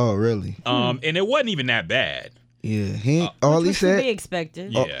 Oh, really? And it wasn't even that bad. Yeah. All he Which would be said,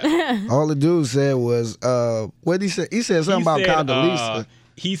 expected. Yeah. all the dude said was, what did he say? He said something He about said, Condoleezza.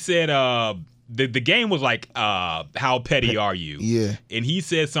 He said the game was like how petty are you? Yeah. And he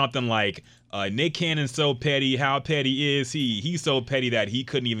said something like Nick Cannon's so petty. How petty is he? He's so petty that he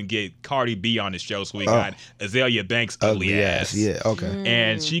couldn't even get Cardi B on his show, so he got Azalea Banks' ugly ass. Yeah, okay.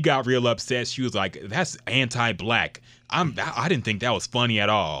 And she got real upset. She was like, "That's anti-black. I didn't think that was funny at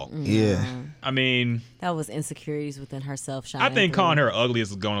all." Yeah. I mean, That was insecurities within herself shining. I think through. calling her ugly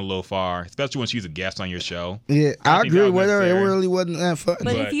is going a little far, especially when she's a guest on your show. Yeah, I I think that agree was with her. It necessary. really wasn't that funny.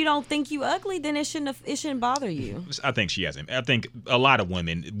 But But- if you don't think you ugly, then it shouldn't bother you. I think she hasn't. I think a lot of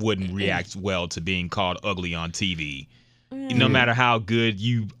women wouldn't react well to being called ugly on TV. No matter how good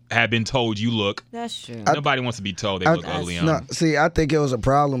you have been told you look, That's true. nobody wants to be told they look ugly on. No, see, I think it was a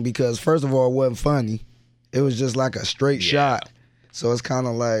problem because first of all, it wasn't funny. It was just like a straight shot. So it's kind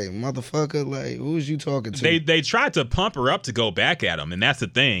of like, motherfucker, like, who was you talking to? They tried to pump her up to go back at him, and that's the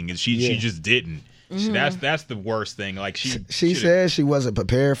thing. And she just didn't. That's the worst thing. Like she she should've- said she wasn't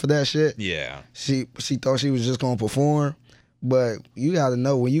prepared for that shit. yeah. She thought she was just gonna perform, but you got to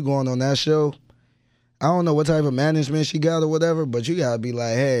know when you going on that show. I don't know what type of management she got or whatever, but you gotta be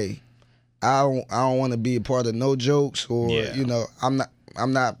like, hey, I don't want to be a part of no jokes or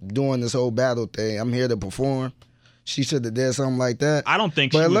I'm not doing this whole battle thing. I'm here to perform. She should have did something like that. I don't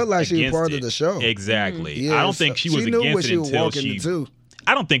think but she it was looked like she was against part it. of the show. Exactly. Yeah, I don't think she was knew against what it she was until walking she. into.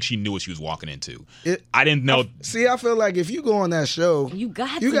 I don't think she knew what she was walking into. It- I didn't know. See, I feel like if you go on that show, You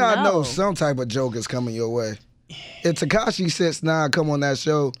got you to gotta know know. some type of joke is coming your way. If Tekashi 6ix9ine come on that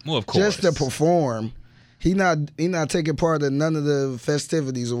show, Well, of course. just to perform, he not taking part in none of the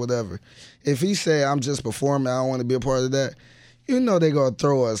festivities or whatever. If he say I'm just performing, I don't want to be a part of that. You know they gonna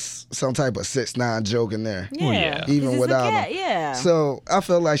throw us some type of 6ix9ine joke in there, Yeah. yeah. 'Cause even it's a without cat, him. Yeah. So I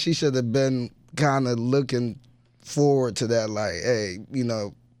feel like she should have been kind of looking forward to that. Like, hey,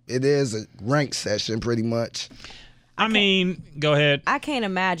 it is a rank session pretty much. I mean, go ahead. I can't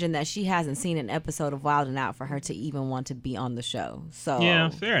imagine that she hasn't seen an episode of Wild 'N Out for her to even want to be on the show. So Yeah,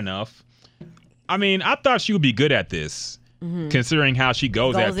 fair enough. I mean, I thought she would be good at this, considering how she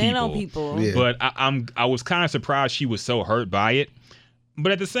goes at goes people. in on people. Yeah. But I was kind of surprised she was so hurt by it.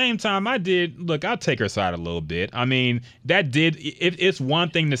 But at the same time, I'll take her side a little bit. I mean, it's one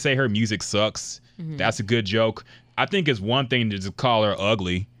thing to say her music sucks. That's a good joke. I think it's one thing to just call her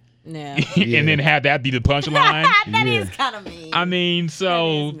ugly Yeah. and then have that be the punchline. That is kind of mean. I mean, That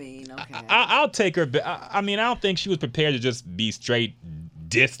so is mean. Okay. I'll take her. I mean, I don't think she was prepared to just be straight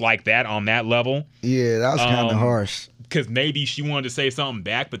diss like that on that level. Yeah, that was kind of harsh. Because maybe she wanted to say something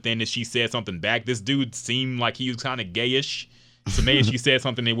back, but then if she said something back, this dude seemed like he was kind of gayish. So maybe if she said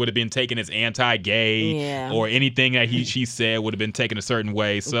something that would have been taken as anti-gay, Yeah. or anything that she said would have been taken a certain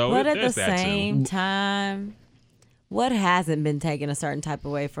way. So But at the there's that too. same time, what hasn't been taken a certain type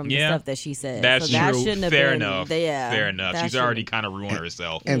of way from the Yeah, stuff that she said? That's so that true. shouldn't have Fair been, enough. Yeah, Fair enough. that She's already shouldn't- kind of ruined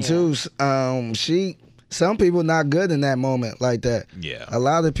herself. And Yeah. two, some people not good in that moment like that. Yeah. A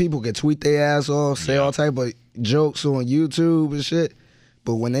lot of people can tweet their ass off, say all type of jokes on YouTube and shit.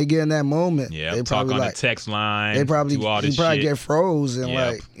 But when they get in that moment, Yeah, they talk probably on like, the text line. they probably do all this you probably shit. get froze and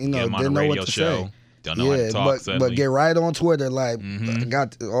Yep. like you know Get 'em on didn't a know what radio to show. say. Don't know how to talk but suddenly. get right on Twitter like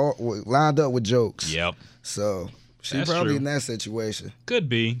got all lined up with jokes. Yep. So she That's probably true. in that situation. Could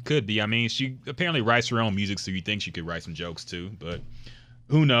be. I mean, she apparently writes her own music, so you think she could write some jokes too, but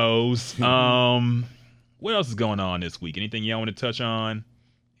who knows? What else is going on this week? Anything y'all want to touch on?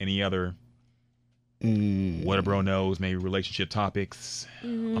 Any other what a bro knows, maybe relationship topics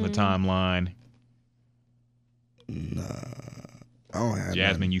on the timeline? Nah, I don't have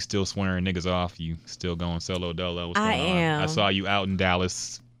Jasmine, you still swearing niggas off? You still going solo dolo? What's I going on? am. I saw you out in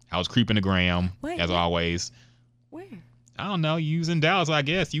Dallas. I was creeping the gram, Wait, as where? always. Where? I don't know. You was in Dallas, I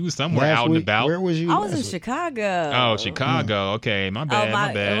guess. You was somewhere Last out and week, about. Where was you? I was in last week? Chicago. Oh, Chicago. Okay, my bad.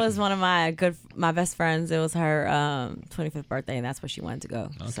 my bad. It was one of my best friends. It was her 25th birthday, and that's where she wanted to go.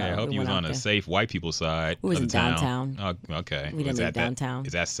 Okay, So I hope we you was went on out a there. safe white people side. We was of in the town. downtown. Oh, okay. We didn't Is leave that downtown.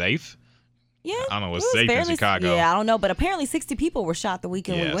 Is that safe? Yeah, I don't know what's it was safe in fairly- Chicago. Yeah, I don't know, but apparently 60 people were shot the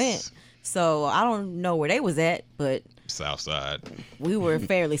weekend we Yes. went. So I don't know where they was at, but South side. we were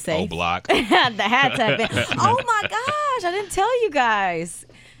fairly O safe. block. That had to have been. Oh my gosh, I didn't tell you guys.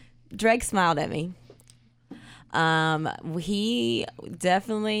 Drake smiled at me. We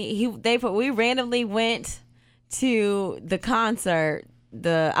randomly went to the concert.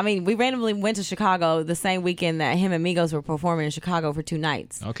 We randomly went to Chicago the same weekend that him and Migos were performing in Chicago for 2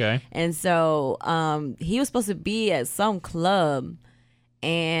 nights. Okay. And so he was supposed to be at some club,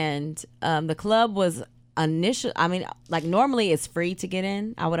 and the club was normally it's free to get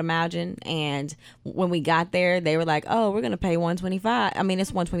in, I would imagine. And when we got there, they were like, "Oh, we're gonna pay $125. I mean,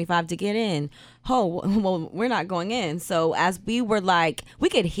 it's $125 to get in." Oh, well, we're not going in. So as we were like, we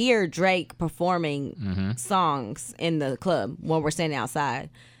could hear Drake performing songs in the club when we're standing outside.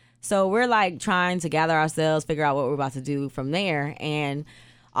 So we're like trying to gather ourselves, figure out what we're about to do from there, and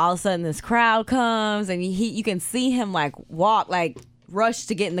all of a sudden this crowd comes, and you can see him like walk, like rush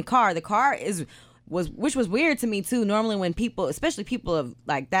to get in the car. The car which was weird to me too. Normally when people, especially people of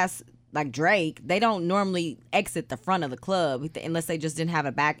like that's like Drake, they don't normally exit the front of the club unless they just didn't have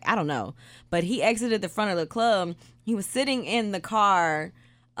a back. I don't know, but he exited the front of the club. He was sitting in the car,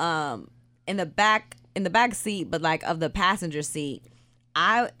 in the back seat, but like of the passenger seat.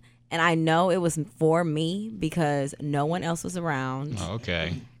 I know it was for me because no one else was around. Oh,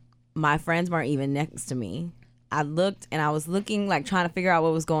 okay. My friends weren't even next to me. I looked and I was looking, like trying to figure out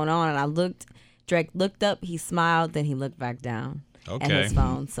what was going on, and I looked. Drake looked up, he smiled, then he looked back down at Okay. his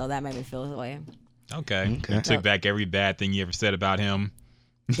phone. So that made me feel the way. Okay. You took back every bad thing you ever said about him.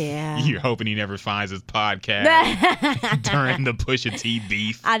 Yeah. You're hoping he never finds his podcast during the Pusha T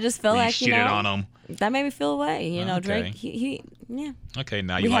beef. I just felt where like, you shitted on him. that made me feel away. You know, Okay. Drake, he yeah. Okay,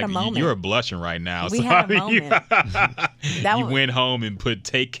 now We had a moment. you're blushing right now. We so had a I mean, moment. That you one- went home and put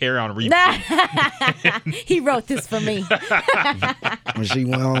 "Take Care" on repeat. He wrote this for me. When she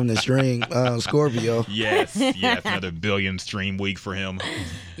went home to stream Scorpio. Yes, another billion stream week for him.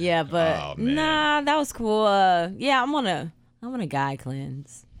 Yeah, but Oh, man. nah, that was cool. Yeah, I'm on a guy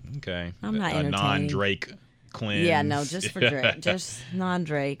cleanse. Okay, I'm not a entertaining. non-Drake cleanse. Yeah, no, just for Drake, just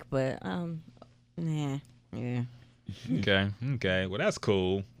non-Drake, but yeah. Okay. Well, that's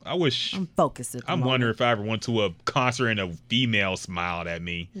cool. I wish. I'm focused at the I'm moment. wondering if I ever went to a concert and a female smiled at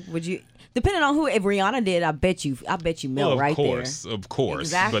me. Would you? Depending on who, if Rihanna did, I bet you melt Well, of right course, there. of course.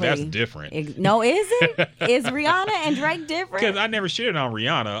 Exactly. But that's different. No, is it? Is Rihanna and Drake different? Because I never shitted on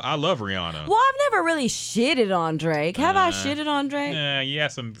Rihanna. I love Rihanna. Well, I've never really shitted on Drake. Have I shitted on Drake? Yeah, you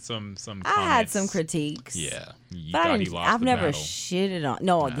had some I had comments. some critiques. Yeah, you But thought he lost I've the never battle. shitted on.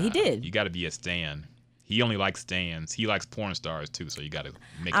 No, he did. You got to be a stan. He only likes stans. He likes porn stars too, so you got to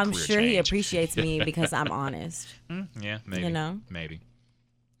make a I'm career sure he change. appreciates me because I'm honest. Yeah, maybe. You know? Maybe.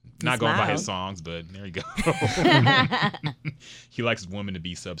 Not going by his smiled. songs, but there you go. He likes women to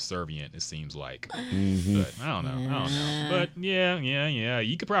be subservient, it seems like. But I don't know. But yeah.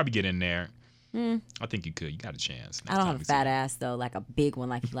 You could probably get in there. I think you could. You got a chance. I don't have a fat ass though, like a big one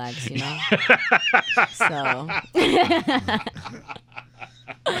like he likes, you know. So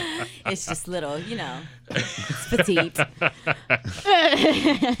it's just little, you know. It's petite.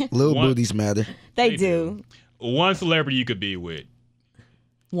 Little One- booties matter. They do. One celebrity you could be with.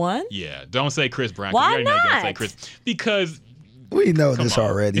 One? Yeah. Don't say Chris Brown. 'cause Why you already know you're gonna say not? Chris. Because We know Come this on.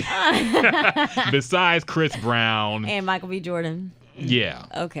 already. besides Chris Brown, And Michael B. Jordan. yeah.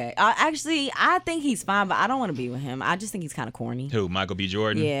 Okay. I think he's fine, but I don't want to be with him. I just think he's kind of corny Who? Michael B.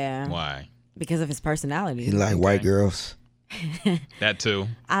 Jordan? Yeah. Why? because of his personality. He like white girls. That too.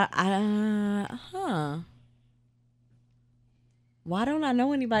 Why don't I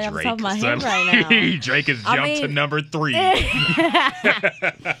know anybody off the top of my Drake, head right now? Drake has jumped to number 3.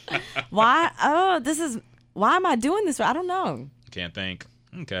 Why? Why am I doing this? I don't know. Can't think.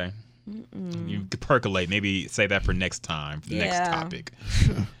 Okay. You could percolate. Maybe say that for next time. For the next topic.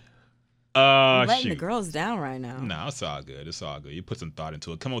 I'm letting the girls down right now. No, it's all good. It's all good. You put some thought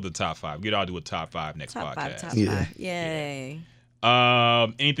into it. Come up with the top 5. We'd all do a top 5 next podcast. Top 5. Yay.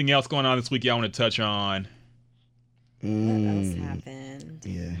 Anything else going on this week y'all want to touch on? What else happened?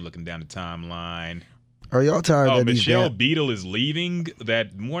 Yeah. I'm looking down the timeline. Are y'all tired of these Michelle Beadle is leaving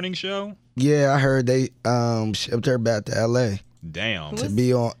that morning show? Yeah, I heard they shipped her back to LA. Damn. To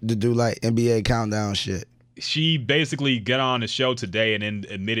do like NBA countdown shit. She basically got on the show today and then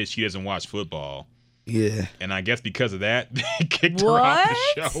admitted she doesn't watch football. Yeah. And I guess because of that, they kicked her off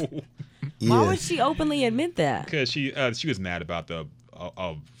the show. Why would she openly admit that? Because she was mad about the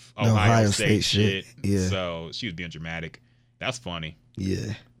Ohio State shit. Yeah. So she was being dramatic. That's funny.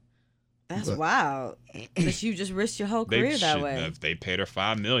 Yeah. That's wild. But you just risked your whole career that way. If they paid her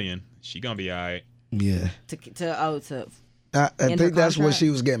 $5 million, she gonna be all right. Yeah. I think that's what she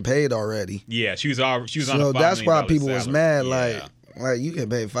was getting paid already. Yeah, she was on. So that's why people was mad. Yeah. Like you can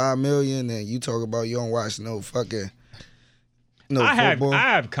pay $5 million and you talk about you don't watch no fucking football. I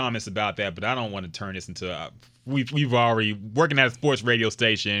have comments about that, but I don't want to turn this into. We've already working at a sports radio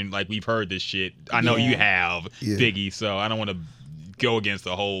station. Like we've heard this shit. I know you have, Biggie. So I don't want to go against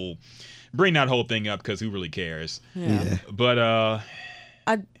bring that whole thing up because who really cares? Yeah. But I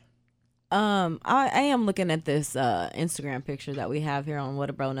am looking at this Instagram picture that we have here on What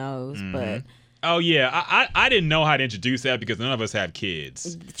a Bro Knows, but. Oh yeah, I didn't know how to introduce that because none of us have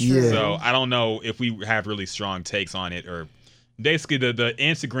kids. Yeah. So I don't know if we have really strong takes on it or. Basically, the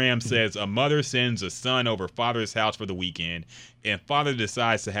Instagram says a mother sends a son over father's house for the weekend, and father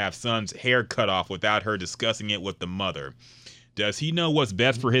decides to have son's hair cut off without her discussing it with the mother. Does he know what's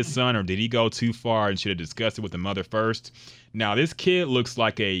best for his son, or did he go too far and should have discussed it with the mother first? Now, this kid looks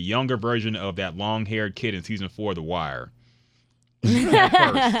like a younger version of that long-haired kid in season 4 of The Wire. At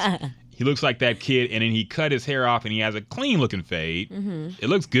first, he looks like that kid, and then he cut his hair off, and he has a clean-looking fade. Mm-hmm. It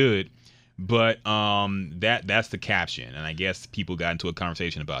looks good. But that's the caption, and I guess people got into a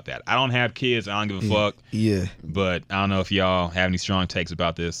conversation about that. I don't have kids. I don't give a fuck. Yeah. But I don't know if y'all have any strong takes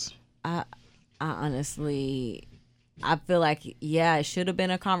about this. I honestly, I feel like, it should have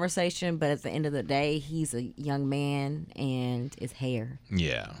been a conversation, but at the end of the day, he's a young man, and it's hair.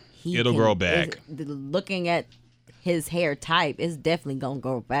 Yeah. It'll grow back. Looking at his hair type, it's definitely going to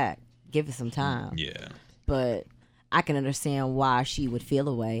grow back. Give it some time. Yeah. But I can understand why she would feel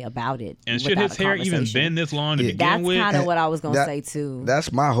a way about it. And should his hair even been this long to begin with? That's kind of what I was going to say, too.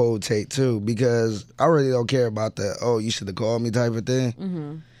 That's my whole take, too, because I really don't care about the, you should have called me type of thing.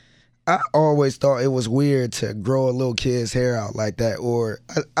 Mm-hmm. I always thought it was weird to grow a little kid's hair out like that. Or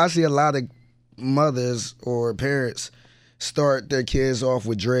I see a lot of mothers or parents start their kids off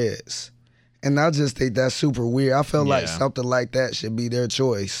with dreads. And I just think that's super weird. I feel like something like that should be their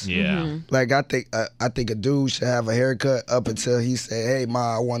choice. Yeah. Mm-hmm. Like I think a dude should have a haircut up until he say, "Hey,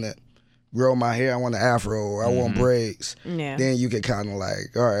 Ma, I want to grow my hair. I want an afro, or I want braids." Yeah. Then you can kind of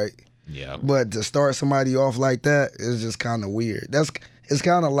like, all right. Yeah. But to start somebody off like that is just kind of weird. It's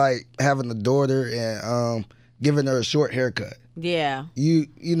kind of like having a daughter and giving her a short haircut. Yeah. You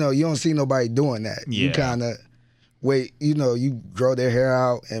don't see nobody doing that. Yeah. You kind of wait, you grow their hair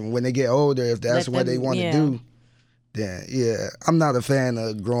out, and when they get older, if that's what they want to do, then I'm not a fan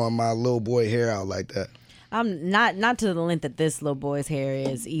of growing my little boy hair out like that. I'm not to the length that this little boy's hair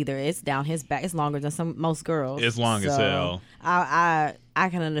is either. It's down his back. It's longer than most girls. It's long as hell. I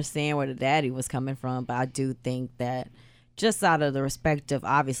can understand where the daddy was coming from, but I do think that just out of the respect of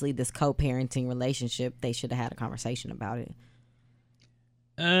obviously this co-parenting relationship, they should have had a conversation about it.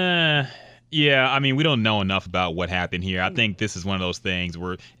 Yeah, I mean, we don't know enough about what happened here. I think this is one of those things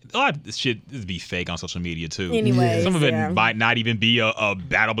where a lot of shit is be fake on social media too. Anyways, some of it might not even be a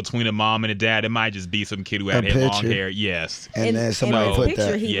battle between a mom and a dad. It might just be some kid who had long hair. Yes, and then somebody in put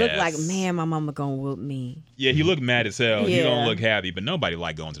picture, that. He looked like, man, my mama gonna whoop me. Yeah, he looked mad as hell. He Yeah. don't look happy, but nobody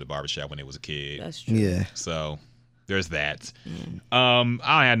liked going to the barbershop when they was a kid. That's true. Yeah. So there's that. I don't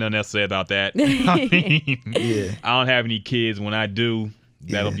have nothing else to say about that. I mean, I don't have any kids. When I do,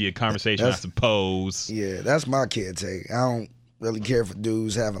 that'll be a conversation, I suppose. Yeah, that's my kid take. I don't really care for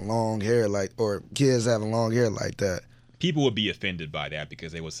dudes having long hair or kids having long hair like that. People would be offended by that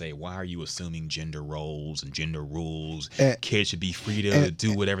because they would say, why are you assuming gender roles and gender rules? Kids should be free to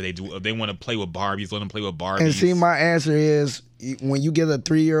do whatever they do. If they want to play with Barbies, let them play with Barbies. And see, my answer is, when you get a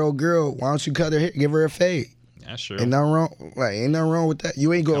 3-year-old girl, why don't you cut her hair, give her a fade? That's true. Ain't nothing wrong. Like, ain't nothing wrong with that.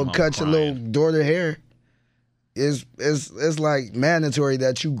 You ain't gonna Come home cut your little crying. daughter hair. It's like mandatory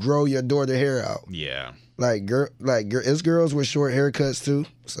that you grow your daughter hair out. Yeah. It's girls with short haircuts too.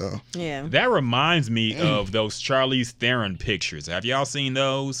 So Yeah. That reminds me of those Charlize Theron pictures. Have y'all seen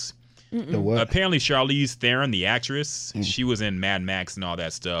those? the what? Apparently, Charlize Theron, the actress, she was in Mad Max and all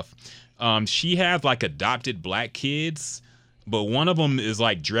that stuff. She has like adopted black kids, but one of them is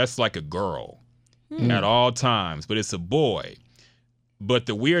like dressed like a girl at all times, but it's a boy. But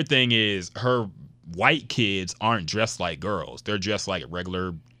the weird thing is her white kids aren't dressed like girls. They're dressed like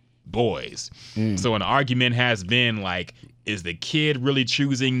regular boys. So an argument has been like, is the kid really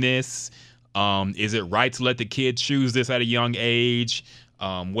choosing this? Is it right to let the kid choose this at a young age?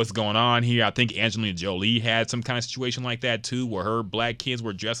 What's going on here? I think Angelina Jolie had some kind of situation like that too, where her black kids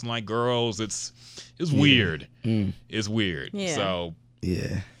were dressing like girls. It's weird. It's weird. Yeah. So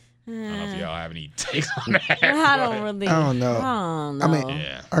Yeah. I don't know if y'all have any takes on that. I don't really. I don't know. I mean,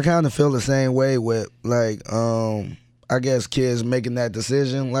 Yeah. I kind of feel the same way with like I guess kids making that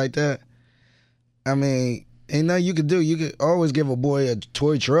decision like that. I mean, ain't nothing you could do. You could always give a boy a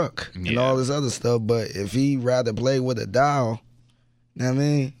toy truck and all this other stuff, but if he rather play with a doll, you know what I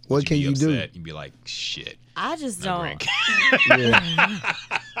mean, what can you do? You'd be like, shit. I just No don't. drink. Yeah.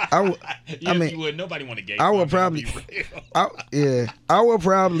 I Yes, mean, you would. Nobody want to gay. I would probably, I would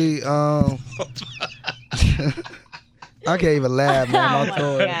probably, I can't even laugh, man. Oh My my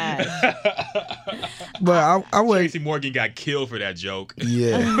throat. God. But I would, Tracy Morgan got killed for that joke.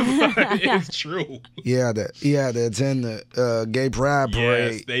 yeah, It's true. he had to attend the gay pride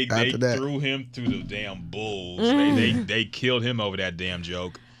parade Yes, they after that. threw him through the damn bulls. They killed him over that damn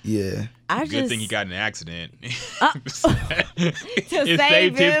joke. Yeah, Good thing he got in an accident. To It save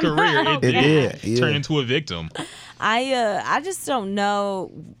saved his him. career. It did, yeah. Turned into a victim. I just don't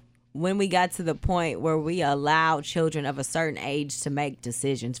know when we got to the point where we allowed children of a certain age to make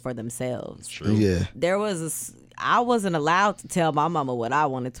decisions for themselves. True. yeah. I wasn't allowed to tell my mama what I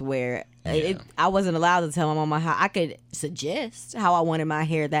wanted to wear. I wasn't allowed to tell my mama how I could suggest how I wanted my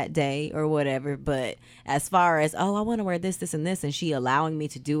hair that day or whatever. But as far as, I want to wear this, this, and this, and she allowing me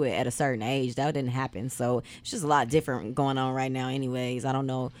to do it at a certain age, that didn't happen. So it's just a lot different going on right now anyways. I don't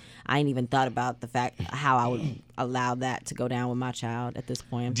know. I ain't even thought about the fact how I would allow that to go down with my child at this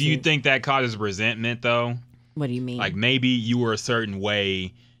point. Do you think that causes resentment, though? What do you mean? Like maybe you were a certain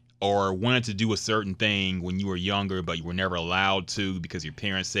way or wanted to do a certain thing when you were younger, but you were never allowed to because your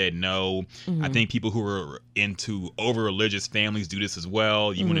parents said no. I think people who are into over-religious families do this as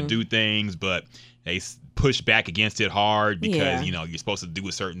well. You want to do things, but they push back against it hard because, you're supposed to do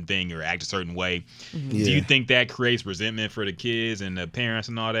a certain thing or act a certain way. Yeah. Do you think that creates resentment for the kids and the parents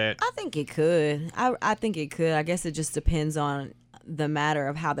and all that? I think it could. I think it could. I guess it just depends on the matter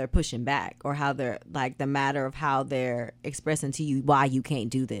of how they're pushing back or how they're like the matter of how they're expressing to you why you can't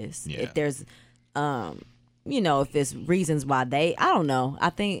do this. Yeah. If there's if there's reasons why I don't know.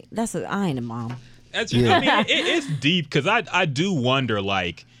 I think I ain't a mom. That's I mean, it's deep because I do wonder,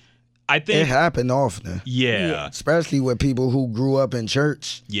 like, I think It happened often, yeah. especially with people who grew up in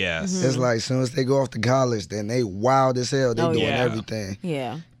church. Yes. It's like as soon as they go off to college, then they wild as hell. They Oh, doing yeah. everything.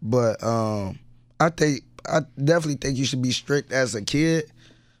 Yeah. But I definitely think you should be strict as a kid.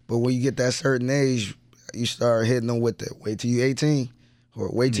 But when you get that certain age, you start hitting them with the wait till you 18 or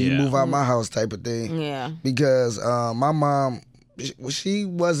wait till you Yeah. move out my house type of thing. Yeah. Because my mom, she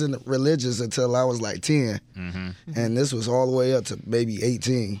wasn't religious until I was like 10. And this was all the way up to maybe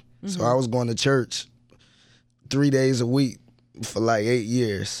 18. So I was going to church 3 days a week for like 8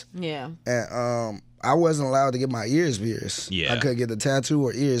 years. Yeah. And I wasn't allowed to get my ears pierced. Yeah. I couldn't get a tattoo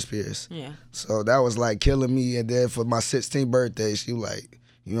or ears pierced. Yeah. So that was like killing me. And then for my 16th birthday, she was like,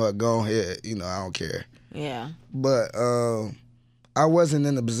 you know what, go ahead. I don't care. Yeah. But I wasn't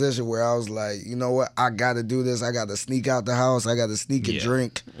in a position where I was like, you know what, I got to do this. I got to sneak out the house. I got to sneak and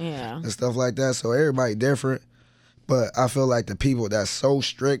drink Yeah. and stuff like that. So everybody different. But I feel like the people that's so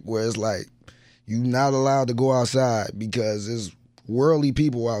strict where it's like, you not allowed to go outside because there's worldly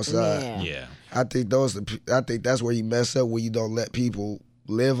people outside. Yeah. Yeah. I think that's where you mess up, where you don't let people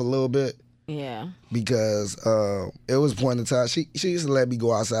live a little bit. Yeah. Because it was a point in time she used to let me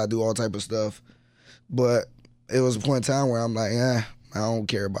go outside, do all type of stuff, but it was a point in time where I'm like, I don't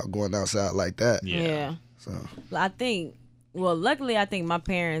care about going outside like that. Yeah. Yeah. So Luckily, I think my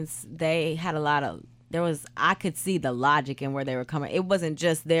parents, they had a lot of, I could see the logic in where they were coming. It wasn't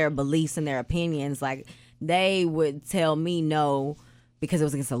just their beliefs and their opinions. Like, they would tell me no because it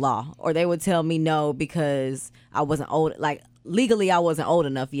was against the law, or they would tell me no because I wasn't old. Like, legally, I wasn't old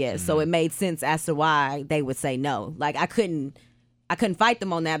enough yet. So it made sense as to why they would say no. Like, I couldn't I couldn't fight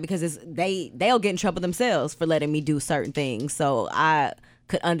them on that because they'll get in trouble themselves for letting me do certain things. So I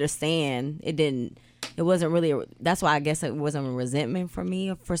could understand it wasn't really that's why I guess it wasn't a resentment for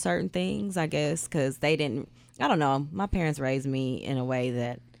me for certain things, I guess, because they didn't. I don't know. My parents raised me in a way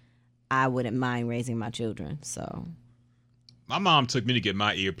that I wouldn't mind raising my children. So my mom took me to get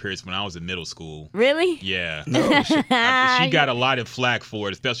my ear pierced when I was in middle school. really, Yeah. She got a lot of flack for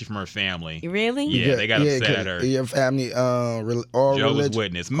it, especially from her family. Really? Yeah, they got upset at her. Your family, all Jehovah's religion?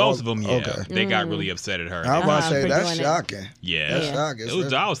 Witness. Most of them, yeah. Okay. They got really upset at her. I was about to say, for that's doing it. shocking. Yeah. That's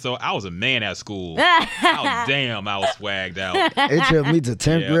shocking. I was a man at school. Oh, damn, I was swagged out. It took me to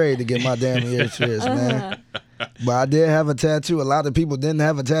 10th Yeah. grade to get my damn ears pierced, man. But I did have a tattoo. A lot of people didn't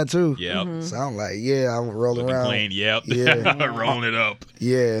have a tattoo. Yep. So I'm like, I would roll around. Plain, yep. Yeah. Rolling it up.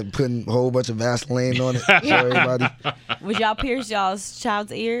 Yeah, putting a whole bunch of Vaseline on it for everybody. Would y'all pierce y'all's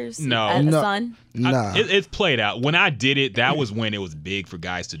child's ears? No. As a No. son? Nah. It's played out. When I did it, that was when it was big for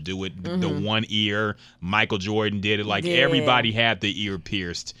guys to do it. The one ear, Michael Jordan did it. Like Yeah. everybody had the ear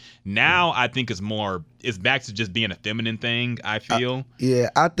pierced. Now I think it's back to just being a feminine thing, I feel. Yeah,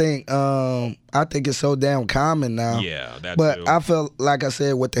 I think it's so damn common now. Yeah, that But too. I feel like I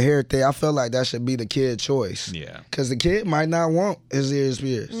said with the hair thing, I feel like that should be the kid's choice. Yeah. Because the kid might not want his ears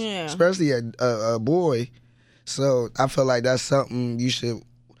pierced. Yeah. Especially a boy. So I feel like that's something you should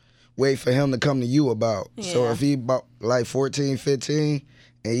wait for him to come to you about. So Yeah. if he about like 14, 15,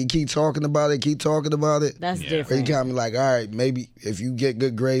 and you keep talking about it, That's Yeah. or you different. kind of like, all right, maybe if you get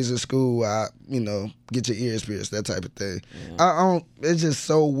good grades in school, get your ears pierced, that type of thing. I don't. It's just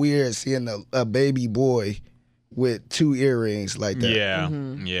so weird seeing a baby boy with 2 earrings like that. Yeah.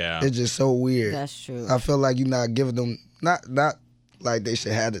 Yeah. It's just so weird. That's true. I feel like you're not giving them not like they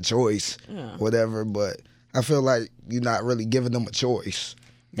should have the choice, whatever. But I feel like you're not really giving them a choice.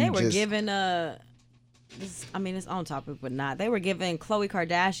 They You were just- given it's on topic, but not. They were giving Khloe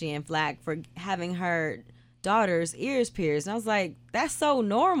Kardashian flack for having her daughter's ears pierced. And I was like, that's so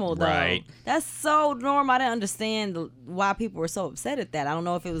normal, though. Right. That's so normal. I didn't understand why people were so upset at that. I don't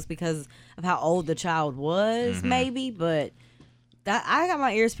know if it was because of how old the child was, maybe, but I got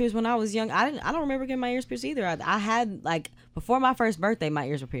my ears pierced when I was young. I don't remember getting my ears pierced either. I had before my first birthday, my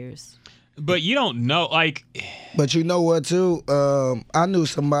ears were pierced. But you don't know, like, But you know what, too? I knew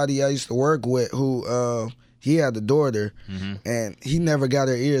somebody I used to work with who he had a daughter, and he never got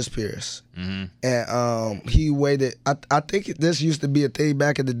her ears pierced. And he waited. I think this used to be a thing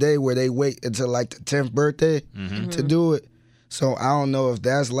back in the day where they wait until like the 10th birthday to do it. So I don't know if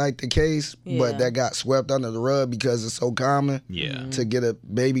that's like the case, Yeah. but that got swept under the rug because it's so common yeah. to get a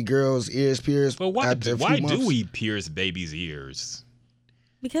baby girl's ears pierced. But why after a few do months. we pierce babies' ears?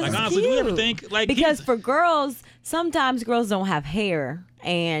 Because Like, it's honestly, cute. do you ever think, like, because kids- for girls, sometimes girls don't have hair,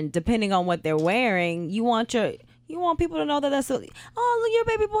 and depending on what they're wearing, you want people to know that that's look, your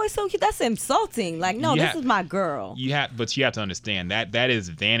baby boy's so cute. That's insulting. Like, no, Yeah. this is my girl. But you have to understand that is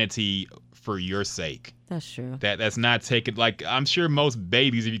vanity for your sake. That's true. That's not taken. Like, I'm sure most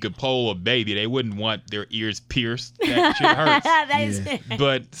babies, if you could poll a baby, they wouldn't want their ears pierced. That shit hurts. That is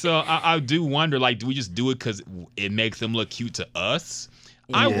But so I do wonder, like, do we just do it because it makes them look cute to us?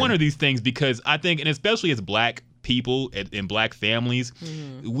 I wonder these things because I think, and especially as black people in black families,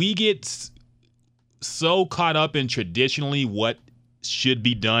 we get so caught up in traditionally what should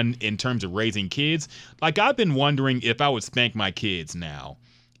be done in terms of raising kids. Like, I've been wondering if I would spank my kids now,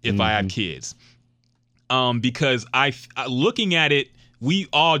 if I had kids. Because looking at it, we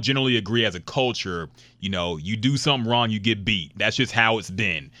all generally agree as a culture, you do something wrong, you get beat. That's just how it's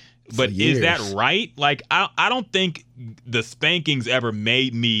been. But is that right? Like, I don't think the spankings ever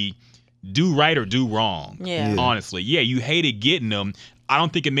made me do right or do wrong. Yeah. Honestly. Yeah, you hated getting them. I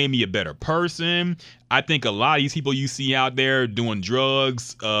don't think it made me a better person. I think a lot of these people you see out there doing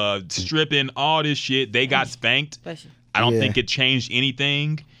drugs, stripping, all this shit, they got spanked. I don't think it changed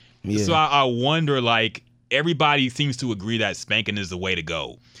anything. Yeah. So I wonder, like, everybody seems to agree that spanking is the way to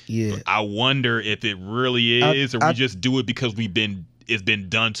go. Yeah. I wonder if it really is, or we just do it because it's been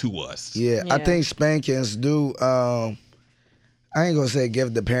done to us. Yeah, I think spankings do. I ain't gonna say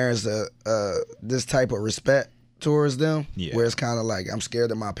give the parents this type of respect towards them, where it's kind of like I'm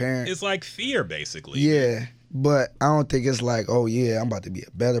scared of my parents. It's like fear, basically. Yeah, but I don't think it's like, oh yeah, I'm about to be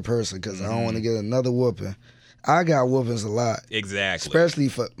a better person because I don't want to get another whooping. I got whoopings a lot, Exactly. especially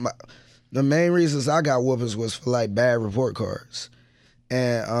for the main reasons I got whoopings was for like bad report cards.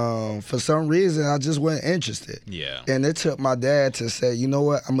 And for some reason, I just wasn't interested. Yeah. And it took my dad to say, you know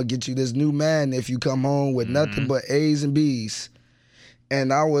what, I'm going to get you this new man if you come home with nothing but A's and B's.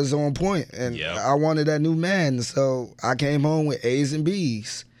 And I was on point. And I wanted that new man. So I came home with A's and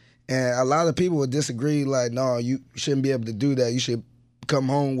B's. And a lot of people would disagree, like, no, you shouldn't be able to do that. You should come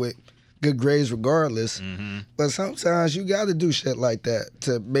home with good grades regardless. Mm-hmm. But sometimes you got to do shit like that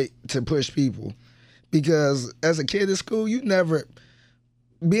to push people. Because as a kid in school,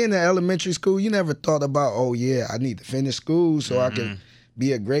 being in elementary school, you never thought about, oh, yeah, I need to finish school so I can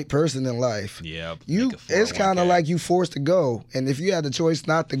be a great person in life. Yeah. It's kind of like you forced to go. And if you had the choice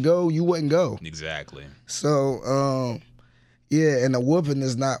not to go, you wouldn't go. Exactly. So, yeah, and the whooping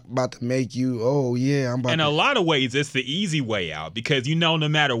is not about to make you, oh, yeah, I'm about In to. a lot of ways, it's the easy way out because no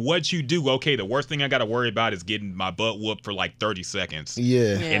matter what you do, okay, the worst thing I got to worry about is getting my butt whooped for like 30 seconds.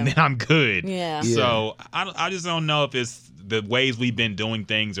 Yeah. And then I'm good. Yeah. So I just don't know if it's the ways we've been doing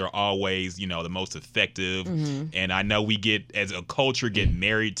things are always, the most effective. Mm-hmm. And I know we as a culture, get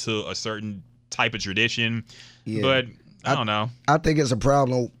married to a certain type of tradition. Yeah. But I don't know. I think it's a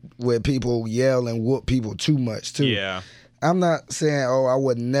problem with people yell and whoop people too much, too. Yeah. I'm not saying, I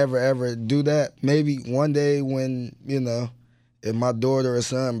would never, ever do that. Maybe one day when, if my daughter or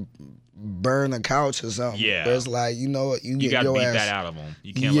son burn a couch or something. Yeah. It's like, you know what, you get got to your beat ass. that out of them.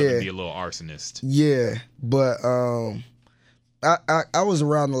 You can't let them be a little arsonist. Yeah, but I was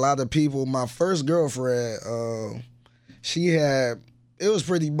around a lot of people. My first girlfriend, it was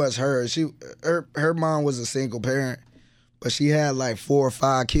pretty much her. Her mom was a single parent, but she had like 4 or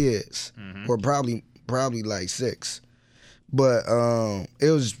 5 kids, or probably like 6. But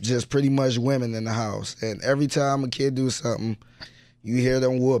it was just pretty much women in the house. And every time a kid do something, you hear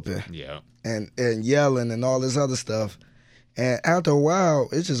them whooping. Yeah. And yelling and all this other stuff. And after a while,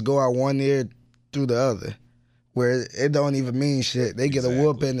 it just go out one ear through the other. Where it don't even mean shit. They get a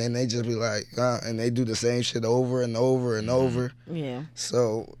whooping and they just be like, and they do the same shit over and over and over. Yeah.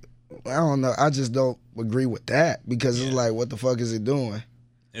 So, I don't know. I just don't agree with that because it's like, what the fuck is it doing?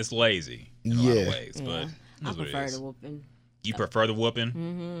 It's lazy in a lot of ways, but I prefer the whooping. You prefer the whooping?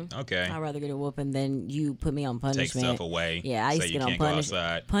 Mm-hmm. Okay. I'd rather get a whooping than you put me on punishment. Take stuff away. Yeah, I used to get on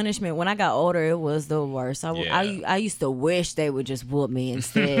punishment. Punishment. When I got older, it was the worst. I used to wish they would just whoop me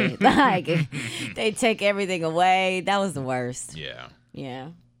instead. Like, they take everything away. That was the worst. Yeah. Yeah.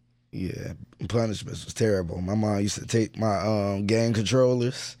 Yeah, punishments was terrible. My mom used to take my game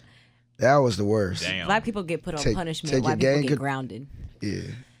controllers. That was the worst. Damn. Black people get put on punishment. White people get grounded. Yeah.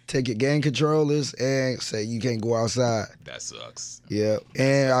 Take your game controllers and say you can't go outside. That sucks. Yeah.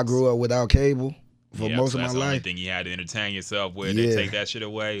 And I grew up without cable for most of my that's the only life. thing you had to entertain yourself with. They take that shit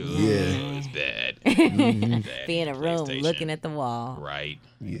away. Ugh, it's bad. Bad. Be in a room looking at the wall. Right.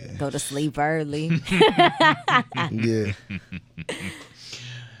 Yeah. Go to sleep early. Yeah.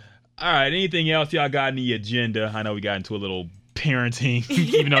 All right. Anything else y'all got in the agenda? I know we got into a little parenting.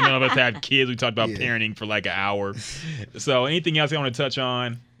 Even though none of us had kids, we talked about parenting for like an hour. So anything else you want to touch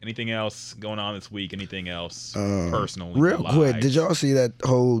on? Anything else going on this week? Anything else personal? Real quick, did y'all see that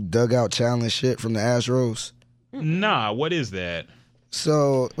whole dugout challenge shit from the Astros? Nah, what is that?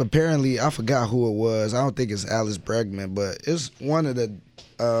 So apparently, I forgot who it was. I don't think it's Alex Bregman, but it's one of the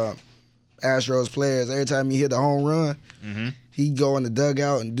Astros players. Every time he hit a home run, he go in the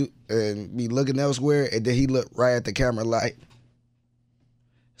dugout and be looking elsewhere, and then he look right at the camera like.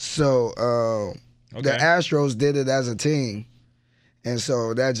 So the Astros did it as a team. And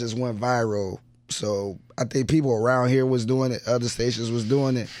so that just went viral. So I think people around here was doing it. Other stations was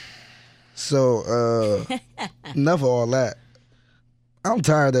doing it. So enough of all that. I'm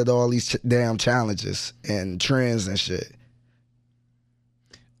tired of all these damn challenges and trends and shit.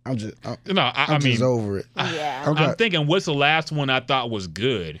 I'm just over it. Yeah. I'm thinking, what's the last one I thought was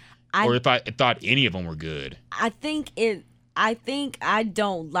good? Or if I thought any of them were good? I think I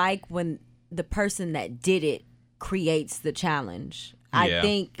don't like when the person that did it creates the challenge. I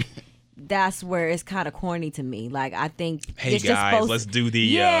think that's where it's kind of corny to me. Like, I think hey it's guys, just let's do the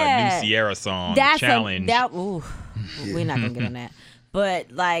new Sierra song challenge. We're not gonna get on that.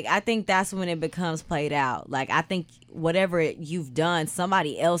 But like, I think that's when it becomes played out. Like, I think whatever you've done,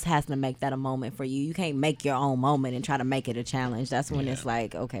 somebody else has to make that a moment for you. You can't make your own moment and try to make it a challenge. That's when it's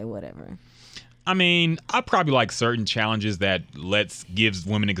like, okay, whatever. I mean, I probably like certain challenges that gives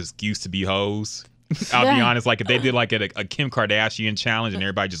women an excuse to be hoes. I'll be honest, like if they did like a Kim Kardashian challenge and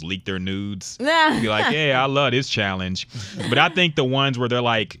everybody just leaked their nudes, be like, hey, I love this challenge. But I think the ones where they're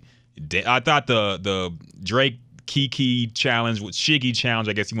like, I thought the Drake Kiki challenge, Shiggy challenge,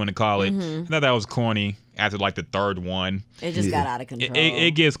 I guess you want to call it. I thought that was corny after like the third one. It just got out of control.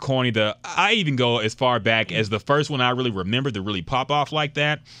 It gets corny. I even go as far back as the first one I really remember to really pop off like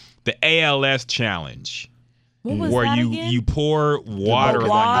that. The ALS challenge, where you pour water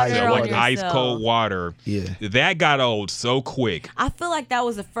like ice cold water. Yeah, that got old so quick. I feel like that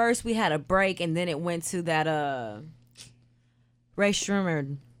was the first we had a break, and then it went to that Ray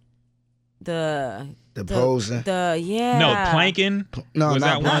Sherman posing. Yeah. No, planking. No, was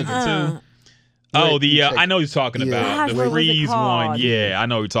not that one planking. too? Oh, Wait, I know what you're talking Yeah. about. Gosh, The what was it freeze one. called? Yeah, I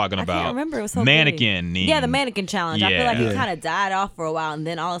know what you're talking I about. can't remember. It was so Mannequin. big. Yeah, the mannequin challenge. I feel like Yeah. it kind of died off for a while, and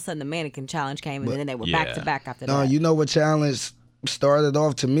then all of a sudden the mannequin challenge came, and then they were back to back after No, that. you know what challenge started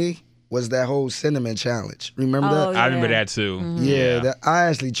off to me was that whole cinnamon challenge. Remember that? I remember that too. Mm-hmm. Yeah, I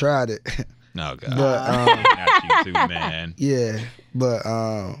actually tried it. No, God. But Not you too, man. yeah, but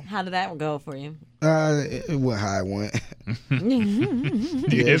How did that go for you? it went how it went.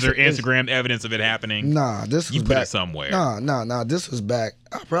 Is there Instagram evidence of it happening? Nah, this was You put back it somewhere. No, this was back.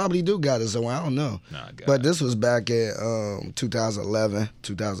 I probably do got it somewhere. I don't know. Nah, God. But this was back in 2011,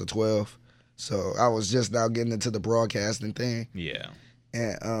 2012. So I was just now getting into the broadcasting thing. Yeah.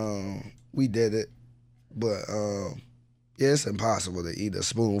 And we did it. But yeah, it's impossible to eat a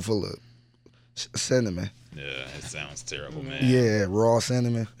spoonful of cinnamon. Yeah, it sounds terrible, man. Yeah, raw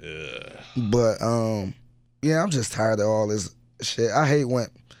cinnamon. Ugh. But yeah, I'm just tired of all this shit. I hate when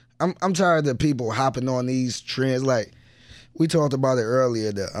I'm tired of people hopping on these trends. Like we talked about it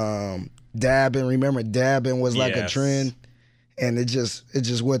earlier, the dabbing. Remember dabbing was like a Yes. trend, and it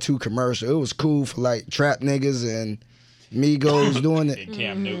just went too commercial. It was cool for like trap niggas and Migos doing it. And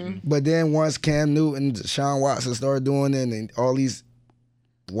Cam Newton. But then once Cam Newton, Deshaun Watson started doing it, and all these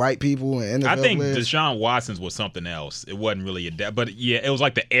white people and NFL I think players. Deshaun Watson's was something else. It wasn't really a dab, but yeah, it was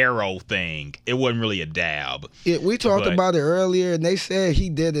like the arrow thing. It wasn't really a dab. We talked but- about it earlier, and they said he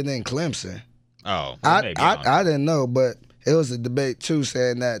did it in Clemson. Oh, well, maybe I didn't know, but it was a debate too,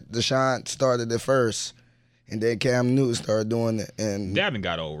 saying that Deshaun started it first, and then Cam Newton started doing it. And dabbing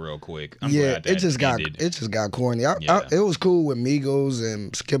got old real quick. I'm yeah, glad that it just ended. got corny. Yeah. It was cool when Migos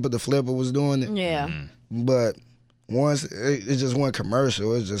and Skipper the Flipper was doing it. Yeah. But once it just went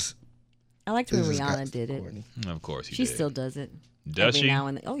commercial, it just. I liked when it just got Rihanna did it. corny. Of course, She did. still does it. Does every she? Now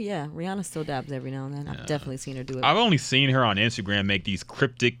and then. Oh yeah, Rihanna still dabs every now and then. I've definitely seen her do it. I've only seen her on Instagram make these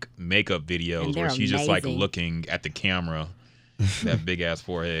cryptic makeup And videos they're where she's just like amazing. looking at the camera, that big ass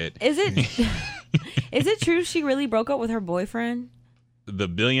forehead. Is it is it true she really broke up with her boyfriend The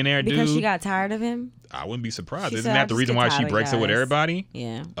billionaire because dude. she got tired of him? I wouldn't be surprised. She Isn't said, that "I the just reason get why tired she of breaks up with guys." everybody?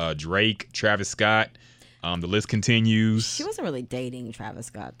 Yeah. Drake, Travis Scott. The list continues. She wasn't really dating Travis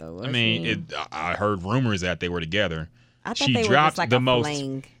Scott though. Was I mean, she? I heard rumors that they were together. I thought she they were dropped just like the a most.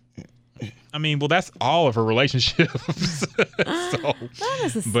 fling. I mean, well, that's all of her relationships. So,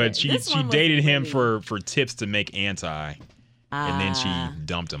 but she dated him for tips to make anti, and then she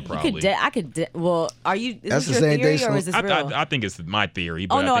dumped him. Probably. Well, are you? Is That's this the your same theory thing, or is this real? I think it's my theory.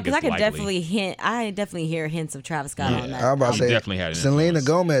 But Oh no, because because I could definitely hint. I definitely hear hints of Travis Scott on that. I was about to He say, definitely had an Selena influence.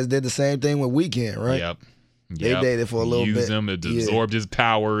 Gomez did the same thing with Weeknd, right? Yep. They dated for a little Used bit. him, it Yeah. absorbed his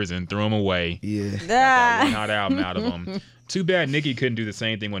powers, and threw him away. Yeah. Got that one hot album out of him. Too bad Nicki couldn't do the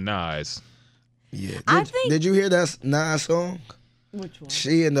same thing with Nas. Yeah. I think- Did you hear that Nas song? Which one?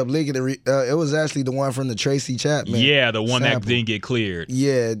 She ended up leaking it. It was actually the one from the Tracy Chapman. Yeah, the one that sample. didn't get cleared.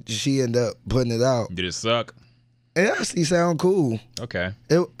 Yeah, she ended up putting it out. Did it suck? It actually sound cool. Okay.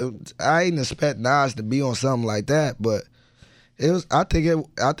 I didn't expect Nas to be on something like that, but it was. I think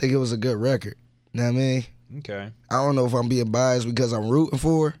it was a good record. You know what I mean? Okay. I don't know if I'm being biased because I'm rooting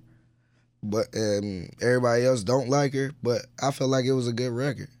for her, but everybody else don't like her. But I feel like it was a good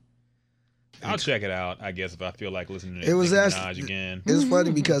record. I'll check it out, I guess, if I feel like listening to It was Nicki actually Minaj again. It's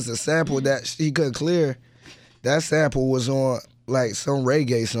funny because the sample that she couldn't clear, that sample was on like some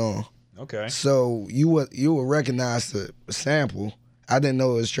reggae song. Okay. So you would recognize the sample. I didn't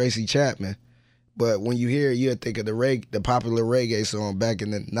know it was Tracy Chapman, but when you hear it, you'll think of the popular reggae song back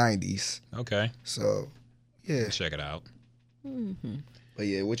in the '90s. Okay. So yeah, Check it out. but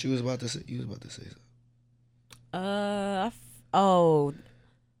yeah, what you was about to say? You was about to say something.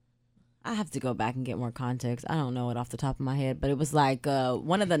 I have to go back and get more context. I don't know it off the top of my head, but it was like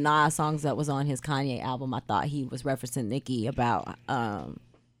one of the Nas songs that was on his Kanye album. I thought he was referencing Nicki about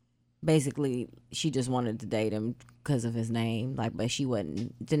basically she just wanted to date him because of his name, like, but she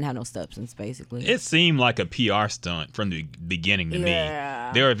didn't have no substance basically. It seemed like a PR stunt from the beginning to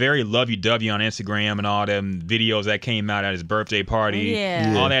Yeah. me. They were very lovey-dovey on Instagram and all them videos that came out at his birthday party.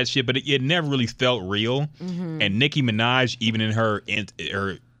 Yeah. All that shit, but it never really felt real. And Nicki Minaj, even in her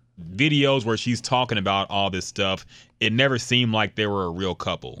videos where she's talking about all this stuff, it never seemed like they were a real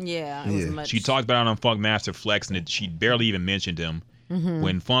couple. Yeah, it was much. She talked about it on Funk Master Flex, and she barely even mentioned him.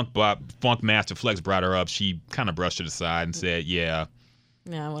 When Funk Master Flex brought her up, she kind of brushed it aside and said, yeah.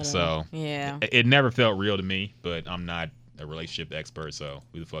 Yeah, whatever. So yeah. it never felt real to me, but I'm not a relationship expert, so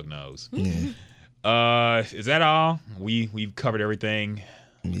who the fuck knows? Is that all? We've covered everything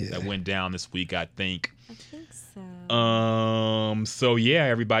that went down this week, I think. I think so. So yeah,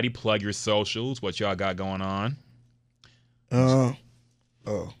 everybody plug your socials. What y'all got going on?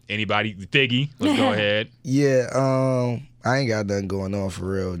 Anybody? Figgy, let's go ahead. Yeah, I ain't got nothing going on for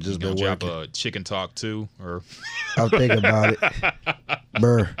real. Just Gonna been drop working. a chicken talk too, or I'll think about it.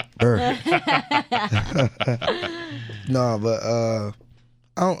 Burr. No, but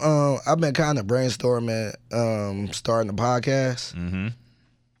I've been kind of brainstorming starting a podcast. Mm-hmm.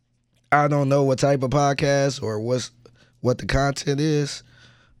 I don't know what type of podcast or what the content is,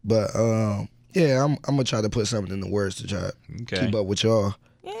 but yeah, I'm gonna try to put something in the words to try to keep up with y'all.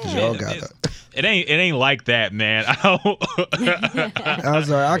 Cause y'all got it ain't like that, man. I'm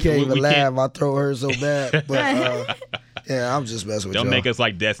sorry, I can't even laugh. My throat hurts so bad, but yeah, I'm just messing with y'all. Don't make us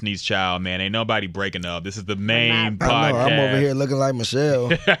like Destiny's Child, man. Ain't nobody breaking up. This is the main podcast. I know, I'm over here looking like Michelle.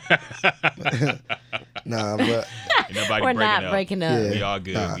 Nah, but we're not breaking up. Yeah, we all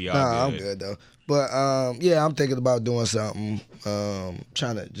good. Nah, we all good. I'm good though. But yeah, I'm thinking about doing something.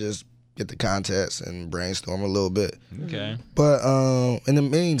 Trying to just get the contacts and brainstorm a little bit. Okay. But in the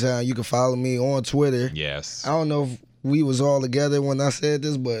meantime, you can follow me on Twitter. Yes. I don't know if we was all together when I said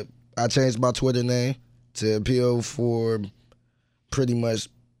this, but I changed my Twitter name to appeal for pretty much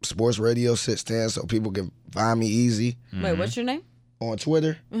Sports Radio 610 so people can find me easy. Wait, what's your name? On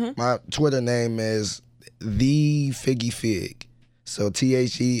Twitter? Mm-hmm. My Twitter name is The Figgy Fig. So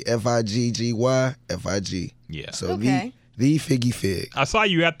TheFiggyyFig. Yeah. So okay. The Figgy Fig. I saw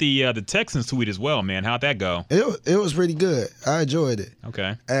you at the Texan suite as well, man. How'd that go? It was pretty good. I enjoyed it.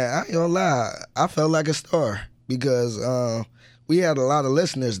 Okay. And I ain't gonna lie, I felt like a star because we had a lot of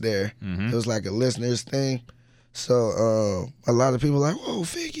listeners there. Mm-hmm. It was like a listeners thing. So a lot of people were like, whoa,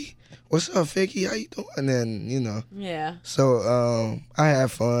 Figgy, what's up, Figgy? How you doing? And then, Yeah. So I had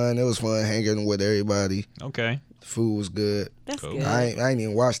fun. It was fun hanging with everybody. Okay. The food was good. That's Cool. good. I ain't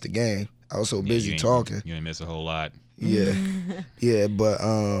even watched the game. I was so busy talking. You didn't miss a whole lot. Yeah. Yeah, but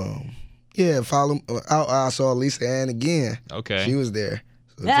yeah, follow. I saw Lisa Ann again. Okay. She was there.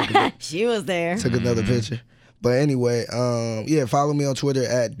 So she was there. Took another picture. But anyway, yeah, follow me on Twitter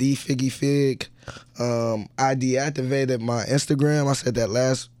at DFiggyFig. I deactivated my Instagram. I said that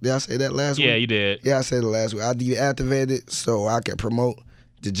did I say that last week? Yeah, you did. Yeah, I said it last week. I deactivated it so I can promote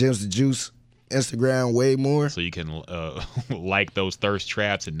the Gems the Juice Instagram way more. So you can like those thirst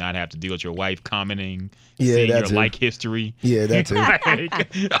traps and not have to deal with your wife commenting, Yeah, seeing your that's it. like history. Yeah, that's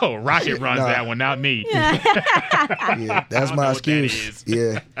it. Oh, Rocket runs that one, not me. Yeah, that's my what that excuse. is.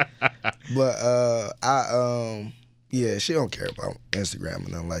 Yeah. But yeah, she don't care about Instagram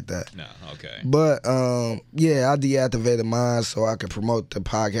or nothing like that. No, okay. But yeah, I deactivated mine so I could promote the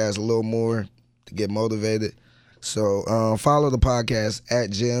podcast a little more to get motivated. So follow the podcast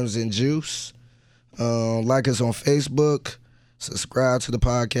at Gems and Juice. Like us on Facebook. Subscribe to the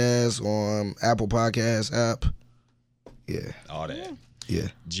podcast on Apple Podcasts app. Yeah. All that. Yeah.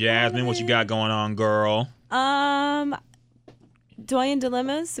 Jasmine, what you got going on, girl? Doyen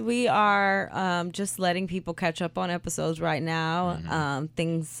Dilemmas. We are just letting people catch up on episodes right now.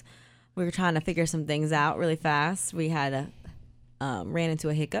 Mm-hmm. We were trying to figure some things out really fast. We had ran into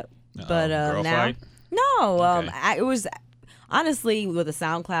a hiccup, but girl now fight? no. Okay. It was honestly with the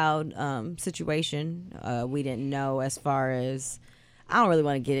SoundCloud situation. We didn't know as far as. I don't really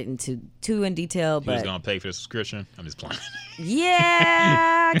want to get it into too in detail, but Who's gonna pay for the subscription? I'm just playing.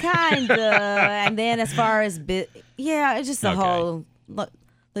 yeah, kinda. And then as far as it's just the whole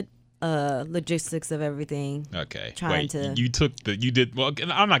logistics of everything. Okay. Trying Wait, to. you did. Well,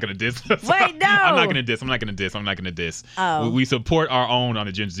 I'm not gonna diss. Wait, no. I'm not gonna diss. Oh. We support our own on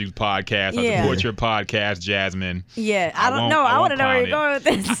the Gems Juice podcast. I Yeah. support your podcast, Jasmine. Yeah, I don't know. I want to know where you're going with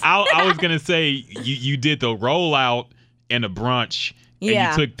this. I was gonna say you did the rollout and the brunch, and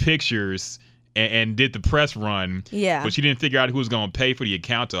Yeah. you took pictures and did the press run. Yeah. But you didn't figure out who was gonna pay for the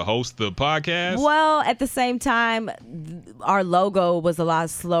account to host the podcast. Well, at the same time, our logo was a lot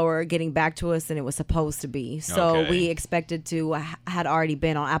slower getting back to us than it was supposed to be. So Okay. we expected to had already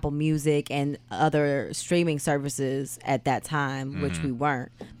been on Apple Music and other streaming services at that time, which we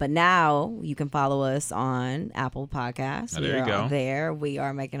weren't. But now you can follow us on Apple Podcasts. Oh, there you We are go. there. We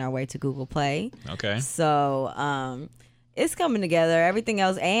are making our way to Google Play. Okay. So it's coming together. Everything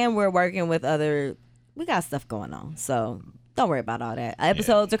else, and we're working with we got stuff going on. So don't worry about all that.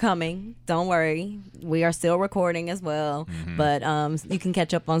 Episodes are coming. Don't worry. We are still recording as well. But you can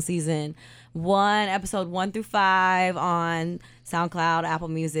catch up on season 1, episode 1 through 5 on SoundCloud, Apple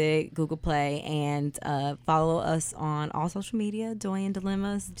Music, Google Play, and follow us on all social media, Doyen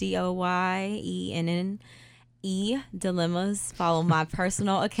Dilemmas, DOYENN. Dilemmas. Follow my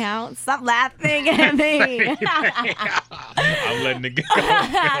personal account. Stop laughing at me. I'm letting it go.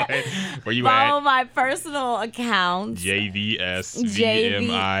 Where you Follow at? my personal account.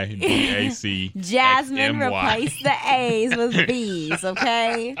 JVSVMIDAC. Jasmine, XMY. replace the A's with B's,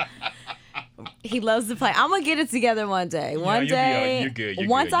 okay? He loves to play. I'm going to get it together one day. One day. You're good. You're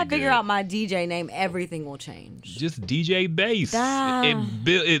once good, I you're figure good. out my DJ name, everything will change. Just DJ Bass. Ah.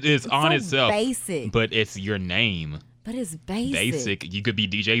 It's on so itself. basic. But it's your name. But it's basic. Basic. You could be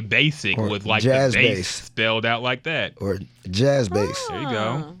DJ Basic Or with like Jazz the bass Bass. spelled out like that. Or jazz bass. There you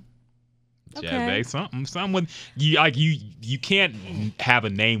go. Jazz Okay. bass. Something with you can't have a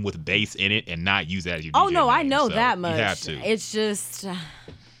name with bass in it and not use that as your Oh, DJ no, I name, know so that much. You have to. It's just, I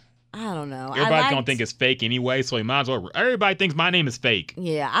don't know. Everybody's gonna think it's fake anyway, so you might as well. Everybody thinks my name is fake.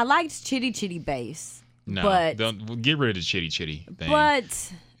 Yeah, I liked Chitty Chitty Bass. No, but, don't get rid of the chitty chitty thing.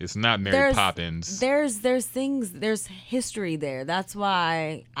 But it's not Mary there's Poppins. there's things, there's history there. That's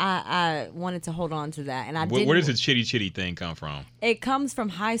why I wanted to hold on to that, and I didn't. Where does the chitty chitty thing come from? It comes from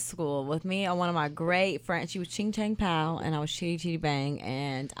high school with me and one of my great friends. She was Ching Chang Pow, and I was Chitty Chitty Bang,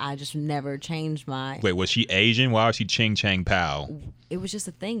 and I just never changed my. Wait, was she Asian? Why was she Ching Chang Pow? It was just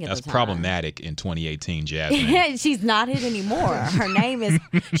a thing at That's the time. problematic in 2018, Jasmine. She's not it anymore. Her name is.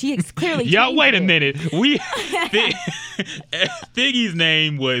 She clearly. Y'all, changed wait a it. minute. Figgy's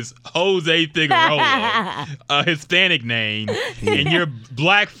name was Jose Figueroa, a Hispanic name, and your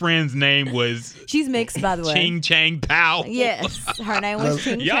black friend's name was She's mixed, by the way. Ching Chang Pow. Yes, her name was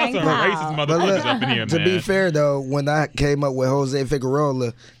Ching Y'all Chang some Pow. racist But motherfuckers look, up in here, to man. be fair though, when I came up with Jose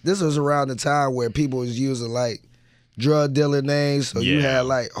Figueroa, this was around the time where people was using like drug dealer names. So you Yeah. had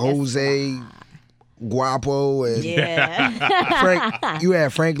like Jose Guapo and Yeah. Frank. You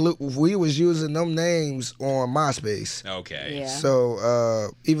had Frank Luke. We was using them names on MySpace. Okay. Yeah. So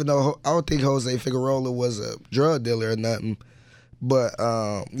even though I don't think Jose Figueroa was a drug dealer or nothing, but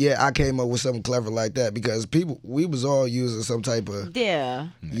yeah, I came up with something clever like that because we was all using some type of Yeah.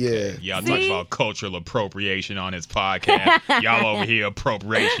 yeah. Y'all See? talk about cultural appropriation on this podcast. Y'all over here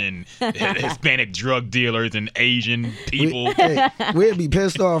appropriation Hispanic drug dealers and Asian people. We'd be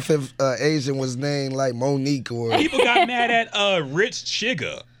pissed off if Asian was named like Monique or People got mad at Rich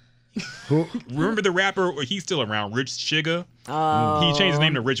Chigga. who, Remember the rapper? He's still around, Rich Chigga. Oh. He changed his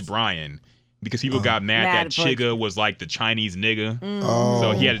name to Rich Brian because people got mad Mad that for- Chigga was like the Chinese nigga. oh,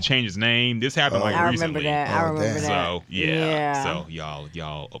 So he had to change his name. This happened like I recently. remember that. I Oh, remember damn. that. So Yeah. So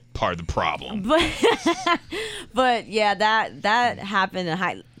y'all are part of the problem. But yeah, that happened in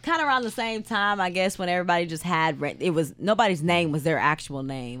kind of around the same time, I guess, when everybody just had it was nobody's name was their actual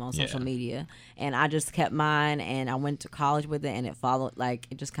name on social Yeah. media, and I just kept mine, and I went to college with it, and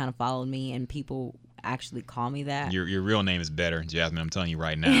it just kind of followed me, and people actually call me that. Your real name is better, Jasmine. I'm telling you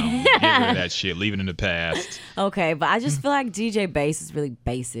right now. Get rid of that shit. Leave it in the past. Okay, but I just feel like DJ Bass is really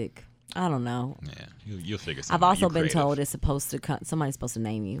basic. I don't know. Yeah, you'll figure something I've out. also You're been creative. told it's supposed to somebody's supposed to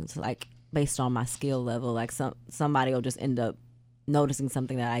name you. It's like based on my skill level. Like somebody will just end up noticing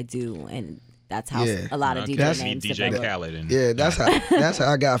something that I do, and that's how Yeah. a lot of Okay, DJ that's- names DJ develop. Khaled and yeah, that's how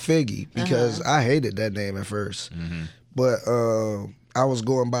I got Figgy because I hated that name at first, but I was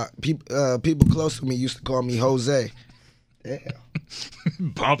going by people close to me used to call me Jose. Yeah,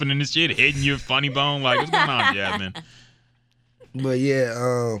 bumping in this shit, hitting your funny bone. Like, what's going on, Jasmine? but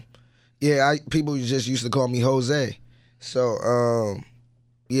yeah, people just used to call me Jose. So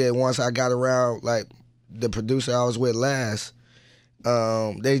yeah, once I got around like the producer I was with last,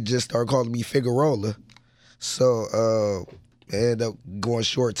 they just started calling me Figueroa. So I ended up going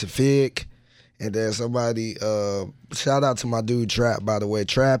short to Fig. And then somebody, shout out to my dude Trap, by the way,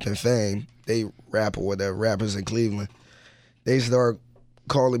 Trap and Fame. They rap or whatever, rappers in Cleveland. They start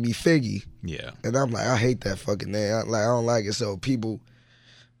calling me Figgy. Yeah. And I'm like, I hate that fucking name. I don't like it. So people,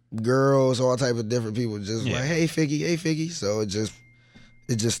 girls, all type of different people just Yeah. like, hey Figgy. So it just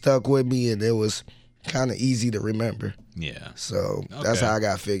stuck with me and it was kind of easy to remember. Yeah. So that's Okay. how I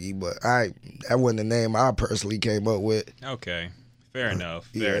got Figgy. But that wasn't the name I personally came up with. Okay. Fair enough.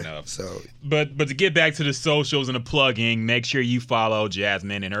 Yeah, Fair enough. So But to get back to the socials and the plugging, make sure you follow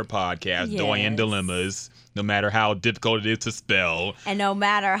Jasmine and her podcast, Doyen Yes. Dilemmas, no matter how difficult it is to spell. And no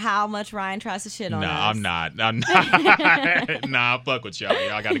matter how much Ryan tries to shit on us. Nah, I'm not. Nah, fuck with y'all.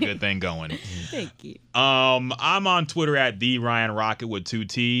 Y'all got a good thing going. Thank you. I'm on Twitter at the Ryan Rocket with 2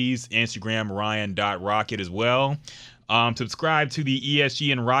 T's, Instagram Ryan.Rocket as well. Subscribe to the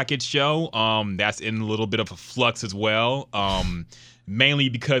ESG and Rocket show. That's in a little bit of a flux as well. Mainly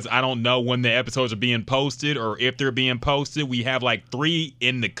because I don't know when the episodes are being posted or if they're being posted. We have like 3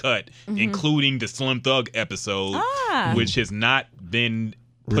 in the cut, including the Slim Thug episode, which has not been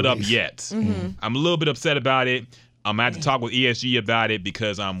put up release. yet. Mm-hmm. I'm a little bit upset about it. I'm gonna have to talk with ESG about it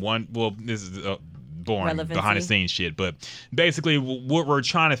because this is boring Relevancy. behind the scenes shit. But basically, what we're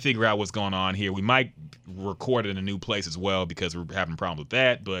trying to figure out what's going on here. We might record it in a new place as well because we're having problems with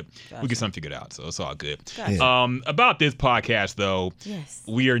that. But we get something figured out, so it's all good. Gotcha. About this podcast, though, Yes.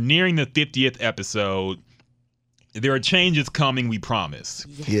 we are nearing the 50th episode. There are changes coming, we promise.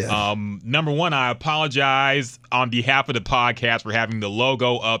 Yeah. Number one, I apologize on behalf of the podcast for having the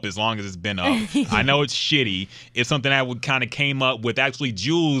logo up as long as it's been up. I know it's shitty. It's something that kind of came up with actually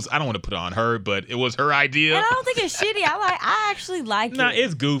Jules. I don't want to put it on her, but it was her idea. And I don't think it's shitty. I actually like No, it.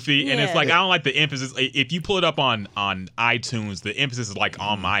 it's goofy, and it's Yeah. like I don't like the emphasis. If you pull it up on iTunes, the emphasis is like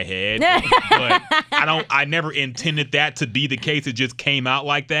on my head. But I never intended that to be the case. It just came out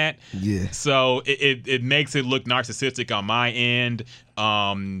like that. Yeah. So it makes it look narcissistic on my end.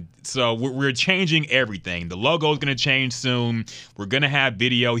 So we're changing everything. The logo is going to change soon. We're going to have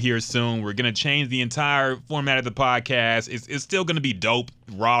video here soon. We're going to change the entire format of the podcast. It's still going to be dope,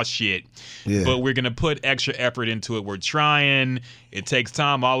 raw shit. Yeah. But we're going to put extra effort into it. We're trying. It takes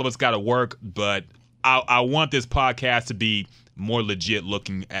time. All of us got to work. But I want this podcast to be more legit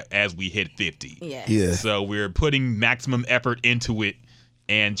looking as we hit 50. Yes. Yeah. So we're putting maximum effort into it,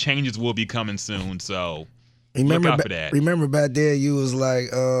 and changes will be coming soon. So look out for that. Remember back there, you was like,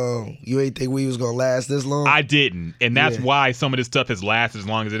 you ain't think we was gonna last this long? I didn't, and that's Yeah. why some of this stuff has lasted as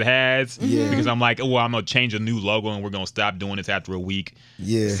long as it has. Yeah. Because I'm like, oh, I'm gonna change a new logo, and we're gonna stop doing this after a week.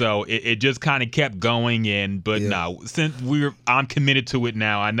 Yeah. So it just kind of kept going, but Yeah. no, since I'm committed to it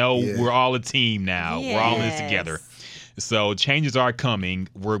now. I know Yeah. we're all a team now. We're all in this Yes. together. So changes are coming.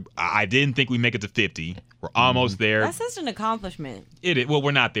 I didn't think we'd make it to 50. We're almost there. That's such an accomplishment. Well,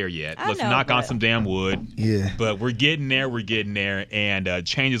 we're not there yet. I Let's know, knock on but- some damn wood. Yeah. But we're getting there. We're getting there, and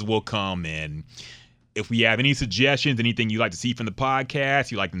changes will come. And if we have any suggestions, anything you'd like to see from the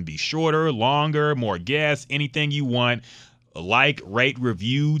podcast, you'd like them to be shorter, longer, more guests, anything you want, rate,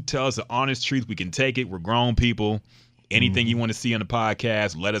 review, tell us the honest truth. We can take it. We're grown people. Anything you want to see on the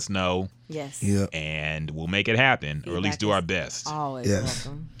podcast, let us know, Yes. Yeah. and we'll make it happen, or at least Feedback do is our best. Always Yes.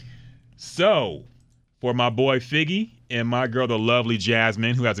 welcome. So, for my boy Figgy and my girl, the lovely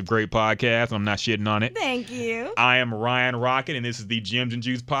Jasmine, who has a great podcast, I'm not shitting on it. Thank you. I am Ryan Rocket, and this is the Gems and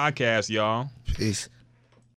Juice podcast, y'all. Peace.